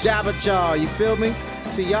 Jabba jaw, you feel me?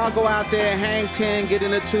 See, y'all go out there and hang 10, get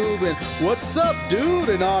in a tube, and what's up, dude,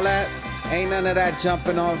 and all that. Ain't none of that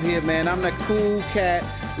jumping off here, man. I'm the cool cat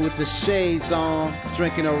with the shades on,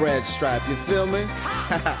 drinking a red stripe. You feel me?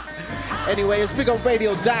 Anyway, it's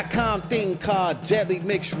BigUpRadio.com thing called Deadly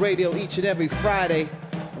Mix Radio each and every Friday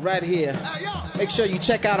right here. Make sure you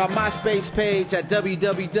check out our MySpace page at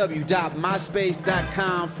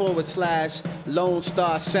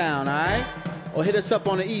www.myspace.com/Lonestar Sound, all right? Or hit us up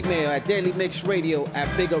on the email at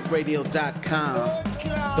dailymixradio@bigupradio.com.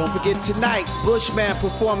 Don't forget tonight, Bushman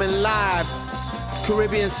performing live,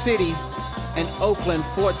 Caribbean City and Oakland,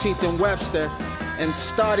 14th and Webster. And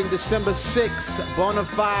starting December 6th,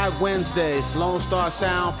 Bonafide Wednesdays, Lonestar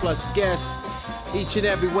Sound plus guests each and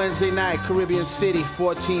every Wednesday night, Caribbean City,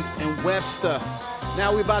 14th and Webster.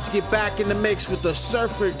 Now we're about to get back in the mix with the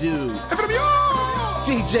surfer dude.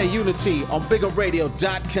 DJ Unity on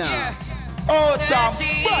Bigupradio.com. Outta.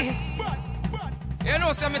 You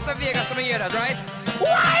know, some Mr. Vegas, some hear that, right?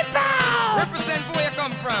 Wipe out! Represent where you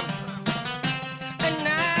come from. And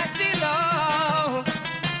nasty low.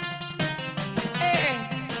 Hey.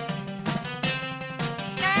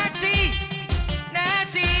 Nasty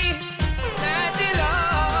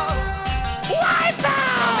low. Wipe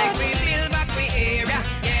out! Make we build back we area.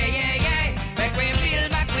 Yeah. Make we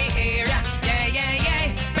build back we area.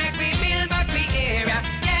 Yeah. Make we build back we area.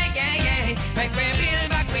 Yeah. Make we build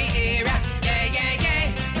back we area. Yeah.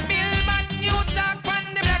 Build back new talk on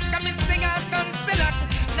the block. I'm missing out on select.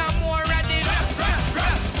 No more ready.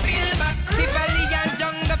 Build back. Tivoli and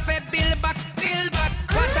jungle fe build back.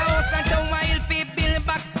 Watch a house and town while fi build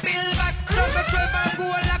back. Number 12 and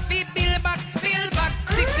goal a fi build back.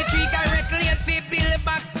 63 Garrett Lane fi build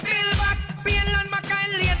back. Painland Mackay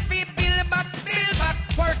Lane fi build back.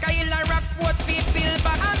 Work a hill and Rockford fi build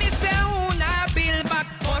back. And me say who na build back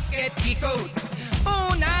must get kick out.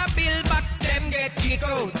 Who na build back them get kick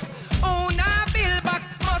out. Who na build back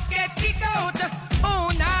must get kick out.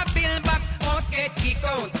 Who na build back must get kick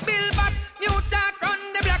out. Build back new talk on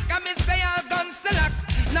the block. And me say all guns select.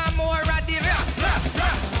 No more of the rap.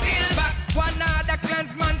 Build back one other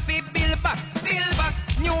clansman fi build back.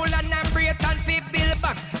 Newland and Brayton fi build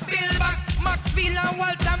back. Maxfield and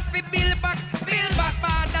Waltham fi build back.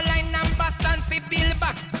 Borderline and Boston fi build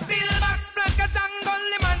back. Blackers and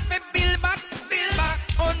Gulliman fi build back.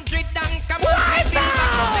 100 and Cameron fi build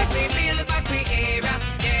back. Make we build back we area.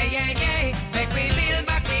 Yeah. Make we build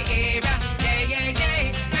back we area.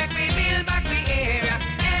 Yeah. Make we build back we area.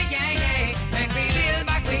 Yeah. Make we build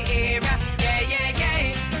back we area. Yeah.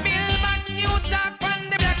 Build back new talk on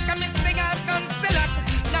the block. I'm missing out on select.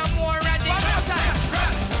 No more ready.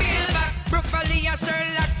 Build back. Broccoli and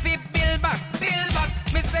Sherlock fi build back.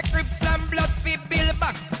 Mr. Crips and Blood fi build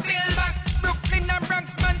back. Brooklyn and Bronx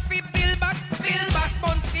man fi build back.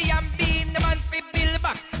 Bounty and Bean the man fi build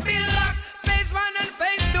back. Phase 1 and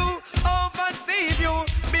phase 2 oversee you.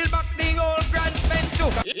 Build back the old Grand Spend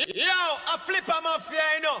too. Yo, a flipper mafia,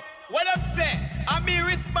 you know. What them say? I me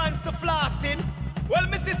response to flossing. Well,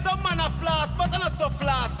 me see some man a floss, but I'm not so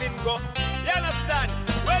flossing go. You understand?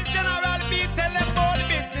 Well, General B tell them all the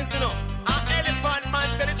business, you know. An elephant man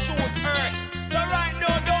said the truth hurt. So right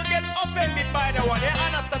now, don't get offended by the one. You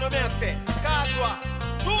understand what I say? Cause what?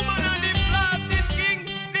 True man and the flossing king.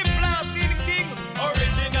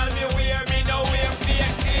 Original me wear me no wear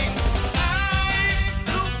fake king.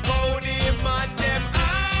 Look how the man them I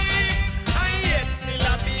yet still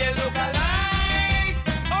a be a look alike.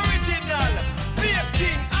 Original, fake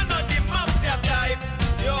king, I know the mafia type.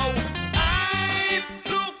 Yo,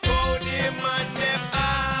 look how the man them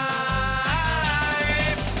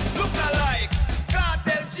look alike.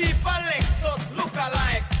 Cartel Jeep and Lexus look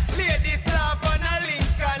alike. Lady Slav and a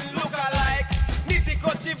Lincoln look alike. Nitty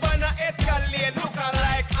Kochi Van a Escalade look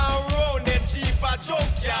alike. And Rounded Jeep a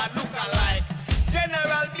Junkyard look alike.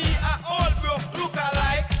 General B a Old Brook look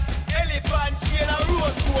alike. Elephant Chain a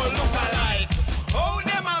Rose Gold look alike. How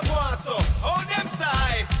them a go on so? How them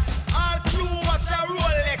side? All crew watch a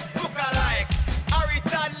Rolex look alike.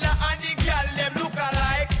 Aritana and the girl them look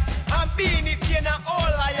alike. And Beanie Chain a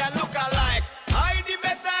All Iron look alike. I the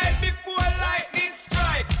better head before lightning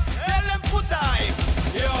strike. Tell them put time.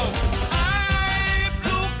 Yo,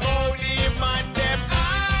 look how the man them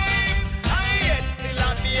I yet still a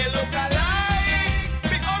be a look alike.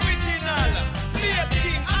 Be original, play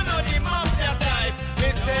king, I know the mafia type. Me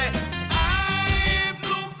say,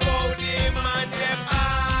 look how the man them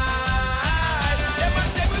them a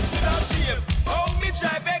say we should have shame. How me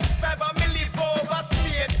drive X5 and me live over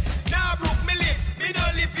Spain. Now Brook me live, me no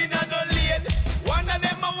live in a no lane. One of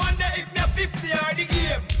them I wonder if me a 50 or the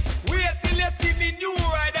game. Wait till you see me new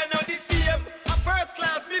ride and not the same. A first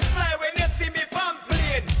class me fly when you see me from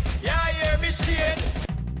plane. Yeah, hear me shade.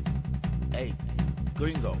 Hey,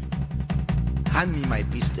 gringo, hand me my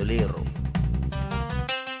pistolero.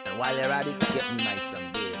 And while you're at it, get me my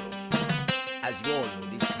sombrero. As you all know,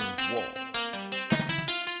 this means war.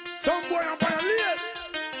 Some boy on fire late.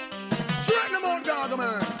 Straighten them out, dog,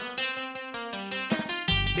 man.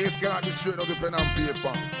 This cannot be straight out the pen and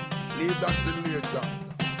paper. Leave that till later.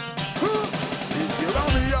 This year on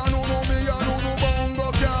me, I know me, I know no bongo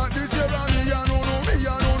cat. This year on me, I know me,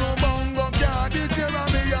 I know no bongo cat. This year on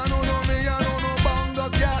me, I know me, I know no bongo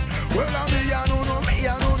cat. Well, on me, I know me,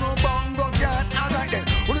 I know no bongo cat. Alright then,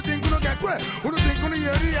 who do you think you get where? Who do you think you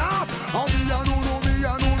hear the half? On me, I know no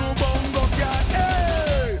bongo cat.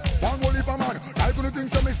 Hey, one more leap a man. I gonna think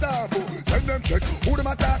some stuff. Send them check. Who them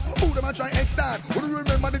attack? Who them a try extort? Who do you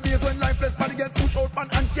remember the days when lifeless body get pushed out pan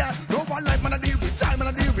and cat? No one life man a deal with time and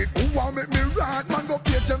want make me right, man, go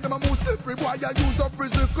catch them a move slippery. Boy, I use up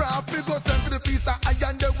prison craft. We go send to the piece of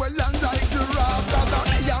iron, they well land like giraffe. Cause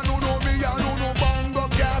me, I don't know me, I don't know bongo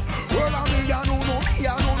cat. Well, me, I don't know me,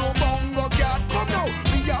 I don't know bongo cat. Come now,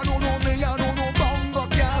 me, I don't know me, I don't know bongo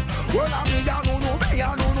cat. Well, me, I don't know me,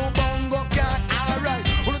 I don't know bongo cat. Alright,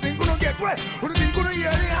 who do you think gonna get wet? Who do you think gonna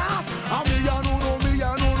hear the half? Me, I don't know me,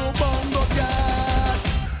 I don't know bongo cat.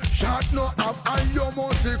 Shot no up, and you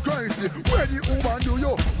must be crazy. Where the woman do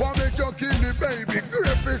you want make you kill the baby?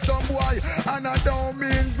 Grape is some boy, and I don't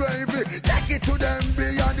mean gravy. Take it to them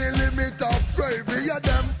beyond the limit of gravy. Yeah,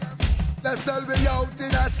 them. Let's sell me out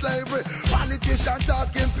in a slavery. Politicians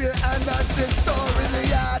talking pure and that's the story.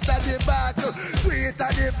 The heart of the battle, sweet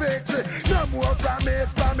of the victory. No more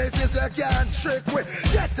promises you can't trick with.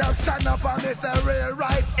 Get up, stand up and it's a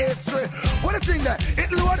rewrite history. What a thing that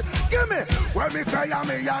it Lord, give me. When me say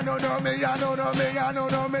me, I don't know me, I don't know me, I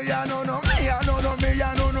don't know me, I don't know me, I don't know me,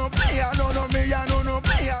 I don't know me, I don't know me, I don't know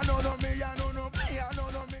me, I don't know me, I don't know me, I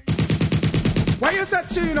don't know me. When you say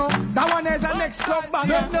Chino, that one is the next club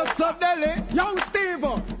banger. No sub Delhi. Young Steve,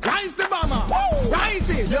 rise the bomber. Woo. Rise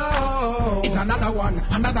it. Yo. It's another one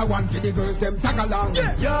for the girls them tag along.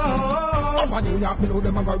 Yeah. Yo. Up on New York, me know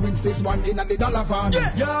them ever rinse this one in the dollar van.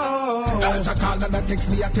 Yeah. Yo. Don't you call and text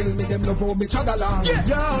me and tell me them love how me chug along. Yeah.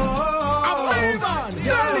 Yo. I'm man.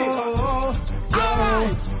 Yo.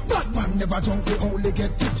 Yo. Bad man never drunk, we only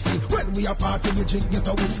get tipsy. When we are party, we drink, get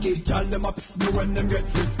a whiskey. Tell them up me when them get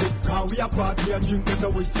frisky. Cause we are party and drink, get a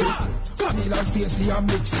whiskey. Camila, Stacy and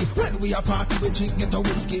Mixie. When we are party, we drink, get a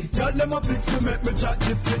whiskey. Tell them up me make me chat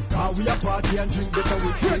gypsy. Cause we are party and drink, get a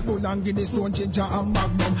whiskey. Red Bull and Guinness, Stone, Ginger and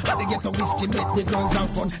Magnum. And they get a whiskey, make the girls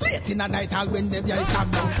have fun. Late in the night, I'll win them, yeah, it's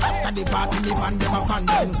down. After the party, me man, them a fan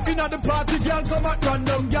down. In the party, girl come at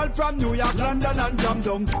random. Girl from New York, London and jam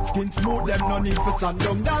down. Skin smooth, them no need for sand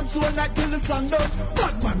down. Dance all night till the sun down.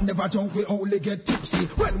 Bad man never drunk, we only get tipsy.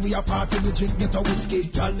 When we are party, we drink, get a whiskey.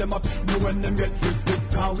 Tell them up me when them get frisky.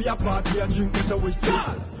 Cause we are party and drink, get a whiskey.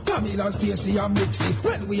 Camila, Stacy and Mixie.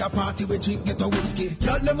 When we are party, we drink, get a whiskey.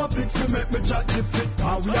 Tell them up me make me chat gypsy.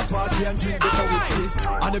 Cause we are party and drink, get a whiskey.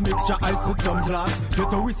 And the mixture ice with some glass.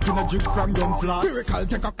 Get a whiskey and a drink from gun flask. Miracle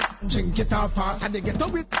take a drink it off fast. And they get a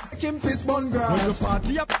whiskey, Kim piss bun grass. When the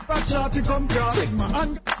party up, a shorty come cross. Sigma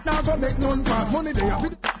and now go make none pass. Money they have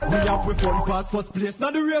with we have with one pass first place. Now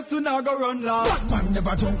the race we now go run last. Bad man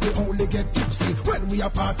never drunk, we only get tipsy. When we are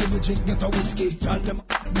party, we drink, get a whiskey. Tell them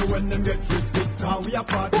me when them get frisky. Now we are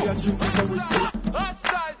party and drink, get a whiskey.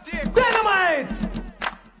 Outside dick. Dynamite!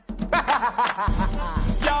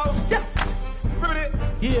 Yo, yeah.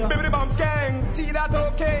 Yeah. Bibbidi bomb gang, see that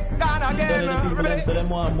okay, gone again.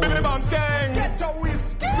 Bibbidi bomb gang, get a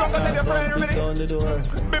whiskey. Don't go tell your friend,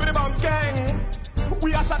 bibbidi bomb gang.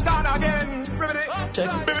 We are shut down again.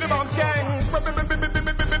 Bibbidi bomb gang.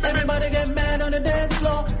 Everybody get mad on the dance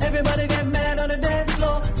floor. Everybody get mad on the dance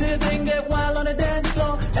floor. Till things get wild on the dance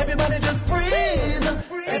floor. Everybody just freeze.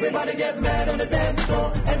 Everybody get mad on the dance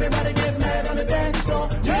floor. Everybody get mad on the dance floor.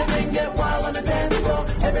 Till things get wild on the dance floor.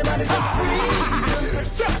 Everybody just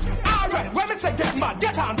freeze. Alright, when me say get mad,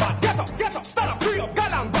 get on bad, get up, stand up, free up,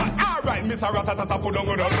 get on bad. Alright, Miss Ratatata, put on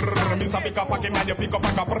the Miss pick up a man, you pick up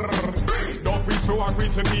a don't preach for or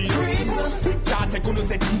preach for me. Can't take on the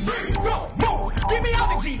section. No, more, give me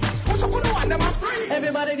all the G's. Push up on the one, them are free.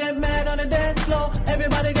 Everybody get mad on the dance floor.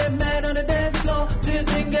 Everybody get mad on the dance floor. Till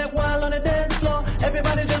things get wild on the dance floor.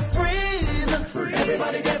 Everybody just freeze.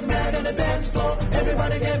 Everybody get mad on the dance floor.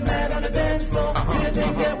 Everybody get mad on the dance floor. Till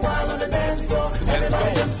things get wild on the dance floor.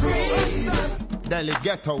 Everybody just freeze. Delhi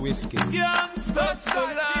ghetto whiskey. Youngsters for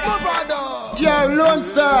life. My brother. Yeah,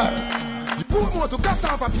 Lonestar. Put more to cut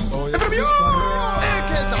off a people. Every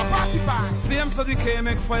AKs are pacified. Same for the K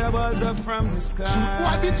make fireballs up from the sky. Shoot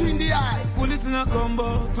one between the eyes. Pull it in a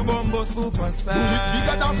combo to Bumbo superstar. Pull it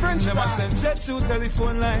bigger than French Never send jet to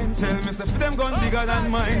telephone line. Tell me if them gun bigger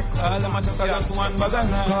than mine. All them a just one bag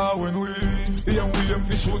of line. When we William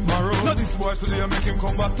fish shoot marrow. Now this boy today make him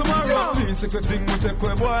come back tomorrow. The secret thing we take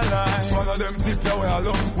away boy line. One of them tip your way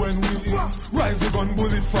along. When we rise the gun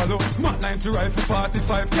bullet follow. Mat 90 rifle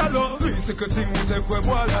 45 gallo. Secret thing we take away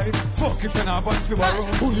boy life. Fuck if you not pass the barrow.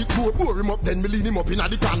 Pull it through, bore him up, then me lean him up in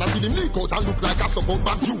the corner. See him leak out and look like a support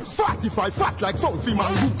back Jew. 45 fat like Sulfy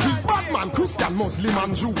man Jew. Bad man, Christian, Muslim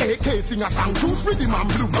and Jew. AK sing a song, choose pretty man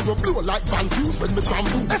blue. I go blow like Van Fuse when me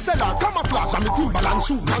shampoo. SLR, come up camouflage and me Timberland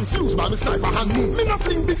shoe. Confused by me sniper hand move. Me no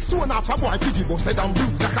fling big stone off a boy fidgy bust head and blue.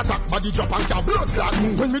 Like attack body drop and can blood clot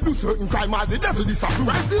move. When me do certain crime all the devil disapprove.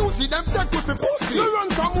 Rise the Uzi them take with me pussy. You run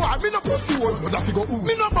from war, me no pussy one. But I figure who?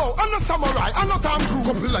 Me no bow, I'm no samurai, I'm no Tom Cruise.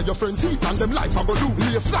 Couple like your friend teeth and them life I go do.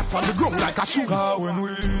 Lay flat on the ground like a shoe. When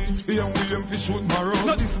we and William fish shoot marrow.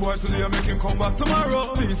 Now this boy today make him come back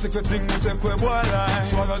tomorrow. These secret thing we take away boy line.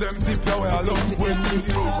 Swallow them tip your way alone. When we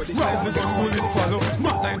rise the guns will it follow.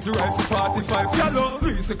 Mark 90 rifle 45 yellow.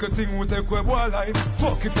 These secret thing we take away boy line.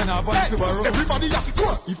 Fuck if you not buy to borrow. Everybody have to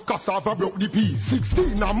go. If cassava broke the piece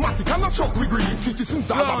 16 and matic and a chuck we green. Citizens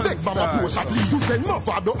are a beg from a push at least. You send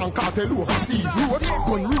Mavado and cartel overseas. Road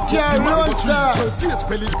gun root. Yeah, Lonestar. Face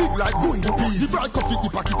belly big like going to peas. The bright coffee the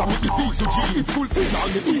packet and make it easy to G. It's fulfill all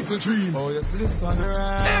the evil dreams. Oh yes, listen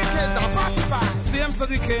right. Same for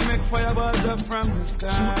the K make fireballs up from the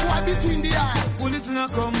sky. Shoot boy between the eyes. Pull it in a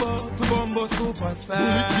combo to Bumbo superstar.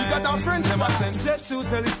 Pull it bigger than French. Them a send jet to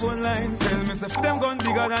telephone line. Tell me say them gun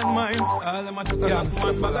bigger than mine. All them a shut up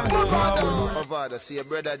one bag and Mavado, see your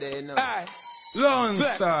brother there now. Aye.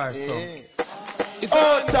 Lonestar. It's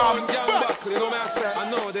all damn back, you know me I say.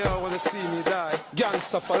 I know they all want to see me die.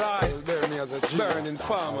 Gangsta for life, bury me as a G. Burning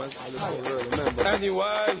farmers.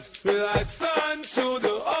 Anyway, we like sun to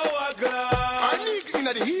the hourglass. I need in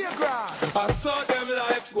the hair grass. I saw them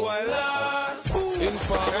life go last. In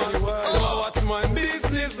farmers, now what's my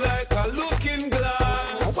business like a looking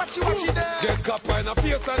glass. Watch you there. Get copper in a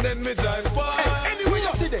face and then me drive by. Anyway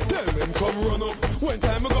you see them. Tell them come run up, when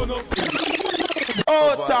time I gonna up.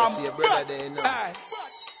 Oh, damn. Aye.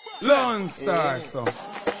 Lonestar Sounds.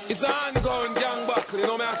 It's an ongoing gang battle, you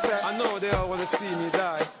know me I say. I know they all want to see me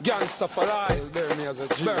die. Gangsta for life, bury me as a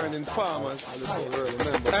G. Burning farmers.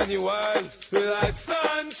 Anyway, we like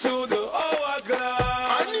sun to the hourglass.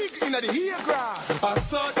 I need in the hair grass. I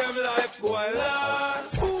saw them life go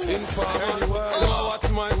last. In farmers, now what's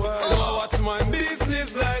my word? Now what's my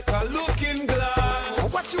business like a looking glass.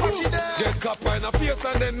 Watch you there. Get copper in a face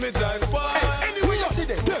and then me drive by. Anyway you see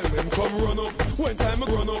them. Tell them come run up, when time I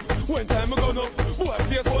run up, when time I gun up. Boy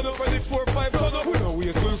face one up and it 4 or 5 ton up. We know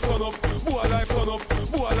wait till sun up, boy life turn up,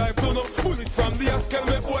 boy life turn up. Bullet from the askel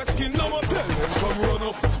make boy skin numb up. Tell them come run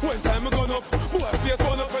up, when time I gun up. Boy face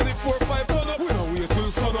one up and it 4 or 5 ton up. We know wait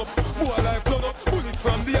till sun up, boy life turn up. Bullet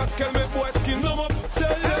from the askel make boy skin numb up.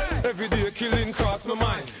 Tell them every day killing cross my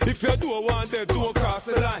mind. If you do want it, don't cross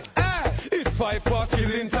the line. It's 5 for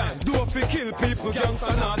killing time. Do if we kill people,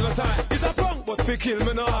 gangsta not no time. It's a punk, but we kill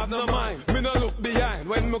me no have no mind. Me no look behind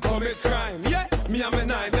when me commit crime. Yeah, me and me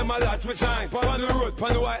nine, them a latch me shine. On the road,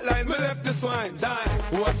 on the white line, me left the swine. Die.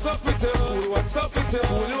 What's up with you? What's up with you?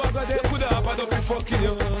 You have a day, could have a dopey fucking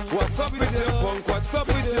you. What's up with you? Punk, what's up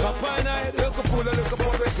with you? A fine eye, look a fool, look a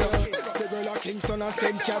fool with you. The girl of Kingston and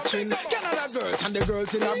St. Catherine. Canada girls and the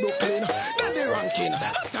girls in a Brooklyn. Belly ranking,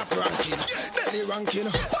 top ranking, belly ranking,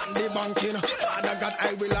 on the banking. Father God,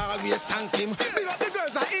 I will always thank him. Big up the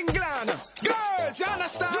girls of England. Girls, you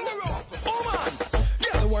understand? Oh man.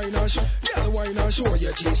 Wine and show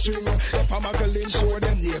your G-string. If I'm a girl in show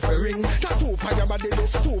them never ring. Tattoo for your body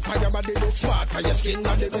look, smart for your skin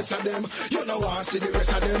and the rest of them. You know want see the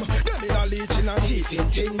rest of them. Them in a leeching and teething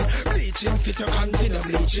thing. Bleaching fit to continue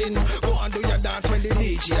bleaching. Go and do your dance when the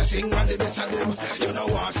DJ sing and the rest of them. You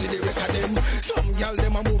know want see the rest of them. Some girl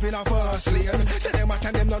them a moving a fast lane. Say them at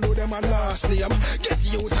and them don't know them and last name. Get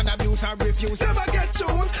used and abuse and refuse. Never get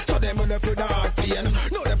tuned. So them will left with heart pain.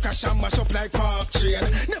 Know them crash and mash up like park train.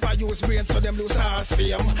 Never use brain so them lose ass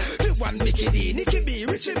fame. The one Mickey D, Nicky B,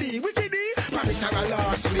 Richie B, Wiki D. Paris are a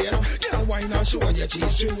last lane. Girl wine and show your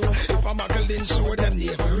G-string. If I'm a girl then show them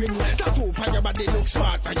never ring. Tattoo for your body look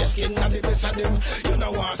smart for your skin and the rest of them. You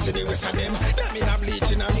know want see the rest of them. Them in a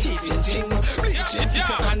bleaching and teething thing. Bleaching,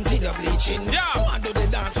 people continue bleaching. Want do the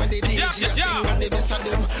dance when the DJ sing and the rest of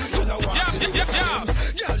them. You know want see the rest of them.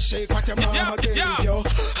 Girl shake what your mama gave you.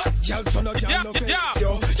 Hot girl so no girl no face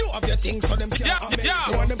you. You have your things so them can't amaze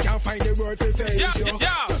you. And them can't find the word to face you.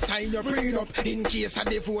 Just sign your prenup in case of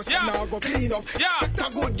divorce. Now go clean up. Act a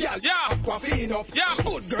good girl. Aquafine up.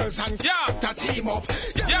 Good girls and to team up.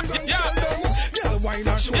 Girl wine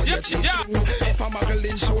and show your G-string. If I'm a girl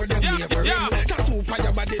in show them never ring. Tattoo for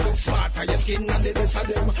your body look smart for your skin and the rest of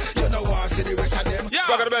them. You know what see the rest of them.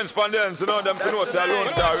 Back at the bench spondens, you know them to know that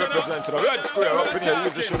Lonestar representing the red square up in here,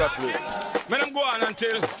 use the sugar plate. Man, I'm going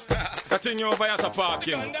until continue over as a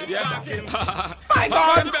parking. My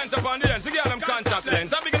God! The bench upon the ends, to get them contact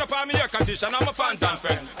lens. I'm picking up on me air condition, I'm a fans and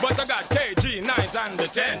friends. But I got KG, 9s and the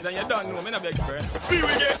 10s, and you don't know me, no big friend. We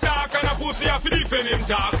will get dark and a pussy have to defend him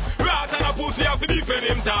talk. Rat and a pussy have to defend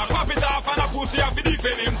him talk. Pop it off and a pussy have to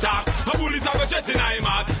defend him talk. A bullet have a jet in him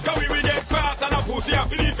heart. Cause we will get cross and a pussy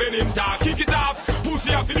have to defend defend him talk. Kick it off,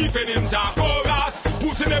 pussy have to defend him talk. Chorus,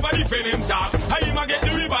 pussy never defend him talk. I him a get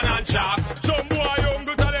the ribbon and chalk. Some boy young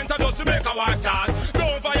good talent just to make a war start.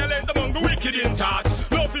 Don't violate among the wicked in thought.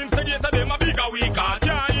 Love instigator them a bigger weak heart.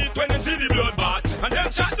 Can't eat when they see the blood bath. And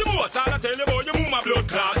them chat the most, all I tell you about your mama blood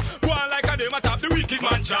clot. Go on like a them a tap the wicked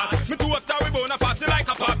man chat. Me two a star we bone a fast like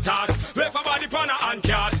a pop tart. Left a body pan a hand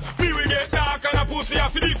cat. Me we get dark and a pussy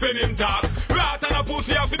have to defend him talk. Rat and a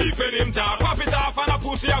pussy have to defend him talk. Pop it off and a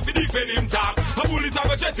pussy have to defend him talk. A bullet a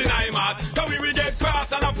go jet in him heart. Cause we get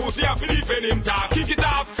cross and a pussy have to defend him talk. Kick it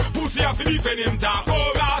off, pussy have to defend him talk.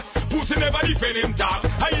 Oh rat, pussy never defend him talk.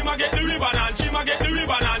 I him a get the ribbon and Jim a get the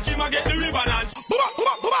ribbon and Jim a get the ribbon and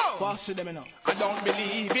Fast with them enough. I don't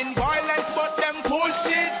believe in violence, but them push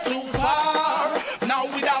it too far. Now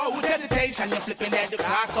without hesitation, you're flipping head to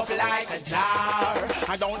crack up like a jar.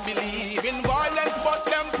 I don't believe in violence, but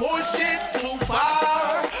them push it too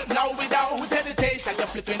far. Now without hesitation, you're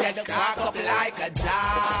flipping head to crack up like a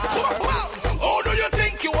jar. Who do you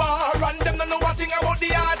think you are? And them don't know a thing about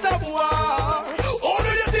the art of war. Who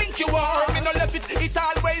do you think you are? Me no left it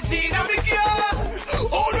always dynamic, yeah.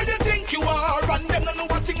 Who do you think you are? And them don't know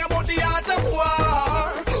a thing about the art of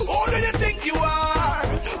war. Who do you think you are?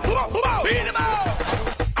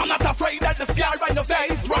 I'm not afraid that the scar on your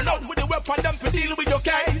face. Run out with the weapon, them to deal with your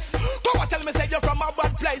case. Come on, tell me, say you're from a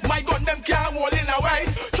bad place. My gun, them can't hold in away.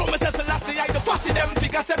 Show me, say, Selassie, I the fussy, them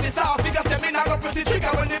figure, say, this off. Figure, say, me not go pretty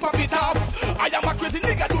trigger when they pop it off. I am a crazy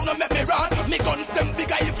nigga, do not make me run. Me guns, them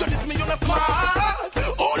bigger, if you listen me, you know smart.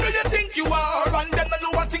 Who do you think you are? And them don't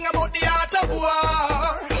know a thing about the art of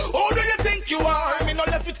war. Who do you think you are? Me no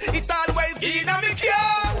left it always dynamic,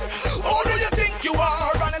 yeah. Who do you think you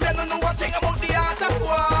are? And them don't know a thing about the art of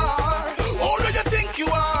war. Who do you think you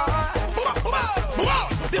are?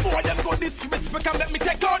 The boy them go disrespect and let me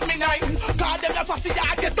take out me nine. Cause them the fussy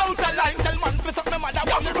I get out of line. Tell man piss up my mother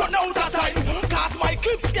want me run out of time. Cause my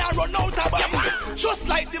clips can't run out of time. Just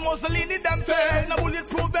like the Mussolini them fail. No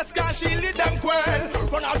bulletproof vest can't shield it them quail.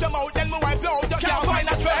 Run out them out then me wipe you out. You can't find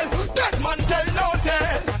a trail. Dead man tell no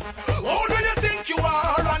tale. Who do you think you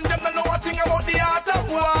are? And them don't know a thing about the art of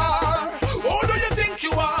war. Who do you think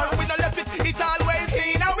you are? We don't left it always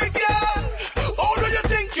in a weekend. Who do you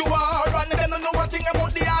think you are? And them don't know a thing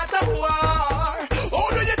about the art of war. Who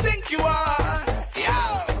do you think you are?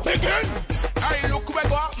 Yeah. Begin. Hey, look where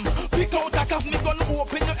go happen. Pick out a cuff, me gun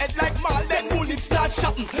open your head like mal. Then bullets start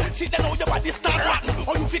shotting. See then how your body start rotten.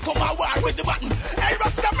 Or you fi come a war with the button. Hey,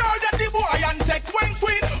 Rasta murder the boy and take one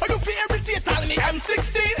queen. Or you fi irritate all me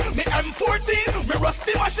M16, me M14, me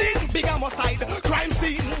rusty machine. Big homicide, crime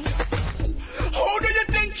scene. Who do you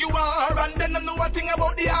think you are? And then I know a thing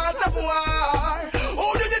about the art of war. Who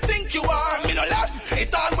do you think you are? Me no laugh,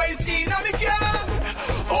 it's always dynamic, yeah.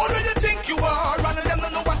 Who do you think you are? And then I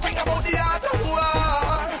know a thing about the art of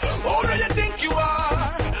war. Who do you think you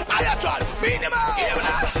are? I try, beat him out.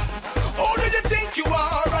 Who do you think you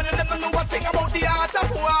are? And then I know a thing about the art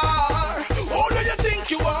of war. Who do you think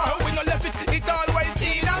you are? We no left it always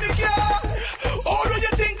dynamic, yeah. Who do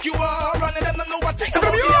you think you are? And then I know a thing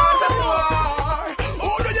about the art of war.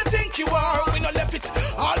 Who do you think you are? We no left it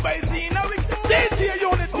always dynamic. DJ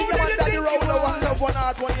Unity, you want that you roll one love, one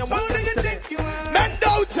heart, one you want. Who do you think you are?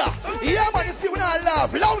 Mendoza, yeah man, you see when I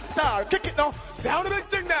love. Lonestar, kick it now. Sound the big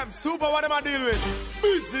thing them, super what am I deal with?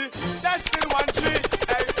 Busy, that's still 1 3.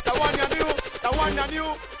 Hey, the one you knew, the one you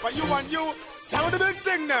knew, but you and you. Sound the big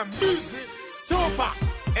thing them, busy, super.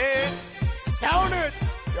 Hey, sound it.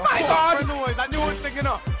 My God, noise, a new thing you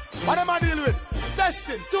know. What am I deal with?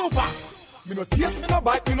 Destin, super. Me no taste, me no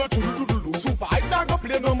bite, me no choo-doo-doo-doo. Super, I not go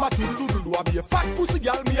play number 2-doo-doo-doo. I be a fat pussy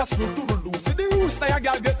girl, me a slow-doo-doo-doo. See the rooster, a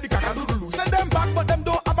girl get the caca-doo-doo-doo. Send them back, but them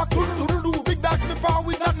don't have a cool-doo-doo-doo. Big dogs me far,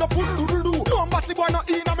 we not no pull-doo-doo-doo. No massive boy no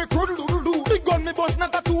in a me cruddle-doo-doo. Big gun me bust,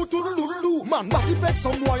 not a two-doo-doo-doo. Man, massive vex,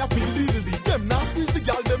 some boy a feel diddly. Them now squeeze the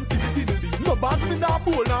girl, them tiddly-diddly. No bad me nah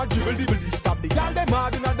bowl, nah dribble-dibbly. Stop the girl, them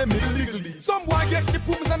hard in a them middle-diddly. Some boy get the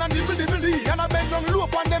pooms and a nibble-dibbly. And I bend down low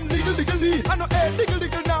on them diggle-diggly. And no head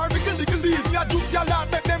diggle-diggle, nah wiggle-diggly. Me a juice your lad,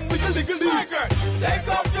 make them wiggle-diggly. Take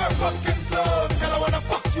off your fucking clothes, girl, I wanna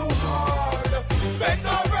fuck you hard. Bend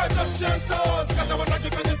over, touch your toes, cause I wanna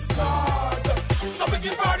give you this card. So we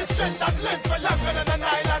give her the strength and length for longer than an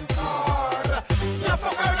island car. Yeah,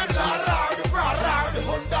 fuck her and the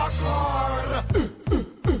Honda car.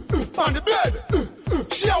 On the bed,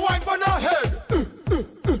 she a wine on her head.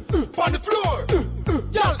 On the floor,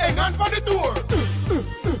 y'all hang on for the door.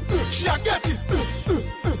 She a get it,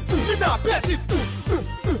 you not bet it.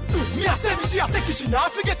 Me a say me she a take it, she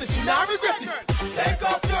not forget it, she not regret it. Take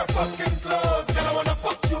off your fucking clothes, girl, I wanna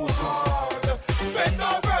fuck you hard. Bend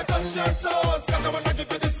over, touch your toes, cause I wanna give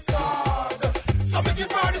you this card. So me give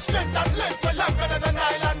her this length and length way longer than an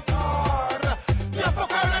island car. You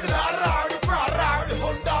fuck around the rar, the bra, the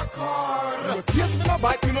Honda car. You taste me no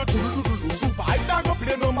bite, me no doodle-doodle-doo. Super high dog go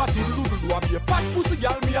play no matter doodle-doodle-doo. I be a fat pussy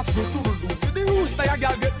girl, me a doodle-doodle-doo. See the rooster, ya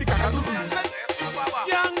girl get the cock-a-doodle-doo.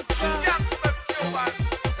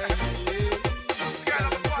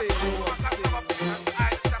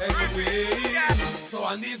 So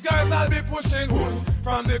and these girls I'll be pushing good.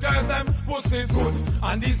 From the girls them pussy's good.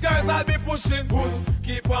 And these girls I'll be pushing good.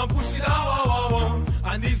 Keep on pushing on.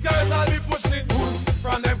 And these girls I'll be pushing good.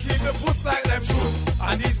 From them keep the push like them should.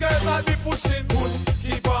 And these girls I'll be pushing good.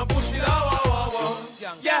 Keep on pushing on.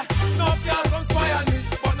 Yeah, no girls come spy on me.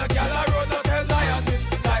 But no girl I road no tell lie on me.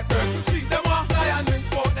 Like birds to treat them off lie on me.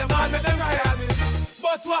 Fuck them all make them cry on me.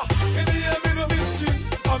 But what? In the air me no mystery.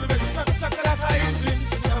 How me make a chocolate like a engine.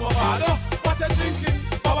 I'm a father. What you drinking?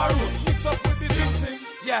 Power root mix up with the drinking.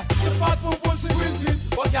 Yeah, the fat boom bullshit winking.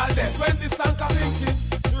 But y'all dead when this tank are thinking.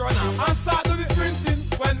 Run out and start to the sprinting.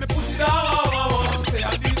 When me push it down, say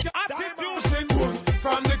and these girls I keep pushing good.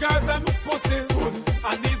 From the girls them pushing good.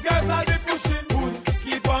 And these girls I'll be pushing good.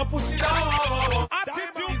 Keep on pushing down.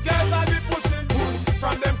 These girls I'll be pushing good.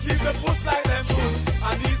 From them keep the push like them should.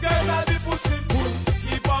 And these girls I'll be pushing good.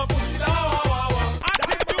 Keep on pushing down.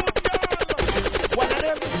 One of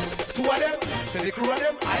them, two of them, say the crew of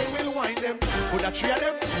them, I will wind them. Put a three of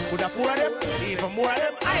them, put a four of them, even more of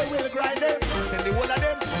them, I will grind them. Send the whole of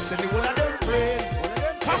them, send the whole of them, friend.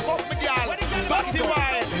 Pack up me girl, dirty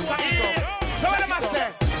wine. So what am I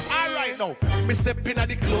saying? Alright now, me step in at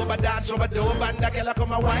the club, I dance over the dope, and the girl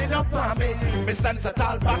come and wind up on me. Me stand so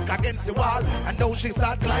tall back against the wall, and now she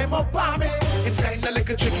start climb up on me. It's kinda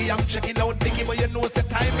little tricky, I'm checking out Nicky, but you know the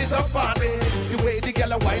time is up on me. The way the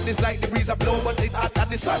girl wine is like the breeze a blow, but it's hot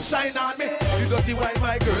and the sunshine on me. You dirty wine,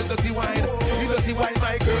 my girl, dirty wine. You dirty wine,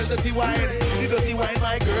 my girl, dirty wine. You dirty wine,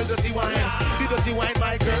 my girl, dirty wine. You dirty wine,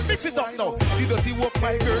 my girl, mix it up now. You dirty walk,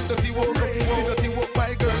 my girl, dirty walk. You dirty walk,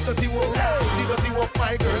 my girl, dirty walk. You dirty walk,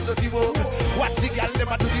 my girl, dirty walk. Watch the girl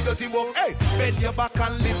never do the dirty walk. Hey, bend your back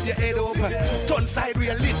and lift your head up. Turn side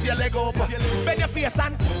real, lift your leg up. Bend your face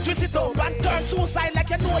and twist it up and turn two side like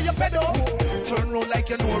you know you're fed up. Turn round like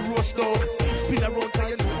you know a roast dog. Spin around till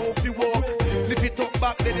you know how to walk. Lift it up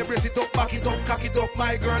back, then you brace it up, back it up, cock it up.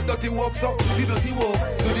 My girl, dirty walk, so do the dirty walk,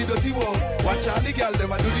 do the dirty walk. Watch all the girl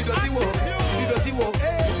them a do the dirty walk, the dirty walk,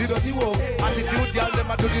 the dirty walk. Attitude girl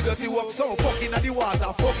them a do the dirty walk. So fucking at the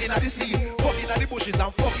water, fucking at the sea, fucking at the bushes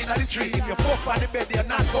and fucking at the tree. If you fuck on the bed, you're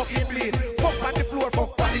not fucking bleed. Fuck on the floor,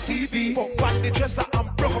 fuck on the TV, fuck on the dresser and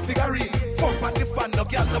broke up figurine. Fuck on the fan, no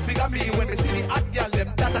girl no figure me. When they see the hot girl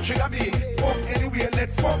them, that a trigger me. Fuck anywhere,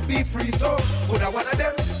 let fuck be free. So coulda one of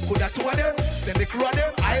them, coulda two of them, send the crew of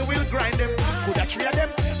them, I will grind them. Coulda three of them,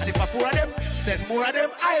 and if I four of them, send more of them,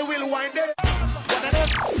 I will wind them. One of them,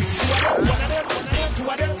 two of them, one of them, two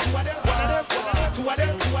of them, two of them, one of them, two of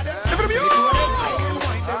them, two of them. I will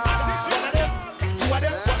wind them. One of them, two of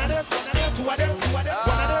them, one of them, two of them, two of them,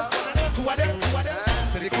 one of them, two of them, two of them.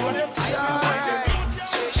 Send the crew of them, I will wind them.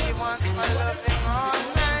 She wants my loving all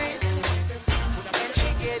night. And she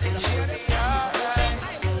get it, she'll be alright.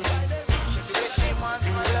 She wants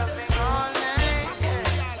my loving all night.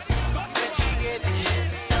 And she get it, she'll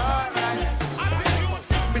be alright.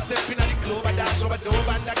 Me step in at the club, I dance over dope,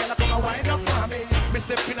 and the girl come and wind up for me. Me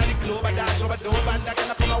step in at the club, I dance over dope, and the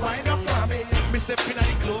girl come and wind up for me. Me step in at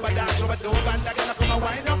the club, I dance over dope, and the girl come and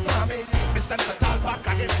wind up for me. Me stand so tall back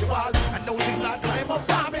against the wall, and now she start climb up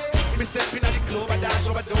for me. Me step in at the club, I dance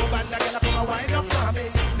over dope, and the girl come and wind up for me.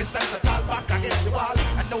 Me stand so tall back against the wall,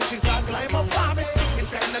 and now she start climb up for me. It's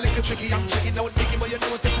kinda little tricky, I'm checking out Nicky, but you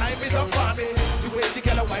know the time is up for me. The way the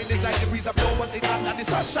girl wine is like the breeze a blow, but it's hot and the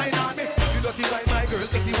sunshine on me. You dirty wine, my girl,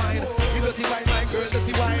 dirty wine. You dirty wine, my girl,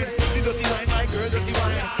 dirty wine. You dirty wine, my girl, dirty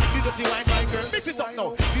wine. You dirty wine, my girl, mix it up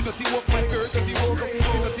now. You dirty walk, my girl, dirty walk. You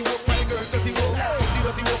dirty walk, my girl, dirty walk. You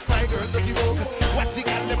dirty walk, my girl, dirty walk. Watch the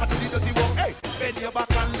girl never do the dirty walk. Hey, bend your back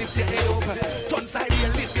and lift your head up. Turn side real,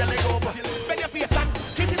 lift your leg up. Bend your face and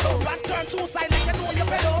twist it up and turn two side like you know you're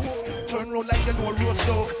fed up. Turn round like you know a roast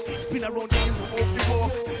dog. Spin around till you know how to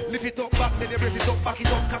walk. Lift it up back, then you brace it up, back it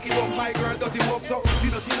up, cock it up. My girl, dirty walk, so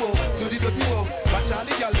do the dirty walk, do the dirty walk. Watch all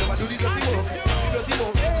the girl never do the dirty walk, the dirty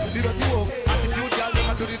walk, the dirty walk. Attitude girl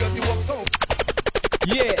never do the dirty walk, so.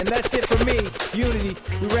 Yeah, and that's it for me, Unity.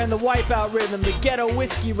 We ran the Wipeout rhythm, the Ghetto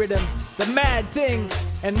Whiskey rhythm, the Mad Thing,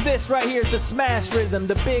 and this right here is the Smash rhythm,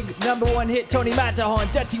 the big #1 hit, Tony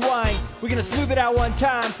Matterhorn, Dirty Wine. We're gonna smooth it out one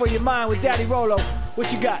time for your mind with Daddy Rolo.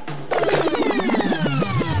 What you got?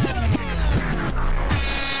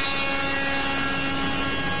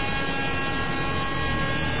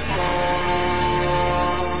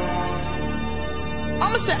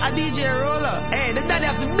 I'ma say a DJ roller. Hey, the daddy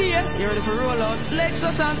of the beer. You ready for roll out?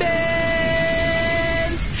 Lexus and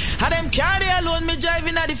Benz. And them car they alone, me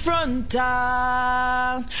driving at the front.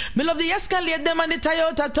 Me love the Escalade, them and the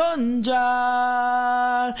Toyota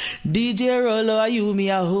Tundra. DJ roller, are you me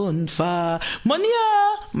a hunt for? Money,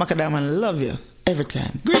 Macadam, I love you every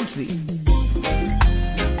time. Grigsy.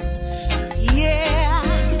 Yeah.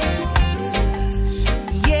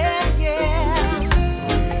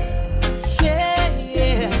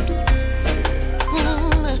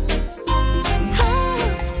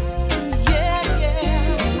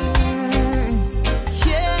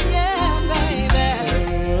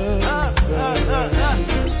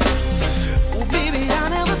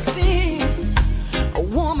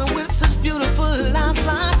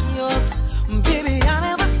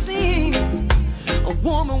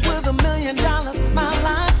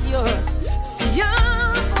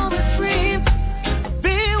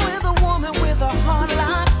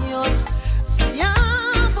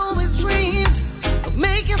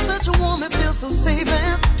 So safe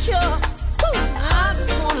and secure. I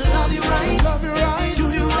just wanna love you right. Love you right.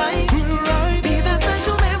 Do you right. Do you right. Be that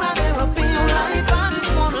special man right there up in your life. I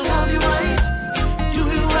just wanna love you right. Do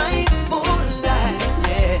you right for life.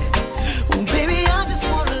 Yeah. Oh, baby, I just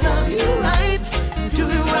wanna love you right. Do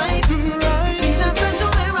you right. Do you right. Be that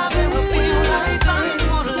special man right there up in your life. I just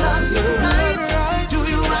wanna love you right. Do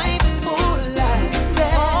you right for life.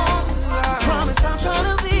 Yeah. Promise I'll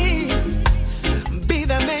try to be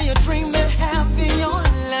that man you dream of.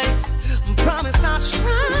 Promise I'll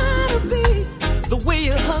try to be the way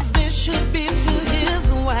your husband should be to his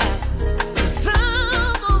wife. 'Cause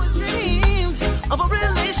I've always dreamed of a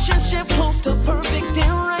relationship close to perfect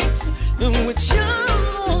and right, in which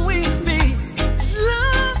you'll always be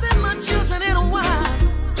loving my children in a while.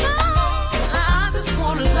 I just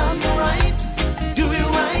wanna love you right, do you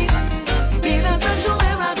right, be that special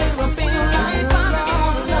man right there up in your life. I just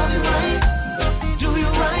wanna love you right, do you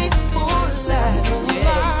right for life.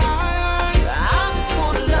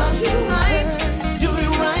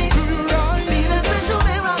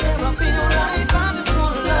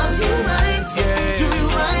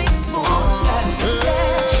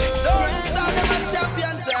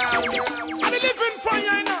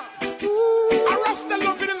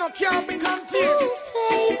 Can't be contained.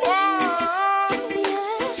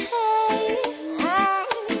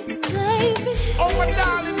 Oh, my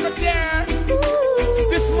darling, my dear.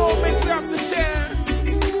 This moment we have to share.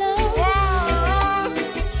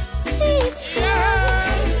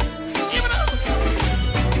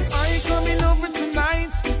 Are you coming over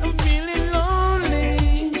tonight? I'm feeling lonely.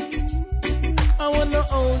 I wanna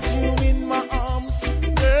hold you in my arms,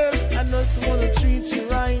 girl. I just wanna treat you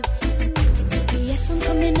right. I'm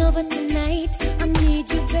coming over tonight. I need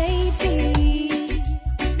you, baby.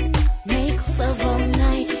 Make love all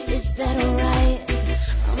night. Is that alright?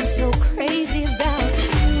 I'm so crazy about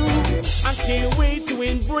you. I can't wait to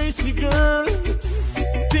embrace you, girl.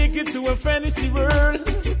 Take it to a fantasy world.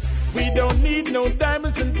 We don't need no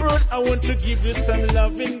diamonds and pearls. I want to give you some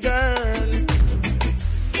loving, girl.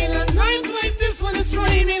 In a night like this when it's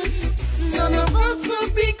raining, none of us will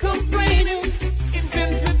be complaining.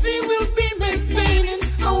 Intensity will be maintaining.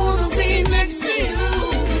 I wanna be next to you.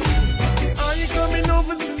 Are you coming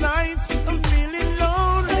over tonight? I'm feeling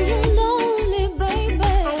lonely. Are you lonely, baby? I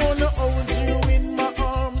wanna hold you in my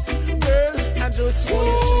arms, girl. I just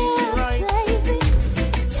wanna treat you right. Baby.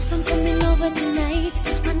 Yes, I'm coming over tonight.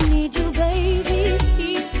 I need you, baby.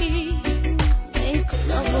 Make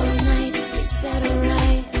love all night. Is that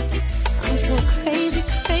alright? I'm so crazy,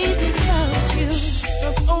 crazy about you.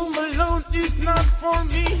 'Cause home alone is not for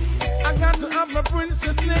me. I got to have my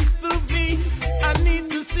princess next to me. I need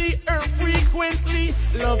to see her frequently.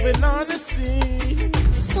 Love and honesty.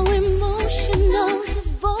 So emotional,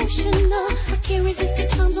 devotional. I can't resist your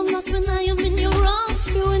charms. I'm lost when I am in your arms.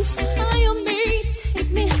 You inspire me.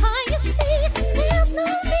 Take me higher, see. There's no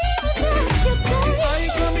me without you, baby. Are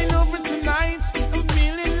you coming over tonight? I'm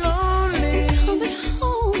feeling lonely. Coming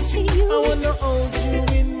home to you. I wanna hold you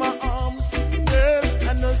in my arms, girl.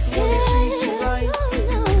 I just wanna treat you right.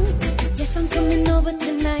 Yes, I'm coming over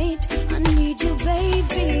tonight. I need you,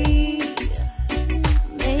 baby.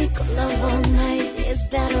 Make love all night. Is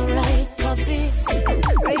that alright, puppy?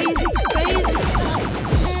 Crazy,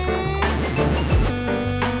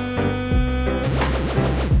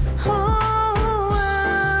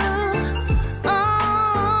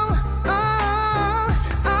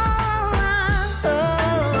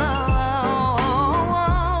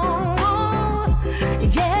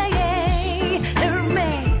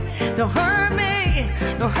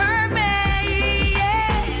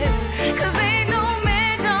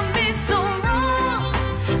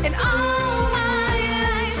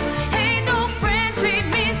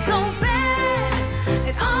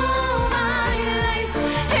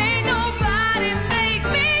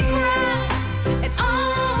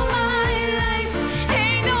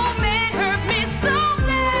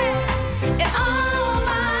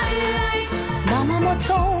 mama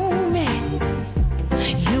told me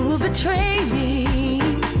you would betray me.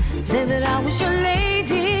 Said that I was your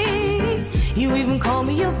lady. You even called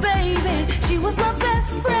me your baby. She was my best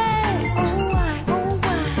friend. Oh, why, oh,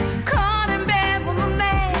 why? Caught in bed with my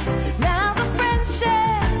man. Now the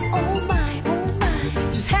friendship. Oh, my,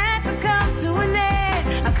 just had to come to an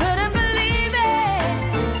end. I couldn't believe it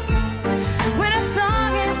when I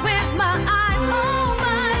saw it with my eyes. Oh,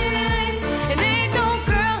 my life. And ain't no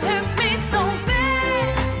girl hurt me so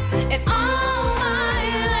bad. And all my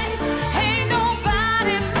life, ain't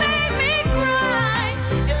nobody made me cry.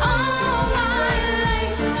 And all my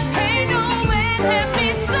life, ain't no man hurt me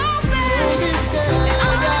so bad.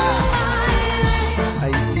 And all my life. I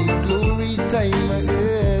see glory time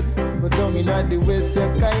ahead, but down in the west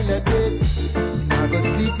you're kinda dead. I go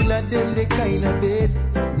sleep in a them they kinda bed.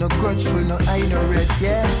 No grudgeful, no I no red,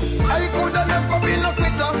 yeah. I coulda never been no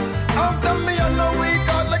quitter. After me I know we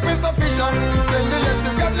got like Mr. Fisher. Cleanliness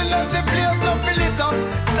is godliness, the place no filter.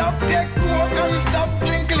 Stop take coke and stop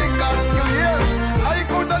drink liquor. You hear? I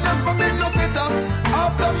coulda never been no quitter.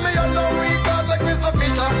 After me I know we got like Mr.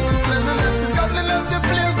 Fisher. Cleanliness is godliness, the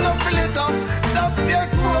place no filter. Stop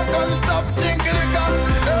take coke and stop drink liquor.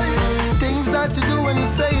 Hey, things that you do when you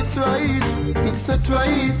say it's right, it's not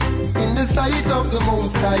right in the sight of the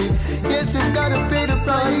Most High. Yes, you've got to pay the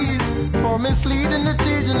price for misleading the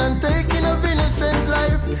children and taking of innocent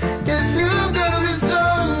life. Yes, you've got to be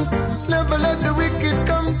strong. Never let the wicked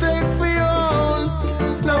come take for your own.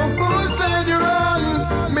 Now whose side you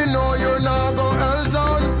on? Me know you're not go hell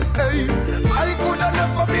zone. Hey, I coulda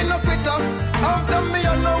never been a quitter. After me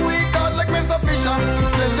I know we got like Mr. Fisher.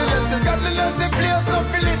 Cleanliness is godliness, the place no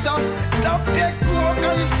filter. Stop take coke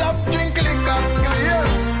and stop drink liquor. You hear?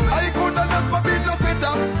 I coulda never been no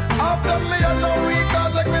quitter. After me I know we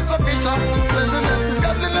got like Mr. Fisher. Cleanliness is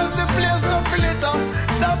godliness, the place no filter.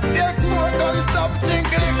 Stop take coke and stop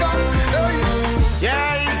drink liquor. Hey,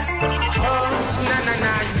 Yeah. Oh, na na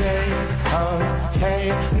na, yeah. Oh,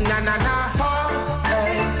 hey, na na na, oh,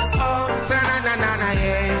 hey, oh, sa na na na na,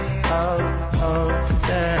 yeah. Oh,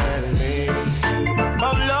 tell me,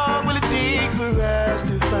 how long will it take for us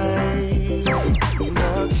to find the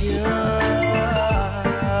cure?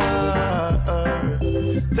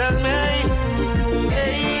 Tell me,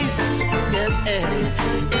 AIDS, yes, AIDS,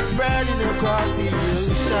 it's spreading across the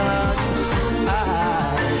ocean.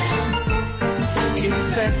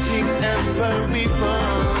 Infecting everyone.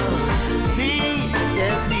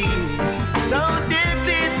 PTSD, so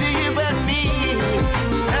deeply to you and me.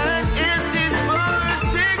 And is this for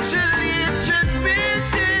sexually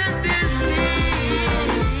transmitted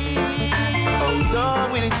disease? How long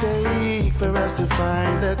will it take for us to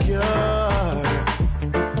find the cure?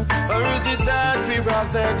 Or is it that we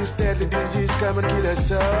rather this deadly disease come and kill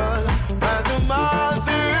us all? And the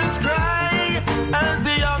mothers cry as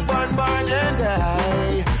the young born and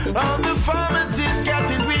die. All the pharmacists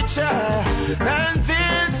getting richer, and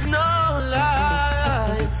there's no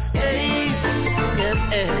lie. AIDS, yes,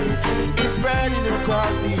 AIDS, it's spreading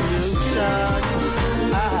across the ocean.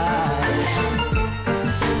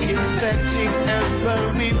 Infecting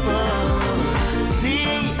everyone.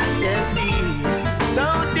 PTSD, so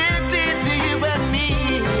deeply to you and me.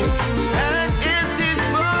 And is this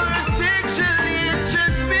for sexually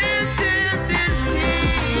transmitted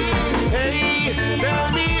disease? Hey, tell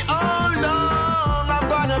me how long I'm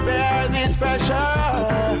gonna bear this pressure.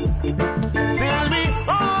 Tell me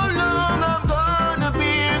how long I'm gonna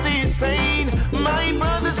bear this pain. My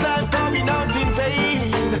brother's life coming out in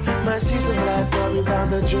vain. My sister's life coming down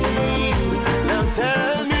the drain. Now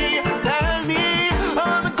tell me,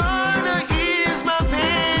 I'm gonna ease my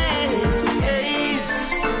pains. AIDS,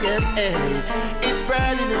 yes, AIDS, it's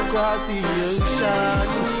spreading across the ocean.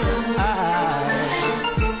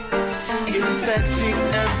 Infecting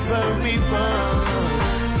everyone.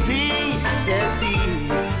 PTSD,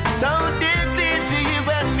 so deeply to you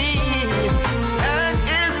and me. And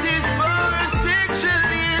is this for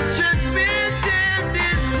sexually transmitted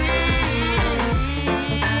disease?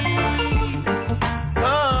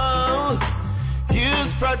 Oh,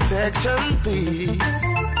 use protection, please.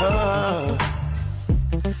 Oh,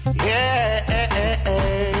 yeah.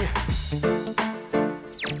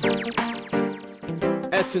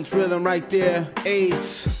 Essence rhythm right there.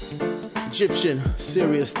 AIDS, Egyptian,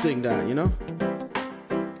 serious thing that, you know?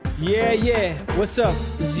 Yeah. What's up?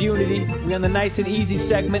 This is Unity. We on the nice and easy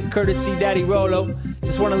segment, courtesy Daddy Rolo.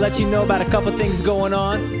 Just want to let you know about a couple things going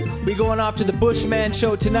on. We going off to the Bushman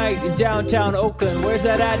show tonight in downtown Oakland. Where's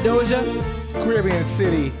that at, Doja? Caribbean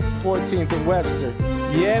City, 14th and Webster.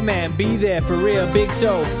 Yeah, man, be there for real. Big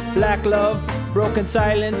show. Black Love, Broken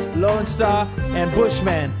Silence, Lone Star, and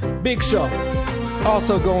Bushman. Big show.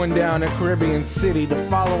 Also going down at Caribbean City the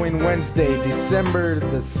following Wednesday, December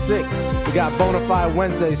the 6th. We got Bonafide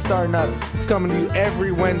Wednesday starting up. It's coming to you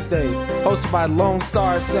every Wednesday. Hosted by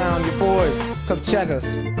Lonestar Sounds, your boys. Come check us.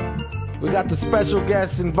 We got the special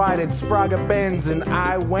guests invited, Spraga Benz and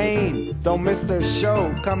I Wayne. Don't miss their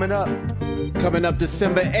show coming up. Coming up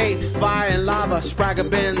December 8th, Fire and Lava, Spraga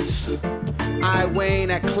Benz, I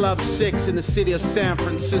Wayne at Club 6 in the city of San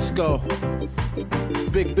Francisco.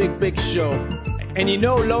 Big show. And you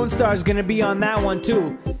know Lone Star's gonna be on that one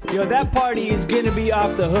too. Yo, that party is gonna be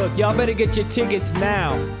off the hook. Y'all better get your tickets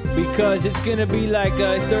now because it's gonna be like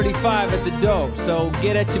 35 at the door. So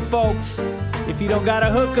get at your folks. If you don't got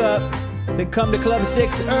a hookup, then come to Club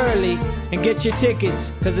 6 early and get your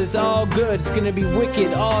tickets because it's all good. It's gonna be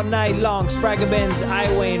wicked all night long. Spraga Benz,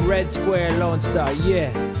 I Wayne, Red Square, Lone Star,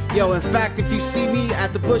 yeah. Yo, in fact, if you see me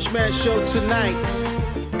at the Bushman show tonight,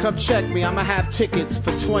 come check me. I'm going to have tickets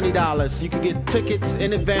for $20. You can get tickets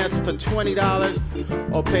in advance for $20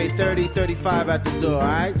 or pay $30, $35 at the door, all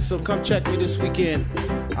right? So come check me this weekend.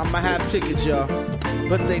 I'm going to have tickets, y'all,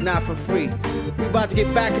 but they not for free. We about to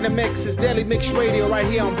get back in the mix. It's Daily Mix Radio right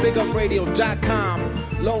here on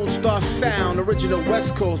Bigupradio.com. Lone Star Sound, original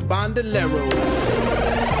West Coast Bandolero.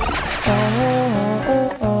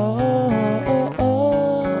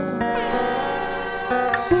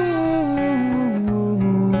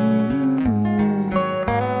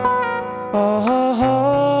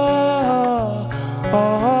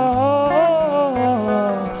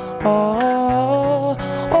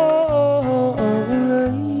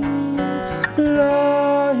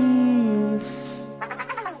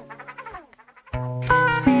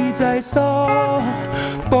 I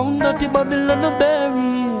saw, bound at the Babylon a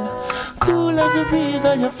berry, cool as a breeze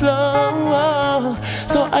on your flower.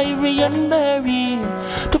 So Irie and Mary,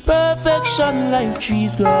 to perfection life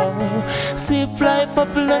trees grow. Sip life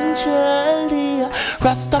apple and jelly,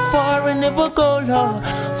 Rastafari never go low.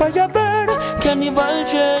 Fire burn, cannibal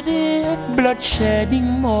dready, blood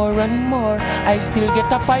shedding more and more. I still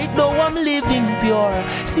get a fight though I'm living pure.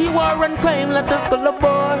 See war and crime, let us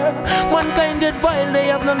collaborate. Mankind get vile, they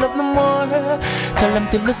have no love no more. Tell them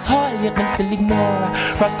till it's high, yet them still ignore.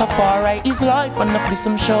 Rastafari is life and not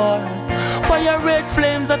some shore. Fire red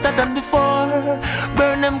flames hotter than before.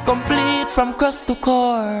 Burn them complete from crust to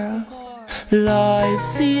core. Life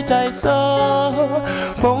seeds I saw,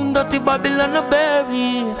 bound at the Babylon a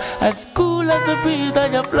berry, as cool as the breeze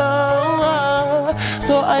that you flower.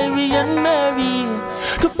 So Irie and Mary,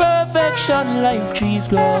 to perfection life trees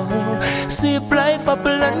grow. Sip life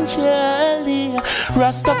apple and jelly,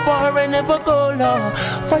 Rastafari never go low.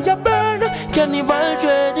 Fire burn, cannibal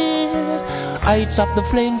dready, heights of the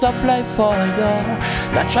flames of life fire.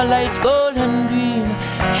 Natural lights gold and green,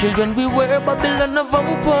 children beware Babylon a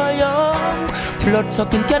vampire. Blood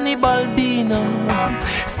sucking cannibal bean.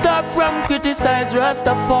 Stop from criticize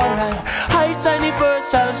Rastafari. Heights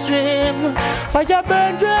universal stream. Fire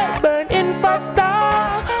burn, dread, burn imposter.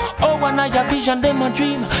 Oh, when I have vision, them a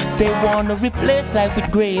dream. They wanna replace life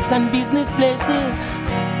with graves and business places.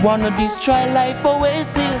 Wanna destroy life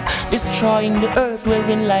oasis, destroying the earth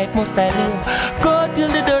wherein life must I live. Go till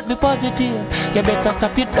the dirt be positive. You better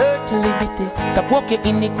stop your dirty. Stop walk your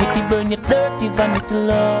iniquity, burn your dirty vanity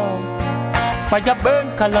love. Fire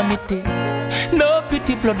burn calamity. No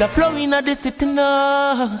pity, blood a flowing at the city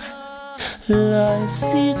now. Life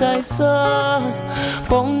seeds I saw,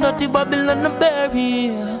 bound at the Babylon a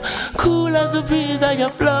berry, cool as a breeze I a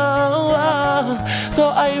flower. So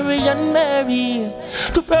Irie and Mary,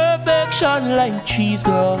 to perfection like trees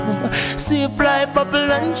grow. Sip life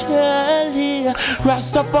apple and jelly,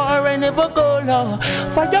 Rastafari never go low.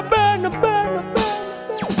 Fire burn, burn.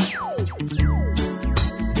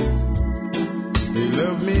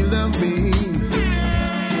 Love me, love me.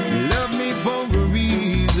 Love me for a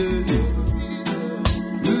reason.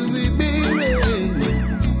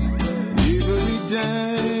 Every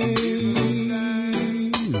time.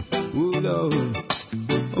 Oh Lord,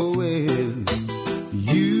 oh well.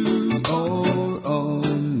 You are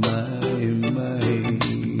on my mind.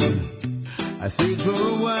 I said for a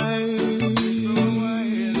while.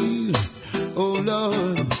 Oh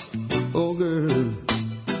Lord, oh girl.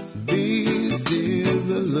 This is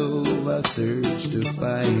the love I search to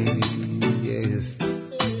find. Yes.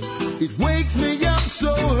 It wakes me up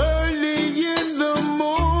so early in the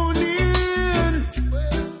morning.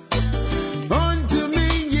 Unto me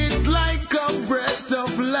it's like a breath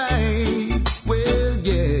of life. Well,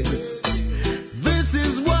 yes. This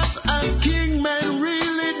is what a king man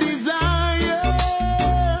really desire.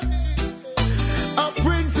 A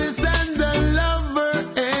princess and a lover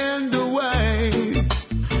and a wife.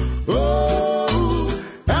 Oh,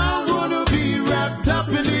 I wanna be wrapped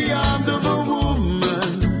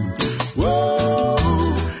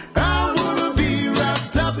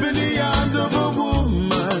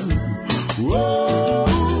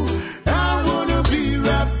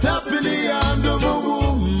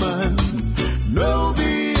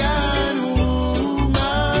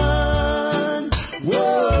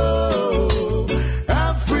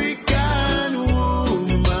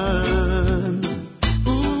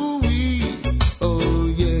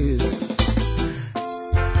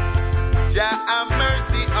have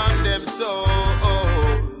mercy on them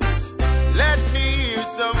souls. Let me hear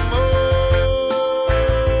some more.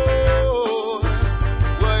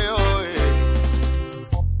 Boy, oh, yeah.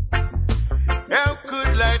 How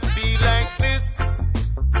could life be like this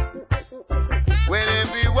when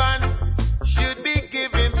everyone should be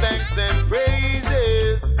giving thanks and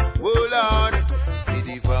praises? Oh Lord, see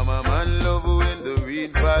the farmer man love when the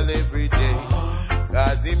rain fall every day,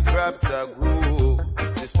 cause him crops are grow.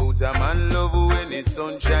 The sporter man love when the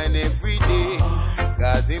sun shine every day,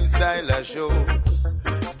 cause him style a show.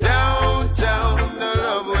 Downtown, no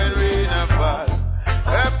love when rain a fall.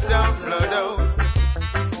 Uptown, flood out.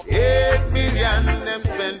 8 million them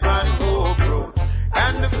spend on Hope Road,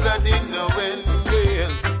 and the flooding no end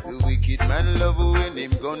real. The wicked man love when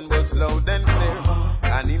him gun bust loud and clear,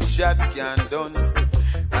 and him shot can't done.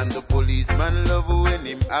 And the policeman love when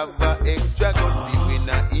him have a extra gun, be when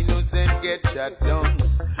a innocent get shot down.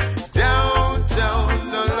 Downtown,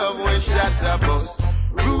 no love when shot a bus.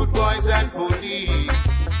 Rude boys and police,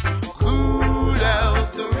 cool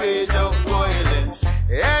out the rage of violence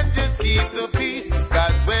and just keep the peace.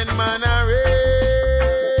 Cause when man are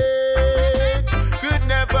rage, could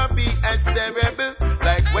never be as terrible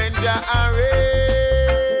like when Jah are rage.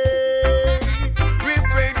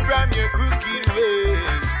 Refrain from your crooked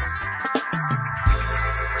ways.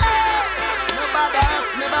 Nobody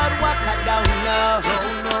ask me about what I don't know.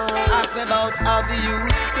 Ask me about how the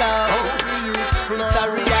youth flow. It's a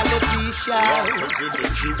reality show.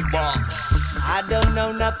 I don't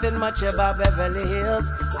know nothing much about Beverly Hills.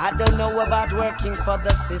 I don't know about working for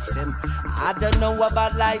the system. I don't know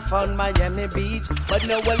about life on Miami Beach, but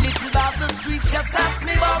know a little about the streets. Just ask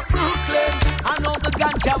me about Brooklyn. I know the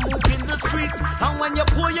ganja move in the streets, and when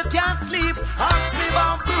you're poor you can't sleep. Ask me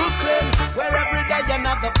about Brooklyn, where every day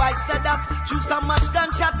another bikes the dust. Choose so much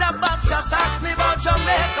gunshot about. Just ask me about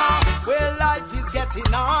Jamaica, where life is getting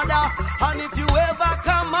harder. And if you ever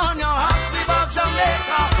come on, you ask me about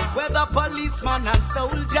Jamaica, where the policeman and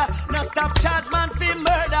soldier no stop charge man for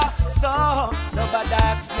murder. So nobody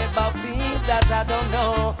asks me about things that I don't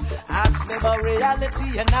know. Ask me about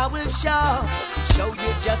reality and I will show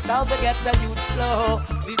you just how the ghetto youths flow.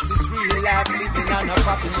 This is real life living on a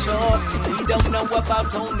proper show. We don't know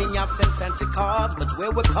about owning yachts and fancy cars, but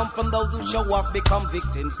where we come from, those who show off become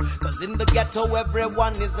victims. Cause in the ghetto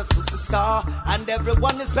everyone is a superstar, and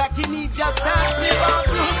everyone is back in need. Just ask me about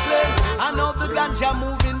Brooklyn. I know the ganja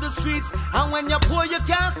move in the streets, and when you're poor you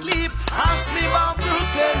can't sleep. Ask me about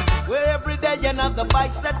Brooklyn, where every day another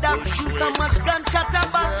bike set up. Shoot so much gunshot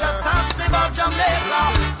about. Just ask me about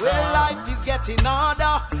Jamaica, where life is getting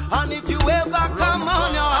harder. And if you ever come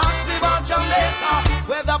on, you ask me about Jamaica,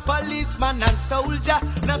 where the policeman and soldier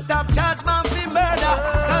no stop charge man for murder.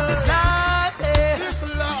 Cause it's life,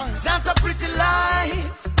 it's not a pretty life.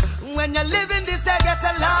 When you're living this, I get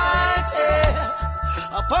a life,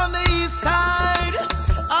 up on the east side.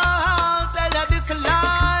 I'll tell you this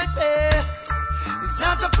life, it's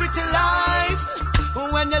not a pretty life.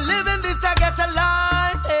 When you're living this, I get a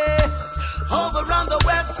life, over on the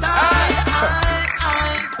west side.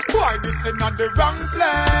 Boy, this is not the wrong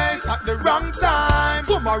place at the wrong time.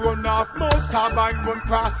 Come a run off mouth, carbine run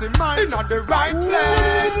crossing mine. Not the right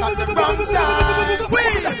place at the wrong time.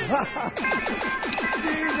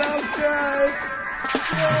 Jesus Christ.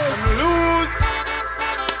 I'm loose.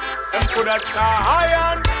 And put a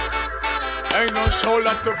iron. Ain't no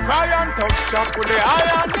shoulder to cry on. Touch chop with the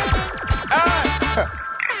iron.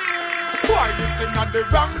 Boy, this is not the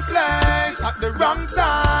wrong place at the wrong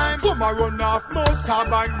time. Come a run off mouth,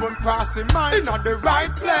 carbine run crossing mine. Not the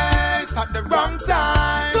right place at the wrong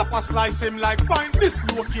time. Stop a slice him like fine,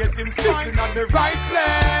 dislocate him spine. Not the right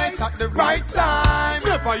place at the right time.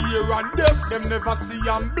 Never hear and deaf, them never see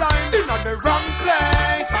I'm blind. Not the wrong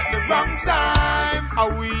place at the wrong time.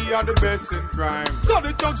 And we are the best in crime. So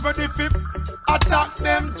the thugs for the fifth, attack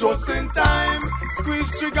them just in time. Squeeze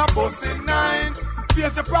trigger, bust in 9.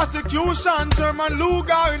 Face the prosecution, German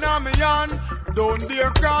Luger in a me hand. Don't dare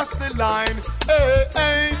cross the line. Hey,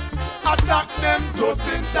 hey, attack them just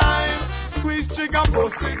in time. Squeeze trigger,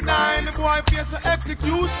 bust in 9. The boy face the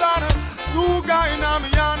execution, Luger in a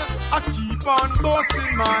me hand. I keep on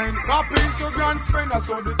busting mine. Rapping to grand spring, that's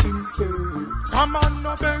how the thing say. Come on,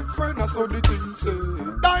 no big friend, that's how the thing say.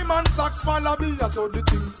 Diamond socks follow me, that's how the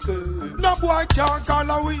thing say. No boy can't call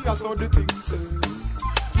away, that's how the thing say.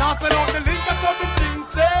 Now sell out the link, that's how the thing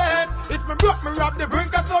said. If me broke, me rob the brink,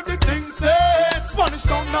 that's how the thing said. Spanish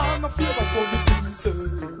town now, no fear, that's how the thing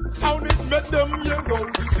said. How did make them hear how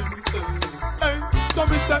the thing said. Hey, so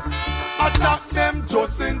me say, attack them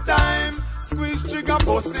just in time. Squeeze trigger,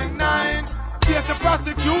 bust in 9. Face the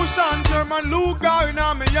prosecution, German Luger in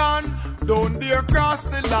a me hand. don't dare cross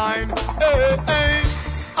the line. Hey, hey,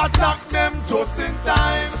 attack them just in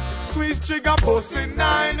time. Squeeze trigger, bust in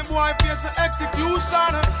 9. The boy face the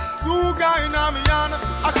execution. You guy in me on.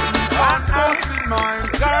 I keep on busting mine.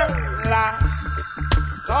 Girl, I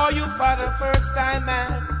saw you for the first time,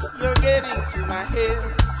 man. You're getting to my head.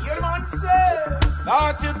 You're one say.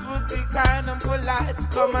 Thought it would be kind and polite to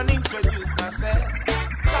come and introduce myself.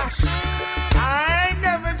 Gosh, I ain't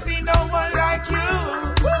never seen no one like you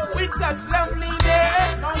with such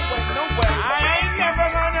loveliness. No way, no way. I ain't never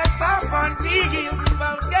gonna stop until you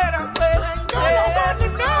get away. Girl, I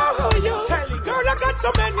wanna know you. Girl, I got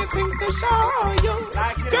so many things to show you.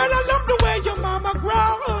 Girl, I love the way your mama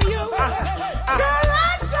grow you. Girl,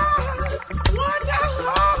 I just wanna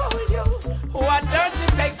hold you. What does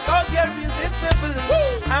it take? So you're irresistible.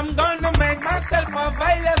 I'm gonna make myself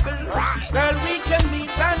available. Girl, we can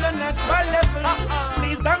meet on a natural level.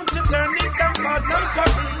 Please don't you turn it down for no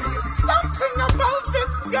trouble. Something about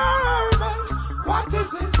this girl, what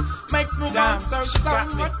is it? Makes me want so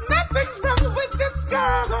much. Nothing's wrong with this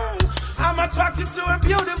girl. I'm attracted to her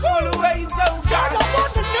beautiful ways, so girl, I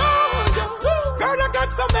wanna know you. Girl, I got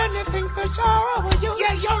so many things to show you.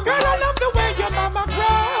 Yeah, girl, I love the way your mama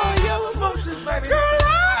grow you. Girl,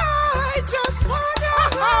 I just wanna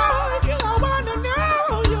hold you. I wanna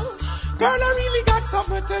know you. Girl, I really got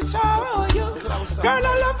something to show you. Girl,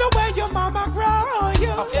 I love the way your mama grow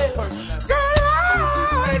you. Girl,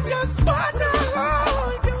 I just wanna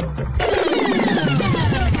hold you.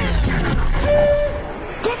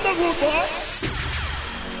 Come the root boy.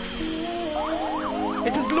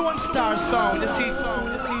 It is Lonestar Sound, you see.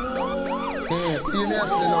 You may have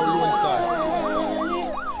to know Lonestar.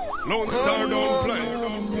 Lonestar don't play.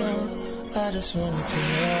 I just wanted to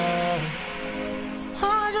know.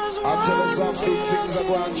 I'm telling some big things I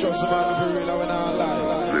go and trust man for real when I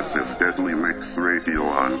lie. This is Deadly Mix Radio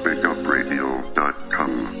on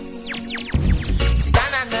Bigupradio.com.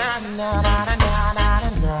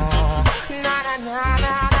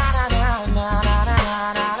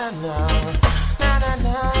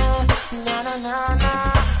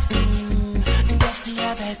 Just the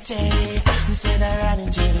other day, said I ran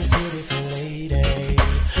into this beautiful lady.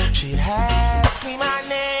 She asked me my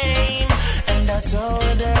name, and I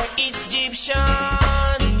told her it's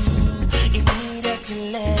Egyptian.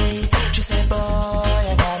 Immediately, she said, boy,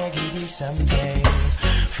 I gotta give you something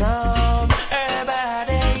from her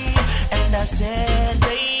body. And I said,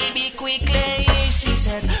 baby, quickly. She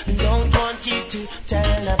said, don't want you to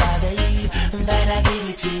tell nobody that I give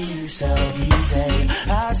it to you so easy.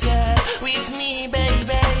 I said, with me,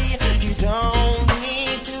 baby, you don't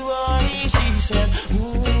need to worry. She said,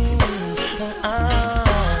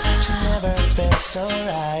 she never felt so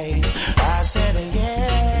right. I said,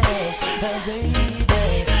 yes, baby,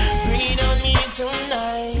 bring it on me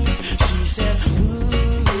tonight. She said,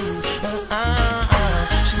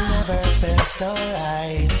 she never felt so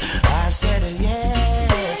right. I said,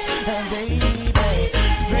 yes, baby,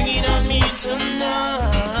 bring it on me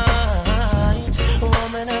tonight.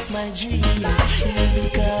 Woman of my dreams, you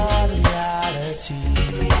become reality.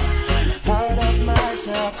 Part of my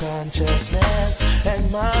subconsciousness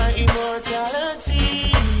and my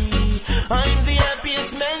immortality. I'm the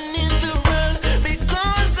happiest man in the world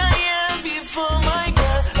because I am before my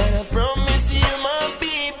girl. And I promise you, my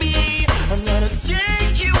baby, I'm gonna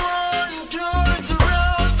take you on tours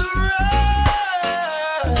around the world.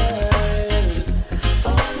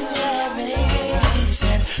 Oh yeah, baby, she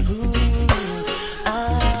said,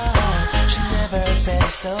 she never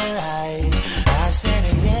felt so right. I said,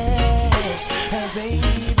 yes, baby,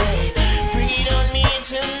 bring it on me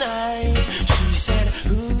tonight. She said,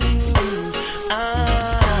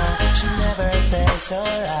 she never felt so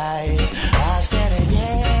right. I said,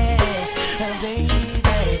 yes, baby,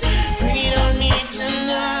 bring it on me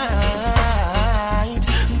tonight.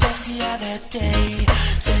 Just the other day,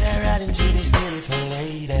 said I ran into this beautiful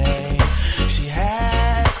lady. She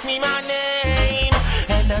asked me my name,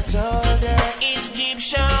 and I told her it's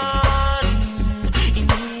Egyptian.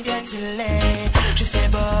 Immediately, she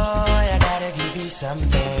said, boy, I gotta give you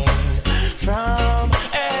something from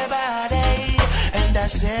her body. And I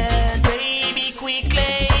said, baby,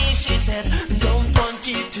 quickly. She said, don't want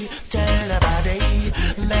you to tell nobody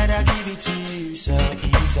that I give it to you so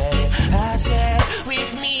easy. I said,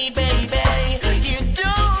 with me, baby, you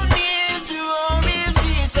don't need to worry.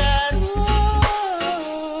 She said,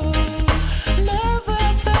 never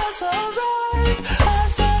felt so right. I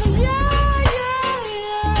said, yeah,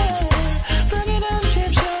 bring it on,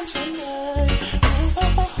 Egyptian tonight.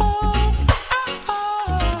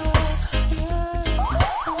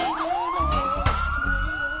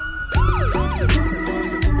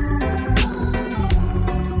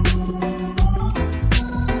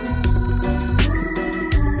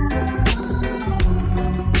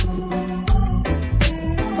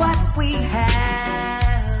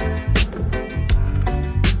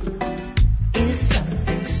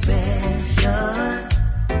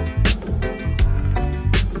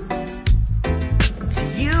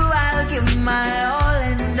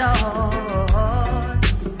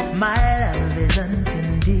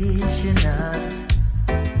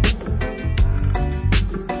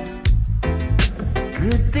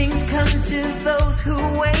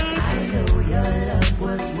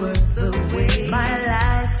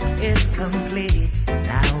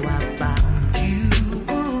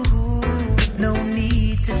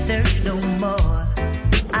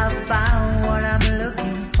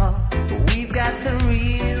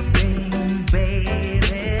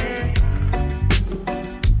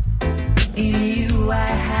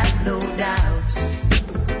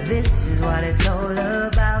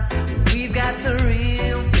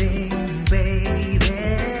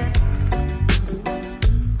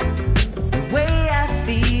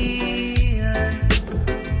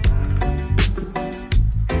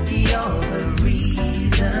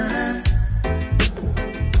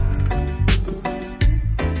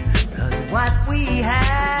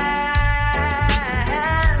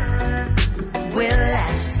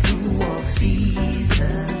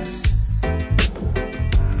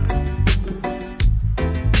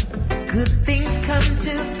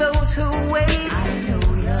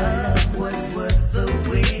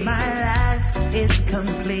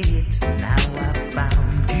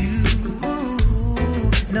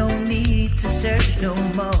 no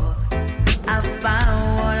more. I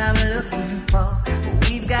found what I'm looking for.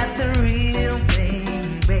 We've got the real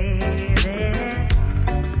thing, baby.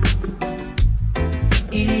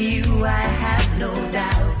 In you I have no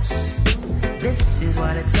doubts. This is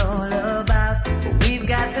what it's all about. We've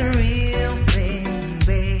got the real thing,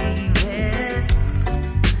 baby.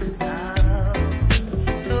 Oh,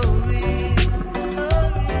 so real. Oh,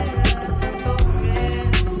 yeah. Oh,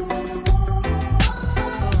 real.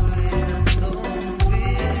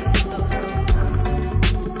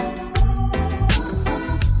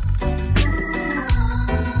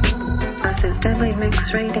 This is Deadly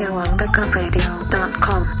Mix Radio on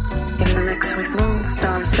Bigupradio.com. In the mix with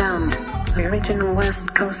Lonestar Sound, the original West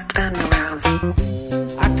Coast bandoleros.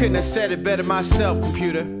 I couldn't have said it better myself,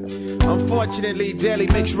 computer. Unfortunately, Daily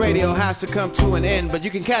Mix Radio has to come to an end, but you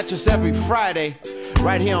can catch us every Friday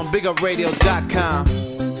right here on Bigupradio.com.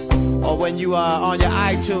 Or when you are on your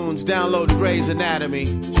iTunes, download the Grey's Anatomy.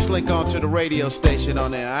 Just link on to the radio station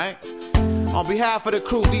on there, alright? On behalf of the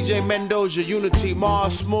crew, DJ Mendoza, Unity,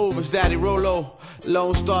 Mars Smooth, it's Daddy Rolo,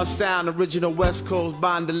 Lonestar Sound, original West Coast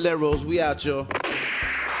bandoleros. We out, y'all.